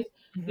in place,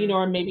 you know,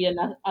 or maybe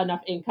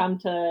enough income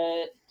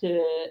to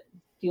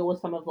deal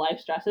with some of life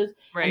stresses.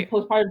 Right. And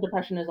postpartum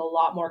depression is a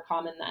lot more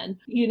common then.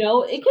 You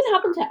know, it can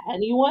happen to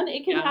anyone.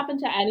 It can happen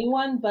to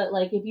anyone, but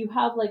like if you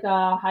have like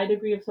a high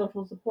degree of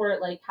social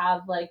support, like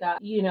have like a,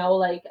 you know,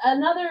 like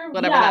another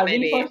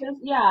resources,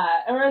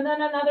 or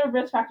then another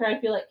risk factor I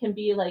feel like can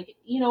be like,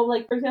 you know,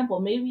 like for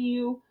example, maybe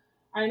you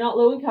are not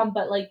low income,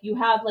 but like you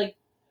have like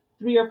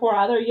 3 or 4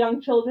 other young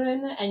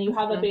children and you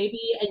have a baby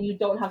and you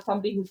don't have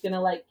somebody who's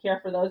gonna like care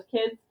for those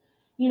kids.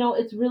 You know,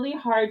 it's really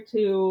hard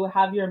to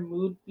have your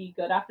mood be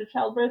good after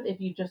childbirth if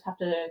you just have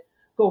to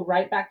go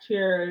right back to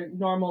your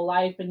normal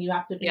life and you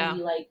have to be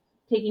like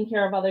taking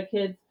care of other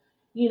kids.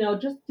 You know,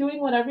 just doing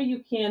whatever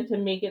you can to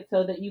make it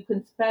so that you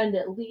can spend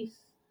at least,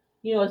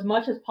 you know, as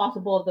much as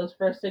possible of those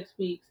first 6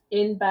 weeks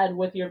in bed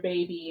with your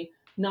baby,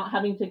 not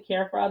having to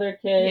care for other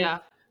kids,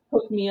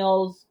 cook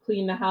meals,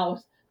 clean the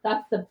house.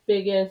 That's the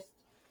biggest,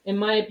 in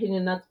my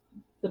opinion, that's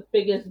the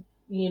biggest,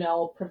 you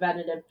know,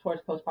 preventative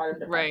towards postpartum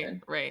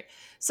depression. Right.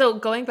 So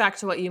going back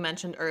to what you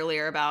mentioned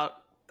earlier about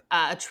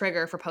a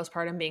trigger for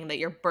postpartum being that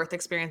your birth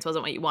experience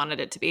wasn't what you wanted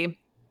it to be.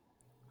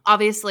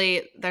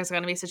 Obviously, there's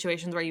going to be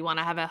situations where you want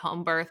to have a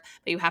home birth,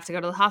 but you have to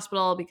go to the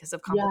hospital because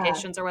of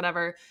complications or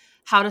whatever.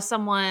 How does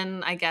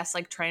someone, I guess,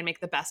 like try and make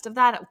the best of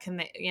that? Can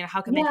they, you know,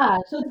 how can they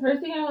help? So the first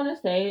thing I want to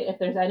say, if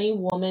there's any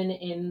woman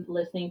in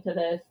listening to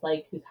this,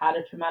 like who's had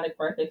a traumatic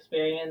birth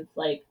experience,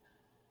 like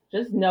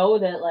just know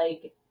that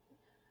like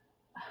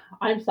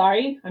I'm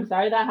sorry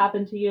that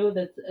happened to you.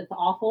 It's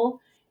awful.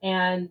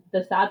 And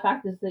the sad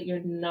fact is that you're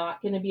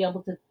not going to be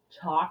able to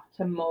talk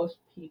to most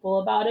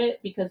people about it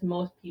because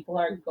most people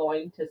are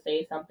going to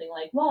say something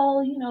like,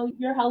 well, you know,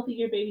 you're healthy,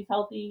 your baby's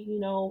healthy, you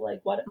know,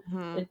 like what,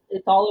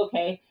 it's all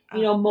okay.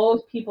 You know,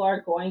 most people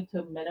are going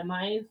to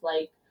minimize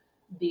like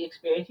the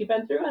experience you've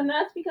been through. And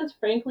that's because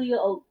frankly,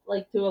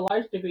 like to a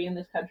large degree in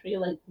this country,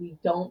 like we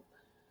don't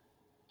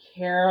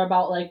care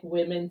about like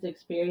women's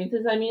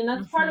experiences. I mean,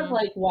 that's part of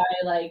like why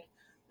like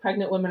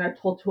pregnant women are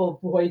told to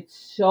avoid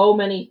so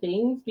many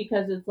things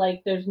because it's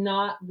like there's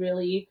not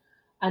really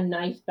a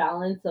nice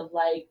balance of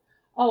like,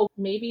 oh,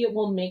 maybe it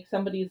will make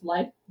somebody's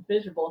life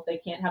miserable if they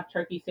can't have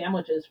turkey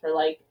sandwiches for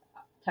like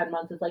 10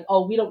 months. It's like,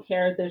 oh, we don't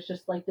care. There's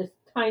just like this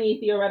tiny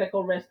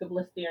theoretical risk of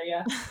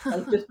listeria.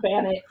 Like just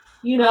ban it,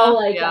 you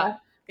know,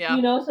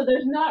 you know, so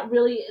there's not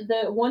really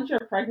once you're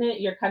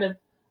pregnant, you're kind of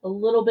a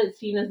little bit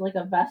seen as like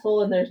a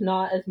vessel and there's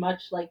not as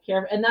much like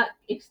care and that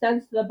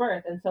extends to the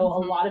birth. And so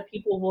a lot of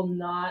people will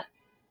not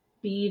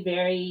be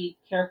very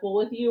careful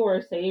with you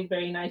or say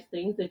very nice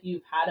things if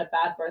you've had a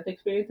bad birth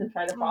experience and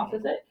try to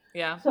process it.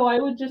 So I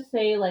would just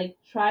say like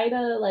try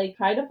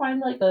to find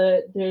like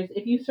there's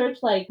if you search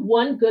like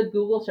one good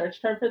Google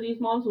search term for these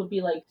moms would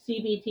be like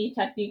CBT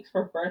techniques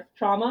for birth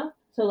trauma.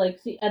 So like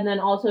and then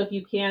also if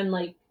you can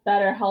like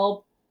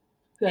BetterHelp,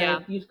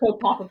 use code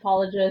Pop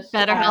Apologist.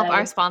 BetterHelp,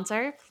 our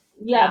sponsor.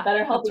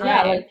 BetterHelp.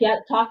 Like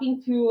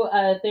talking to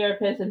a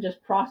therapist and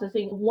just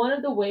processing. One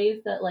of the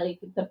ways that like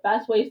the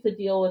best ways to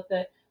deal with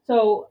it.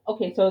 So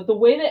the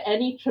way that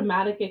any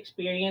traumatic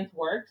experience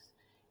works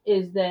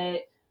is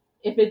that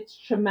if it's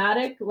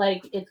traumatic,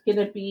 like it's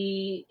gonna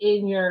be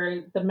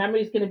the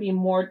memory is gonna be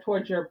more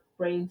towards your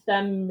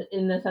brainstem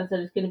in the sense that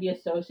it's gonna be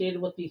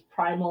associated with these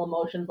primal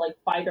emotions like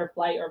fight or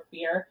flight or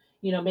fear.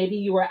 You know, maybe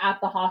you were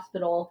at the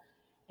hospital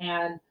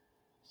and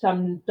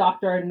some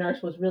doctor or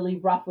nurse was really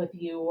rough with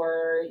you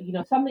or you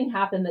know something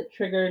happened that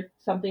triggered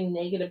something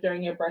negative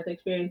during your birth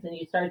experience and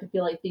you started to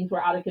feel like things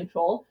were out of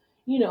control,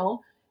 you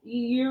know,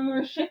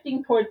 you're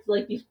shifting towards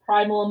like these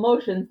primal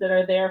emotions that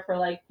are there for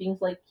like things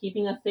like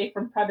keeping us safe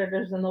from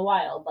predators in the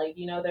wild, like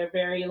you know they're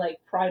very like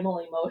primal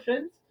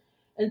emotions.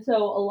 And so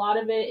a lot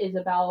of it is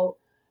about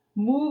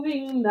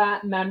moving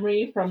that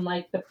memory from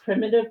like the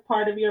primitive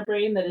part of your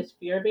brain that is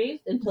fear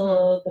based into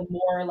the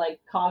more like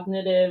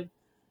cognitive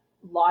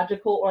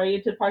logical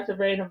oriented parts of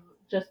brain.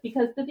 Just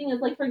because the thing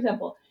is like for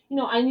example, you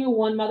know, I knew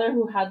one mother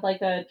who had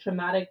like a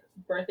traumatic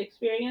birth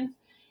experience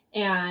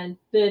and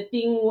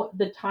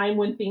the time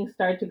when things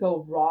started to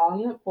go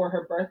wrong for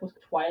her birth was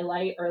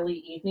twilight, early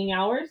evening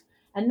hours.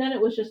 And then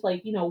it was just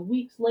like, you know,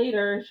 weeks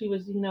later she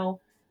was, you know,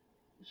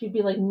 she'd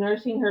be like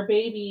nursing her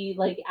baby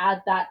like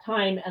at that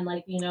time and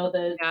like, you know,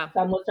 the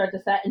sun would start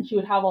to set and she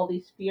would have all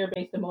these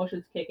fear-based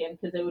emotions kick in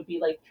because it would be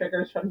like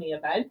triggers from the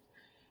event.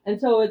 And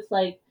so it's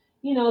like,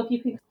 you know, if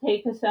you could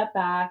take a step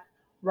back,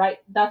 right,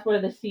 that's where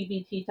the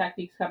CBT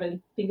techniques come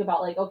in. Think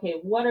about like, okay,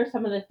 what are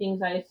some of the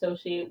things I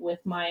associate with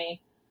my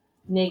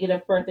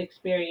negative birth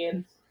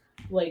experience,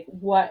 like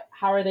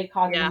how are they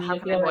causing me how to can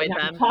I feel right avoid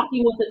now? them?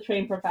 Talking with a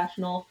trained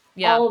professional,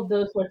 Yeah. all of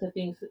those sorts of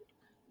things.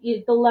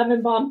 The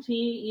lemon balm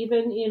tea,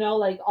 even,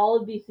 like all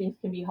of these things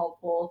can be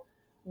helpful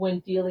when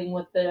dealing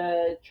with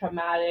the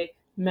traumatic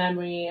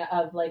memory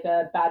of like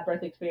a bad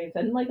birth experience.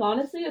 And like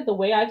honestly, the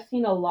way I've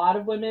seen a lot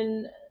of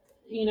women,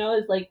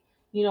 is like,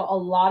 a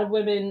lot of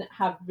women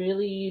have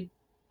really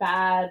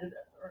bad,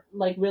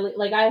 like really,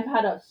 like I've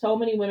had so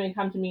many women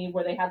come to me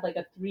where they had like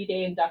a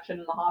 3-day induction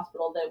in the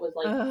hospital that was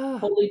like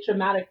totally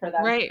traumatic for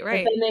them. Right. But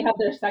then they have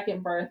their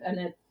second birth and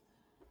it's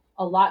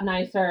a lot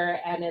nicer,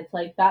 and it's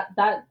like that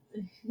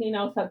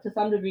so to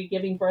some degree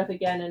giving birth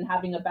again and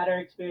having a better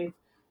experience,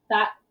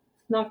 that's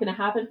not going to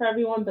happen for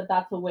everyone, but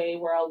that's a way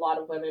where a lot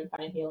of women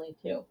find healing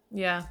too.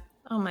 Yeah.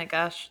 Oh my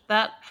gosh.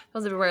 That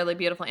was a really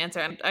beautiful answer.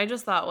 And I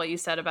just thought what you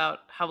said about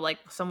how like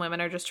some women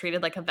are just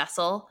treated like a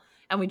vessel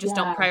and we just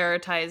don't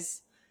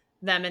prioritize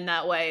them in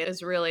that way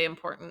is really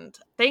important.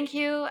 Thank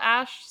you,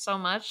 Ash, so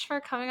much for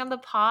coming on the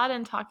pod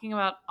and talking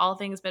about all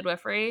things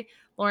midwifery.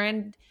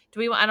 Lauren,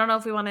 I don't know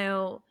if we want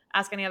to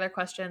ask any other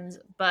questions,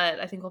 but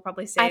I think we'll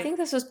probably save. I think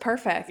this was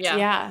perfect.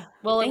 Yeah.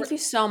 Well, thank you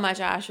so much,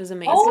 Ash. It was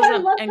amazing. Oh, I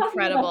is love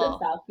incredible.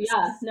 talking about this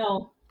stuff. Yeah,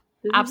 no.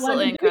 This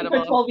Absolutely is what I've been doing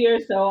incredible. for 12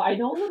 years, so I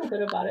know a little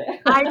bit about it.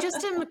 I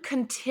just am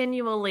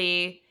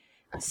continually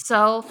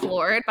so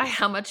floored by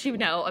how much you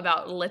know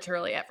about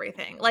literally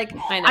everything. Like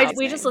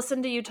we just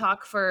listened to you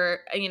talk for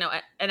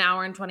an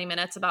hour and 20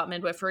 minutes about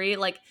midwifery,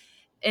 like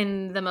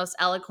in the most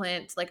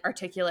eloquent, like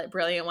articulate,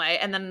 brilliant way.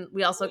 And then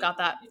we also got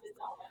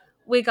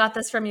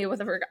this from you with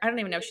I don't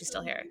even know if she's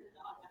still here,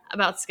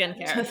 about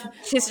skincare.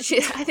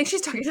 I think she's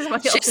talking to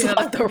somebody else. She's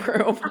left the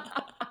room.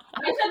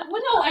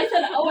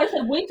 I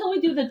said, wait till we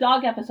do the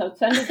dog episode.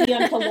 Send a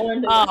DM to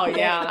Lauren. Oh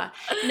yeah.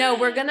 No,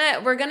 we're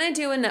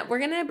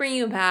gonna bring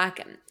you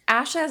back.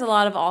 Asha has a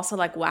lot of also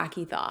like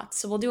wacky thoughts,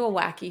 so we'll do a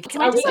wacky.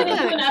 Are we gonna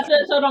do an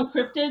episode on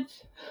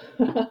cryptids?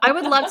 I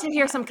would love to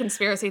hear some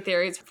conspiracy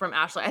theories from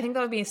Ashley. I think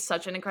that would be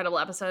such an incredible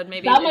episode.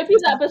 Maybe that might be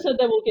the episode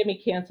that will get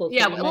me canceled.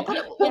 Yeah, we'll put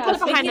it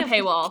behind the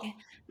paywall.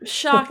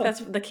 Shock,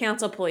 that's the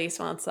cancel police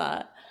wants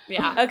that.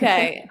 Yeah.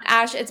 Okay,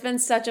 Ash, it's been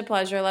such a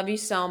pleasure. Love you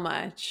so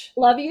much.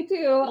 Love you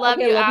too. Love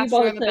you, Ash.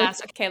 You're the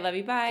best. Okay, love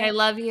you. Bye. Okay,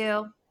 love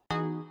you.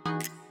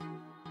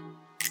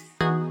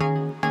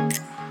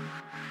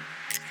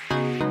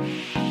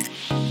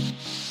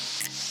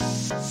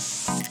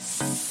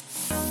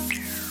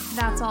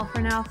 That's all for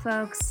now,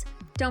 folks.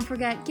 Don't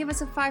forget, give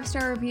us a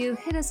 5-star review,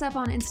 hit us up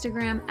on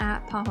Instagram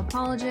at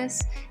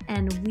Popapologists,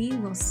 and we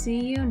will see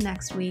you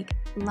next week,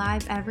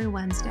 live every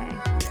Wednesday.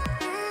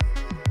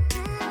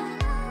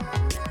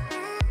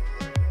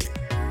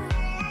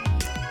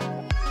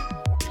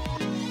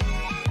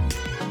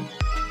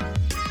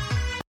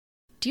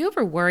 Do you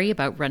ever worry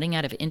about running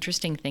out of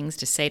interesting things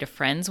to say to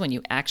friends when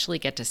you actually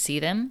get to see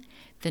them?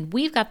 Then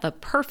we've got the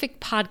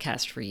perfect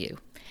podcast for you.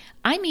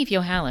 I'm Eve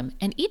Yohalem,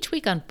 and each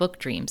week on Book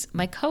Dreams,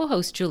 my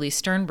co-host Julie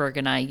Sternberg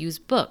and I use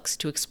books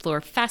to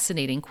explore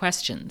fascinating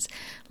questions,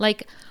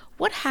 like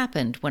what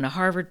happened when a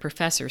Harvard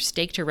professor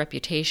staked her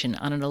reputation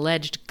on an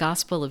alleged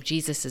Gospel of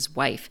Jesus'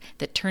 wife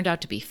that turned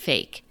out to be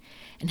fake?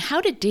 And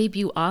how did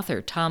debut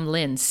author Tom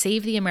Lynn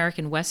save the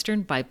American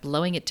Western by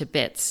blowing it to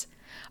bits?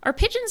 Are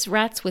pigeons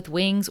rats with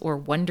wings or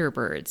wonder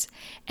birds?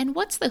 And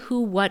what's the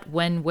who, what,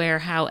 when, where,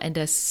 how, and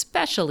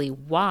especially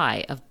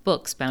why of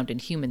books bound in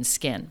human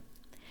skin?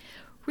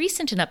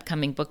 Recent and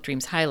upcoming Book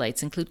Dreams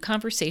highlights include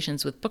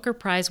conversations with Booker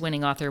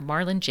Prize-winning author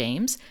Marlon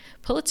James,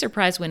 Pulitzer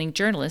Prize-winning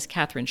journalist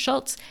Catherine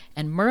Schultz,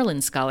 and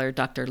Merlin scholar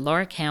Dr.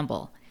 Laura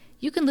Campbell.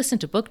 You can listen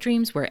to Book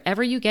Dreams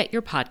wherever you get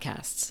your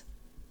podcasts.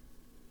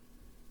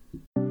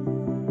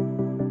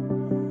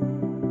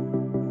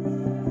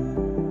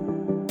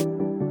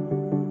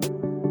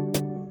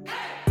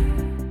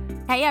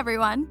 Hey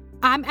everyone,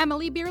 I'm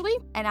Emily Beerley.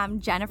 and I'm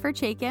Jennifer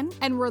Chaikin,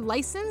 And we're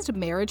licensed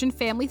marriage and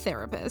family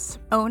therapists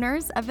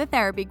owners of the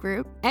Therapy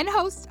Group. and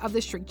hosts of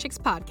the Shrink Chicks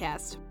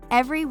podcast.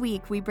 Every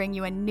week we bring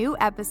you a new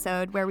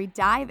episode where we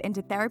dive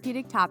into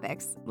therapeutic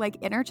topics like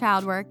inner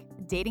child work,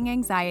 dating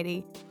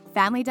anxiety,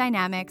 family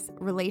dynamics,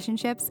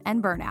 relationships,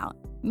 and burnout.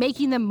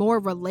 Making them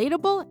more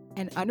relatable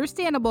and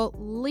understandable,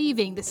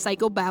 leaving the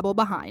psychobabble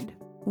behind.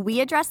 We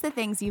address the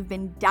things you've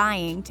been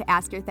dying to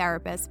ask your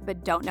therapist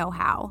but don't know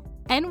how.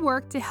 And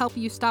work to help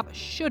you stop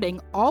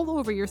shooting all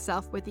over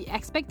yourself with the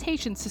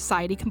expectations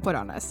society can put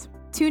on us.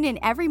 Tune in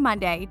every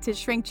Monday to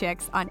Shrink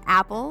Chicks on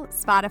Apple,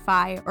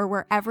 Spotify, or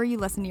wherever you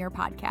listen to your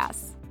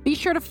podcasts. Be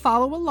sure to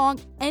follow along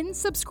and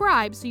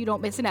subscribe so you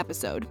don't miss an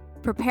episode.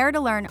 Prepare to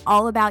learn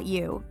all about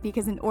you,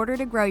 because in order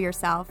to grow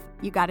yourself,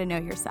 you got to know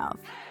yourself.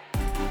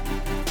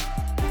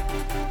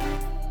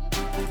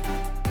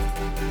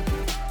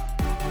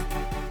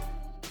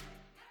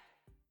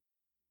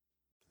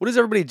 What does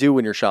everybody do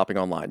when you're shopping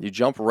online? You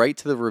jump right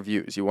to the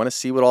reviews. You want to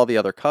see what all the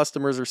other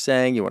customers are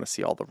saying. You want to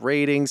see all the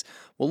ratings.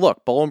 Well,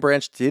 look, Boll &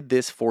 Branch did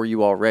this for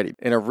you already.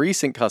 In a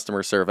recent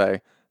customer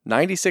survey,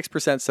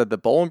 96% said the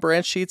Boll &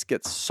 Branch sheets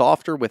get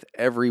softer with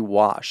every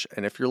wash.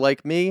 And if you're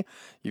like me,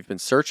 you've been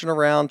searching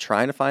around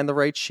trying to find the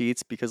right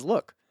sheets because,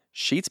 look,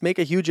 Sheets make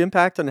a huge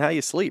impact on how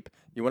you sleep.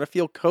 You want to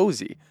feel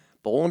cozy.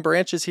 Boll &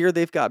 Branch is here.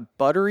 They've got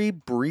buttery,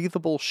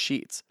 breathable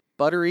sheets.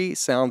 Buttery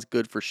sounds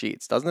good for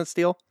sheets, doesn't it,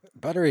 Steele?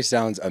 Buttery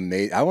sounds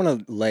amazing. I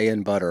want to lay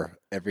in butter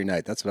every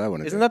night. That's what I want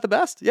to do. Isn't that the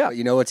best? Yeah. But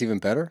you know what's even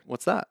better?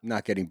 What's that?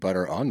 Not getting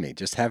butter on me.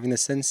 Just having the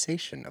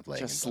sensation of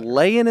laying Just in butter.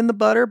 laying in the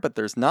butter, but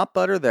there's not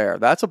butter there.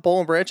 That's what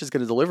Boll & Branch is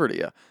going to deliver to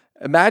you.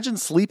 Imagine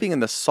sleeping in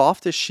the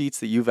softest sheets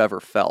that you've ever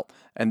felt.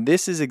 And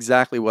this is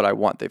exactly what I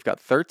want. They've got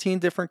 13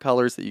 different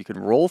colors that you can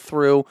roll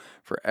through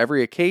for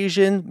every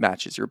occasion,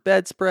 matches your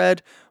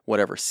bedspread,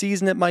 whatever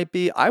season it might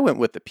be. I went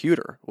with the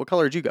pewter. What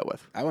color did you go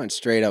with? I went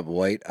straight up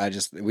white.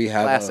 We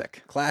have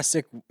Classic.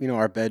 Classic,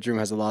 our bedroom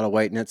has a lot of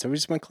white in it, so we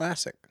just went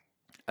classic.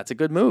 That's a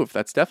good move.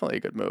 That's definitely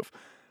a good move.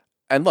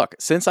 And look,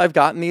 since I've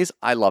gotten these,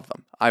 I love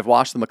them. I've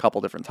washed them a couple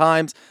different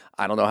times.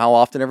 I don't know how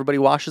often everybody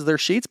washes their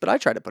sheets, but I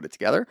try to put it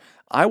together.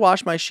 I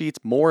wash my sheets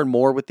more and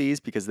more with these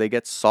because they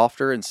get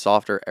softer and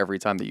softer every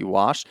time that you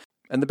wash.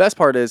 And the best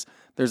part is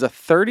there's a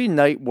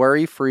 30-night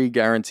worry-free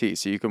guarantee,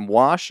 so you can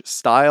wash,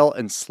 style,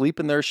 and sleep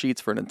in their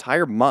sheets for an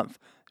entire month.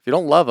 If you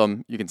don't love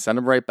them, you can send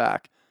them right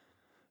back.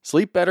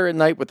 Sleep better at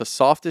night with the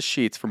softest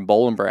sheets from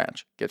Boll &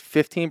 Branch. Get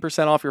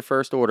 15% off your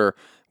first order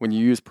when you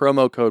use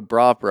promo code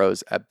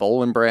BRAVBROS at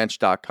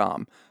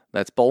bollandbranch.com.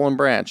 That's Boll &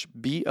 Branch,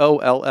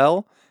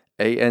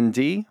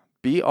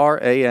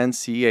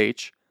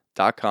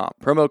 BOLLANDBRANCH.com.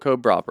 Promo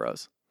code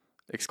BRAVBROS.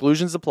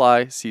 Exclusions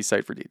apply. See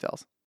site for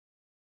details.